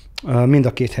 Mind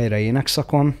a 2 helyre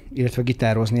énekszakon, illetve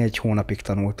gitározni 1 hónapig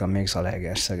tanultam még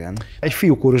Zalaegerszegen. Egy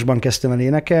fiúkórusban kezdtem el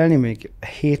énekelni, még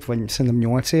 7 vagy szerintem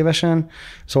 8 évesen.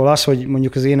 Szóval az, hogy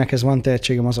mondjuk az énekhez van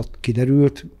tehetségem, az ott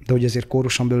kiderült, de hogy azért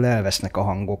kóruson belül elvesznek a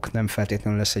hangok, nem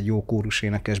feltétlenül lesz egy jó kórus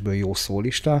énekesből jó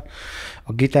szólista.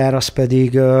 A gitár az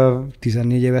pedig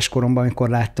 14 éves koromban, amikor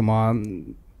láttam a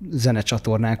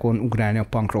zenecsatornákon ugrálni a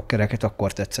punk rockereket,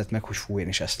 akkor tetszett meg, hogy fú, én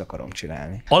is ezt akarom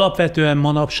csinálni. Alapvetően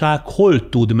manapság hol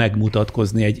tud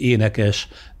megmutatkozni egy énekes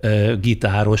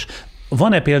gitáros?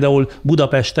 Van-e például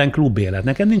Budapesten klubélet?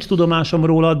 Nekem nincs tudomásom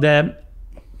róla, de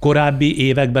korábbi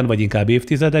években, vagy inkább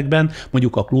évtizedekben,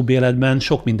 mondjuk a klubéletben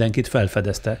sok mindenkit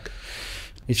felfedeztek.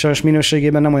 Itt sajnos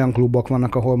minőségében nem olyan klubok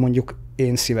vannak, ahol mondjuk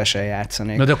én szívesen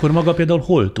játszanék. Na de akkor maga például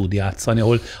hol tud játszani,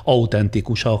 ahol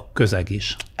autentikus a közeg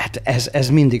is? Hát ez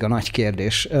mindig a nagy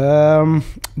kérdés.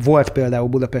 Volt például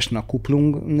Budapesten a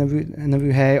Kuplung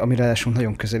nevű hely, ami ráadásul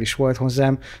nagyon közel is volt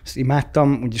hozzám. Ezt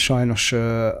imádtam, ugye sajnos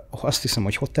azt hiszem,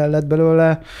 hogy hotel lett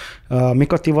belőle. A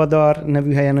Mikati Vadar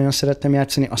nevű helyen nagyon szerettem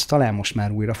játszani, azt talán most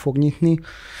már újra fog nyitni.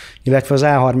 Illetve az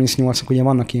A38-nak ugye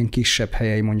vannak ilyen kisebb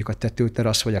helyei, mondjuk a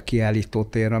tetőterasz vagy a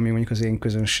kiállítótér, ami mondjuk az én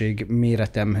közönség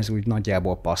méretemhez úgy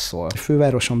nagyjából passzol. A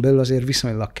fővároson belül azért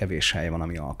viszonylag kevés hely van,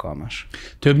 ami alkalmas.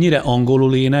 Többnyire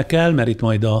angolul énekel, mert itt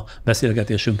majd a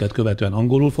beszélgetésünket követően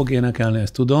angolul fog énekelni,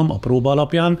 ezt tudom, a próba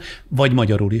alapján, vagy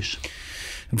magyarul is?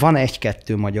 Van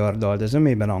 1-2 magyar dal, de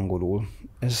zömében angolul.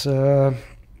 Ez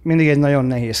mindig egy nagyon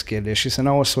nehéz kérdés, hiszen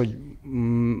ahhoz, hogy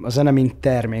a zene mint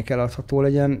termék eladható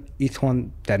legyen,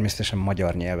 itthon természetesen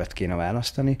magyar nyelvet kéne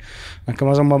választani. Nekem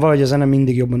azonban valahogy a zene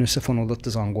mindig jobban összefonódott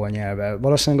az angol nyelvvel.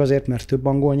 Valószínűleg azért, mert több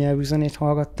angol nyelvű zenét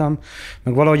hallgattam,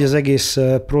 meg valahogy az egész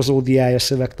prozódiája,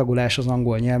 szövegtagolás az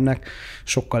angol nyelvnek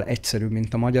sokkal egyszerűbb,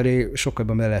 mint a magyaré, sokkal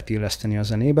jobban be lehet illeszteni a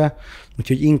zenébe.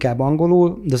 Úgyhogy inkább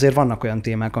angolul, de azért vannak olyan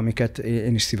témák, amiket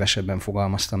én is szívesebben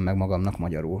fogalmaztam meg magamnak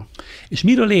magyarul. És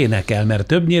miről énekel? Mert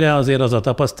többnyire azért az a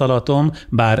tapasztalatom,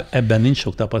 bár ebben nincs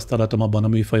sok tapasztalatom abban a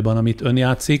műfajban, amit ön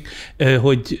játszik,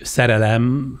 hogy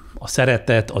szerelem, a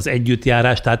szeretet, az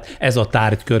együttjárás, tehát ez a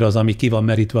tárgykör az, ami ki van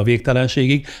merítve a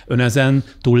végtelenségig. Ön ezen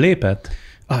túllépett?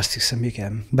 Azt hiszem,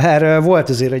 igen. Bár volt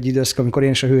azért egy időszak, amikor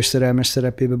én is a hősszerelmes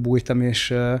szerepébe bújtam,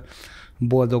 és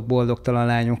boldog-boldogtalan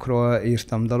lányokról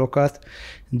írtam dalokat,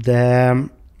 de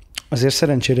azért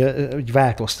szerencsére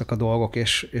változtak a dolgok,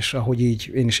 és ahogy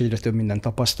így én is egyre több mindent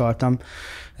tapasztaltam,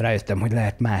 rájöttem, hogy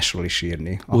lehet másról is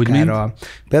írni.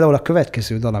 Például a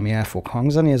következő dal, ami el fog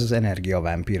hangzani, ez az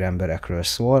energiavámpír emberekről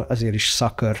szól, azért is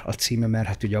Sucker a címe, mert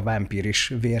hát ugye a vámpír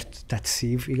is vért tett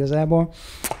szív igazából.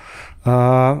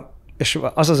 És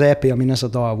az az EP, amin ez a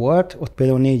dal volt, ott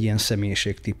például 4 ilyen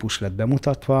személyiségtípus lett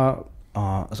bemutatva,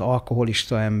 az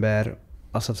alkoholista ember,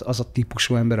 az a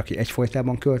típusú ember, aki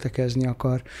egyfolytában költekezni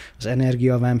akar, az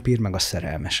energiavámpír, meg a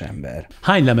szerelmes ember.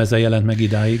 Hány lemeze jelent meg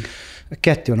idáig?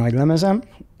 2 nagy lemezem,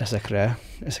 ezekre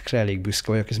elég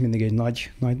büszke vagyok, ez mindig egy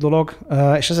nagy dolog,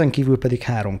 és ezen kívül pedig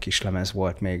 3 kislemez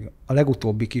volt még. A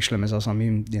legutóbbi kislemez az,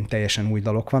 ami teljesen új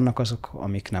dalok vannak, azok,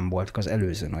 amik nem voltak az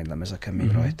előző nagy lemezeken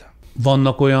még rajta.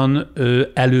 Vannak olyan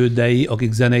elődei,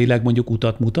 akik zeneileg mondjuk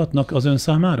utat mutatnak az ön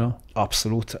számára?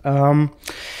 Abszolút.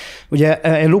 Ugye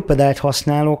én looppedált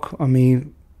használok, ami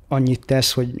annyit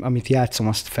tesz, hogy amit játszom,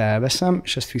 azt felveszem,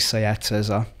 és ezt visszajátsza ez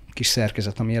a kis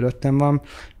szerkezet, ami előttem van.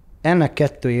 Ennek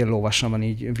 2 éllovasa van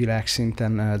így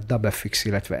világszinten, DubFX,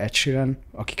 illetve Ed Sheeran,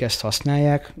 akik ezt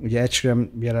használják. Ugye Ed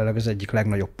Sheeran jelenleg az egyik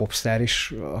legnagyobb popstar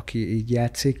is, aki így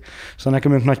játszik. Szóval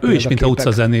nekem ők nagy Ő is, mint a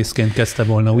utcazenészként kezdte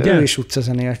volna, ugye? Ő is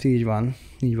utcazenélt, így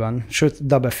van. Sőt,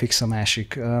 DubFX a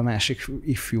másik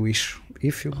ifjú is.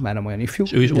 Már nem olyan ifjú.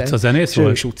 És ő is utcazenész volt?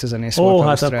 Ő is utcazenész volt.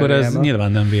 Hát akkor ez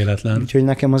nyilván nem véletlen. Úgyhogy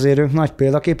nekem azért ők nagy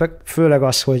példaképek, főleg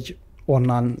az, hogy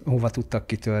onnan hova tudtak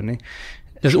kitörni.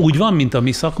 Ez úgy van, mint a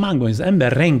mi szakmánkban, hogy az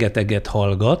ember rengeteget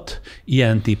hallgat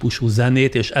ilyen típusú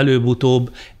zenét, és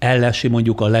előbb-utóbb ellesi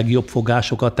mondjuk a legjobb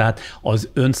fogásokat, tehát az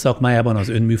ön szakmájában, az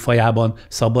ön műfajában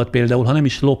szabad például, ha nem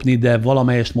is lopni, de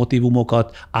valamelyest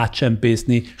motivumokat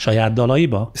átcsempészni saját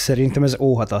dalaiba? Szerintem ez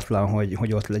óhatatlan,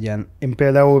 hogy ott legyen. Én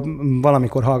például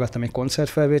valamikor hallgattam egy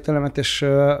koncertfelvételemet, és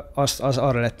az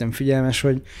arra lettem figyelmes,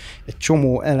 hogy egy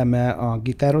csomó eleme a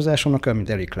gitározásomnak olyan, mint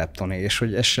Eric Claptoné, és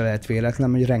hogy ez se lehet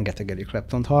véletlen, hogy rengeteg Eric Claptont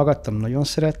hallgattam, nagyon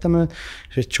szerettem őt,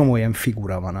 és egy csomó ilyen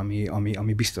figura van,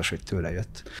 ami biztos, hogy tőle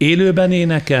jött. Élőben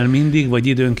énekel mindig, vagy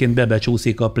időnként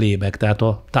bebecsúszik a playback, tehát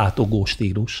a tátogó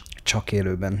stílus? Csak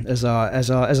élőben. Ez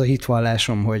a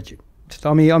hitvallásom, hogy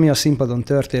ami a színpadon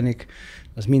történik,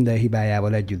 az minden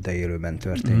hibájával együtt, de élőben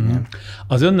történjen.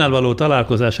 Az önnel való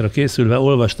találkozásra készülve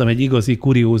olvastam egy igazi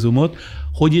kuriózumot.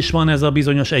 Hogy is van ez a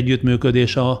bizonyos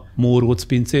együttműködés a Móróc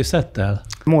pincészettel?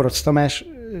 Móróc Tamás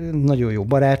nagyon jó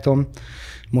barátom,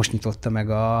 most nyitotta meg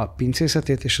a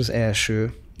pincészetét, és az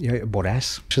első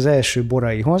borász. És az első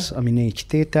boraihoz, ami 4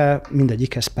 tétel,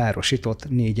 mindegyikhez párosított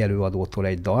 4 előadótól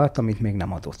egy dalt, amit még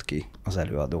nem adott ki az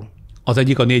előadó. Az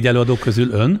egyik a 4 előadók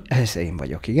közül ön? Ez én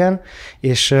vagyok, igen.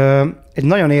 És egy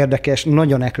nagyon érdekes,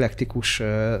 nagyon eklektikus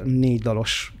 4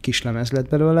 dalos kislemez lett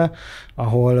belőle,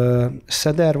 ahol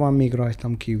Szeder van még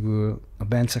rajtam kívül, a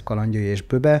Bence kalandjai és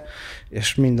Böbe,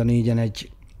 és mind a 4-en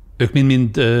egy... Ők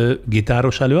mind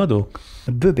gitáros előadók?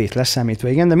 Böbét leszámítva,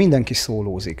 igen, de mindenki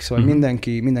szólózik. Szóval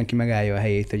mindenki megállja a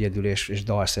helyét egyedül, és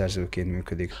dalszerzőként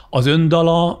működik. Az ön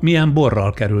dala milyen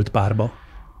borral került párba?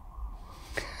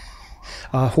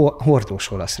 A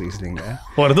hordós olasz rizlinggel.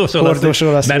 Hordós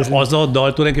olasz mert az a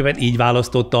dal tulajdonképpen így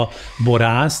választotta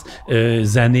borász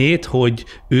zenét, hogy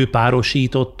ő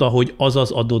párosította, hogy az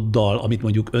az adott dal, amit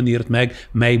mondjuk ön írt meg,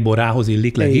 mely borához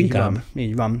illik leginkább?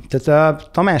 Így van. Tehát a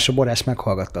Tamás a borász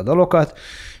meghallgatta a dalokat,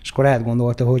 és akkor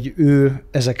átgondolta, hogy ő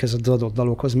ezekhez az adott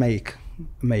dalokhoz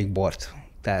melyik bort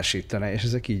társítana, és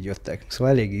ezek így jöttek.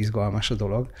 Szóval elég izgalmas a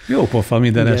dolog. Jó pofa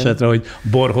minden esetre, hogy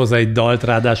borhoz egy dalt,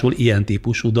 ráadásul ilyen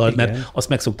típusú dalt, mert azt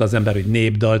megszokta az ember, hogy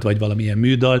népdalt, vagy valamilyen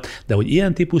műdalt, de hogy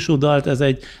ilyen típusú dalt, ez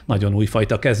egy nagyon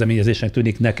újfajta kezdeményezésnek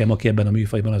tűnik nekem, aki ebben a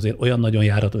műfajban azért olyan nagyon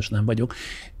járatos nem vagyok.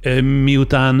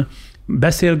 Miután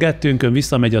beszélgettünk, ön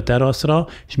visszamegy a teraszra,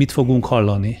 és mit fogunk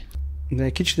hallani? De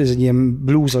egy kicsit ez egy ilyen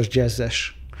bluesos,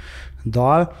 jazzes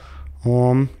dal.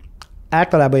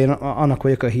 Általában én annak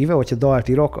vagyok a híve, hogyha dalt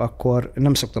írok, akkor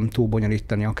nem szoktam túl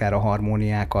bonyolítani akár a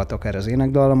harmóniákat, akár az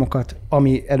énekdallamokat.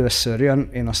 Ami először jön,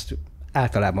 én azt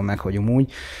általában meghagyom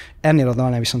úgy. Ennél a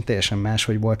dalnál viszont teljesen más,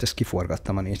 hogy volt, ezt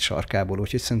kiforgattam a 4 sarkából,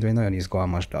 úgyhogy szerintem egy nagyon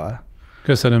izgalmas dal.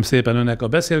 Köszönöm szépen önnek a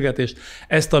beszélgetést.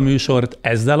 Ezt a műsort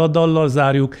ezzel a dallal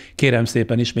zárjuk. Kérem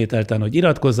szépen ismételten, hogy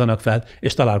iratkozzanak fel,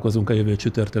 és találkozunk a jövő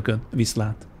csütörtökön.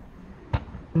 Viszlát!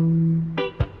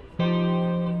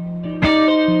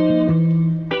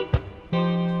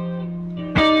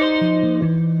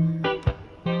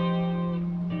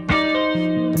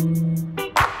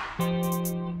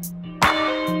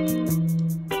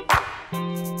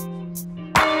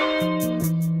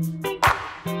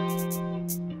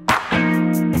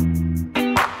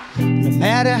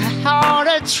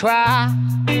 Try.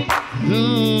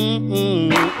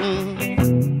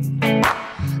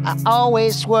 I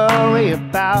always worry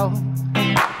about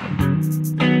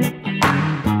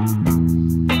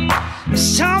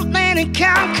something that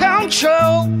can't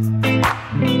control.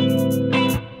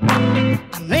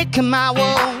 I'm making my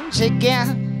woes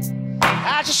again.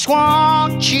 I just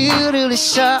want you to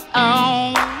listen.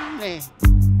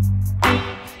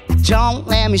 Don't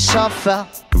let me suffer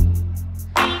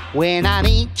when I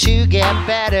need to get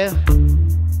better.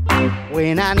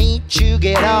 when I need to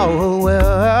get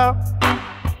over.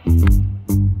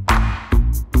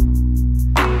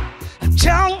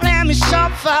 Don't let me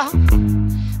suffer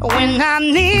when I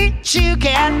need to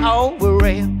get over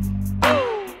it.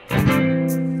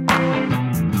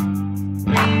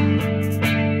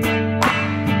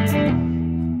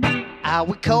 I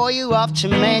will call you up to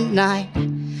midnight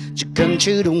to come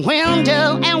to the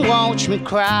window and watch me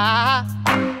cry.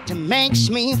 That makes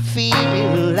me feel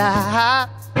alive.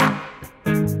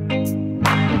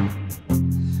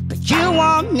 But you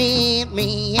won't need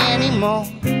me anymore.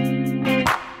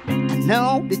 I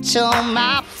know it's all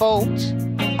my fault,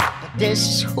 but this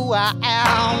is who I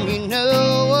am, you know.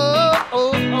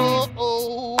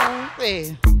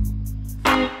 Yeah.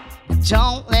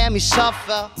 Don't let me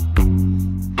suffer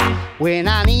when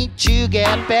I need to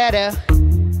get better,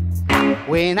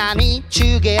 when I need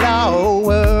to get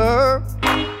over.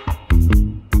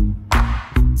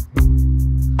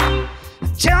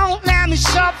 Don't let me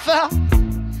suffer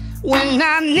when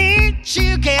I need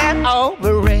to get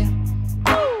over it.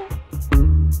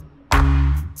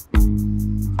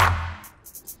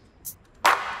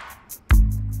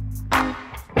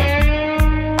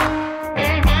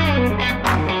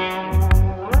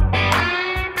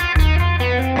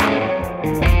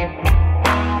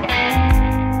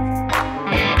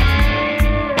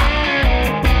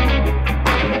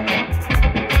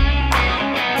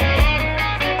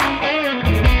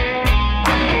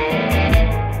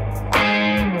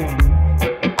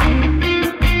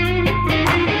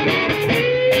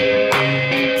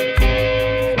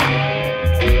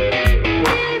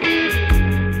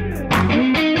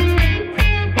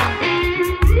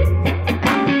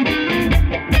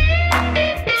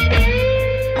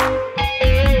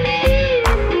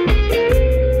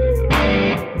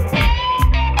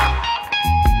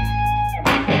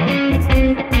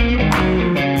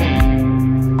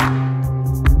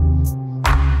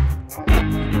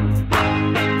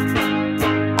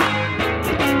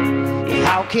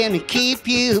 How can I keep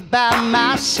you by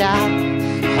my side?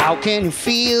 How can you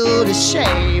feel the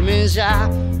same as I?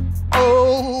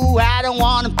 Oh, I don't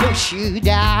wanna push you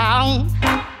down.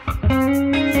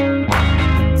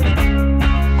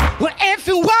 Well, if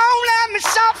you won't let me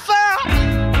suffer,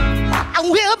 I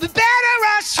will be better,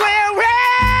 I swear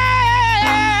it.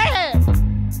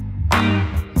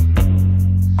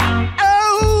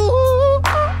 Oh,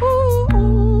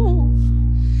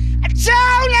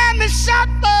 don't let me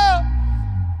suffer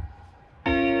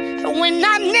when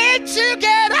I need to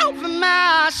get over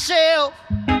myself.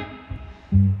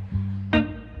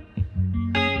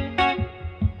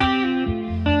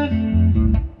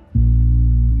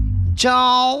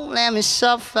 Don't let me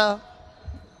suffer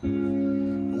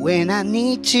when I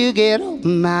need to get over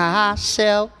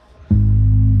myself.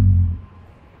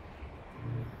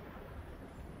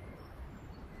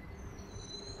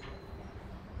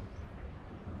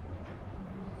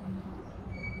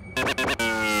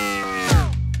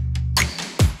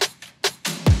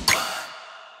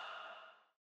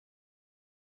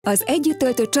 Az együtt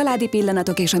töltött családi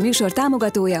pillanatok és a műsor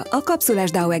támogatója a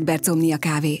kapszulás Down-szindróma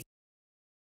kávé.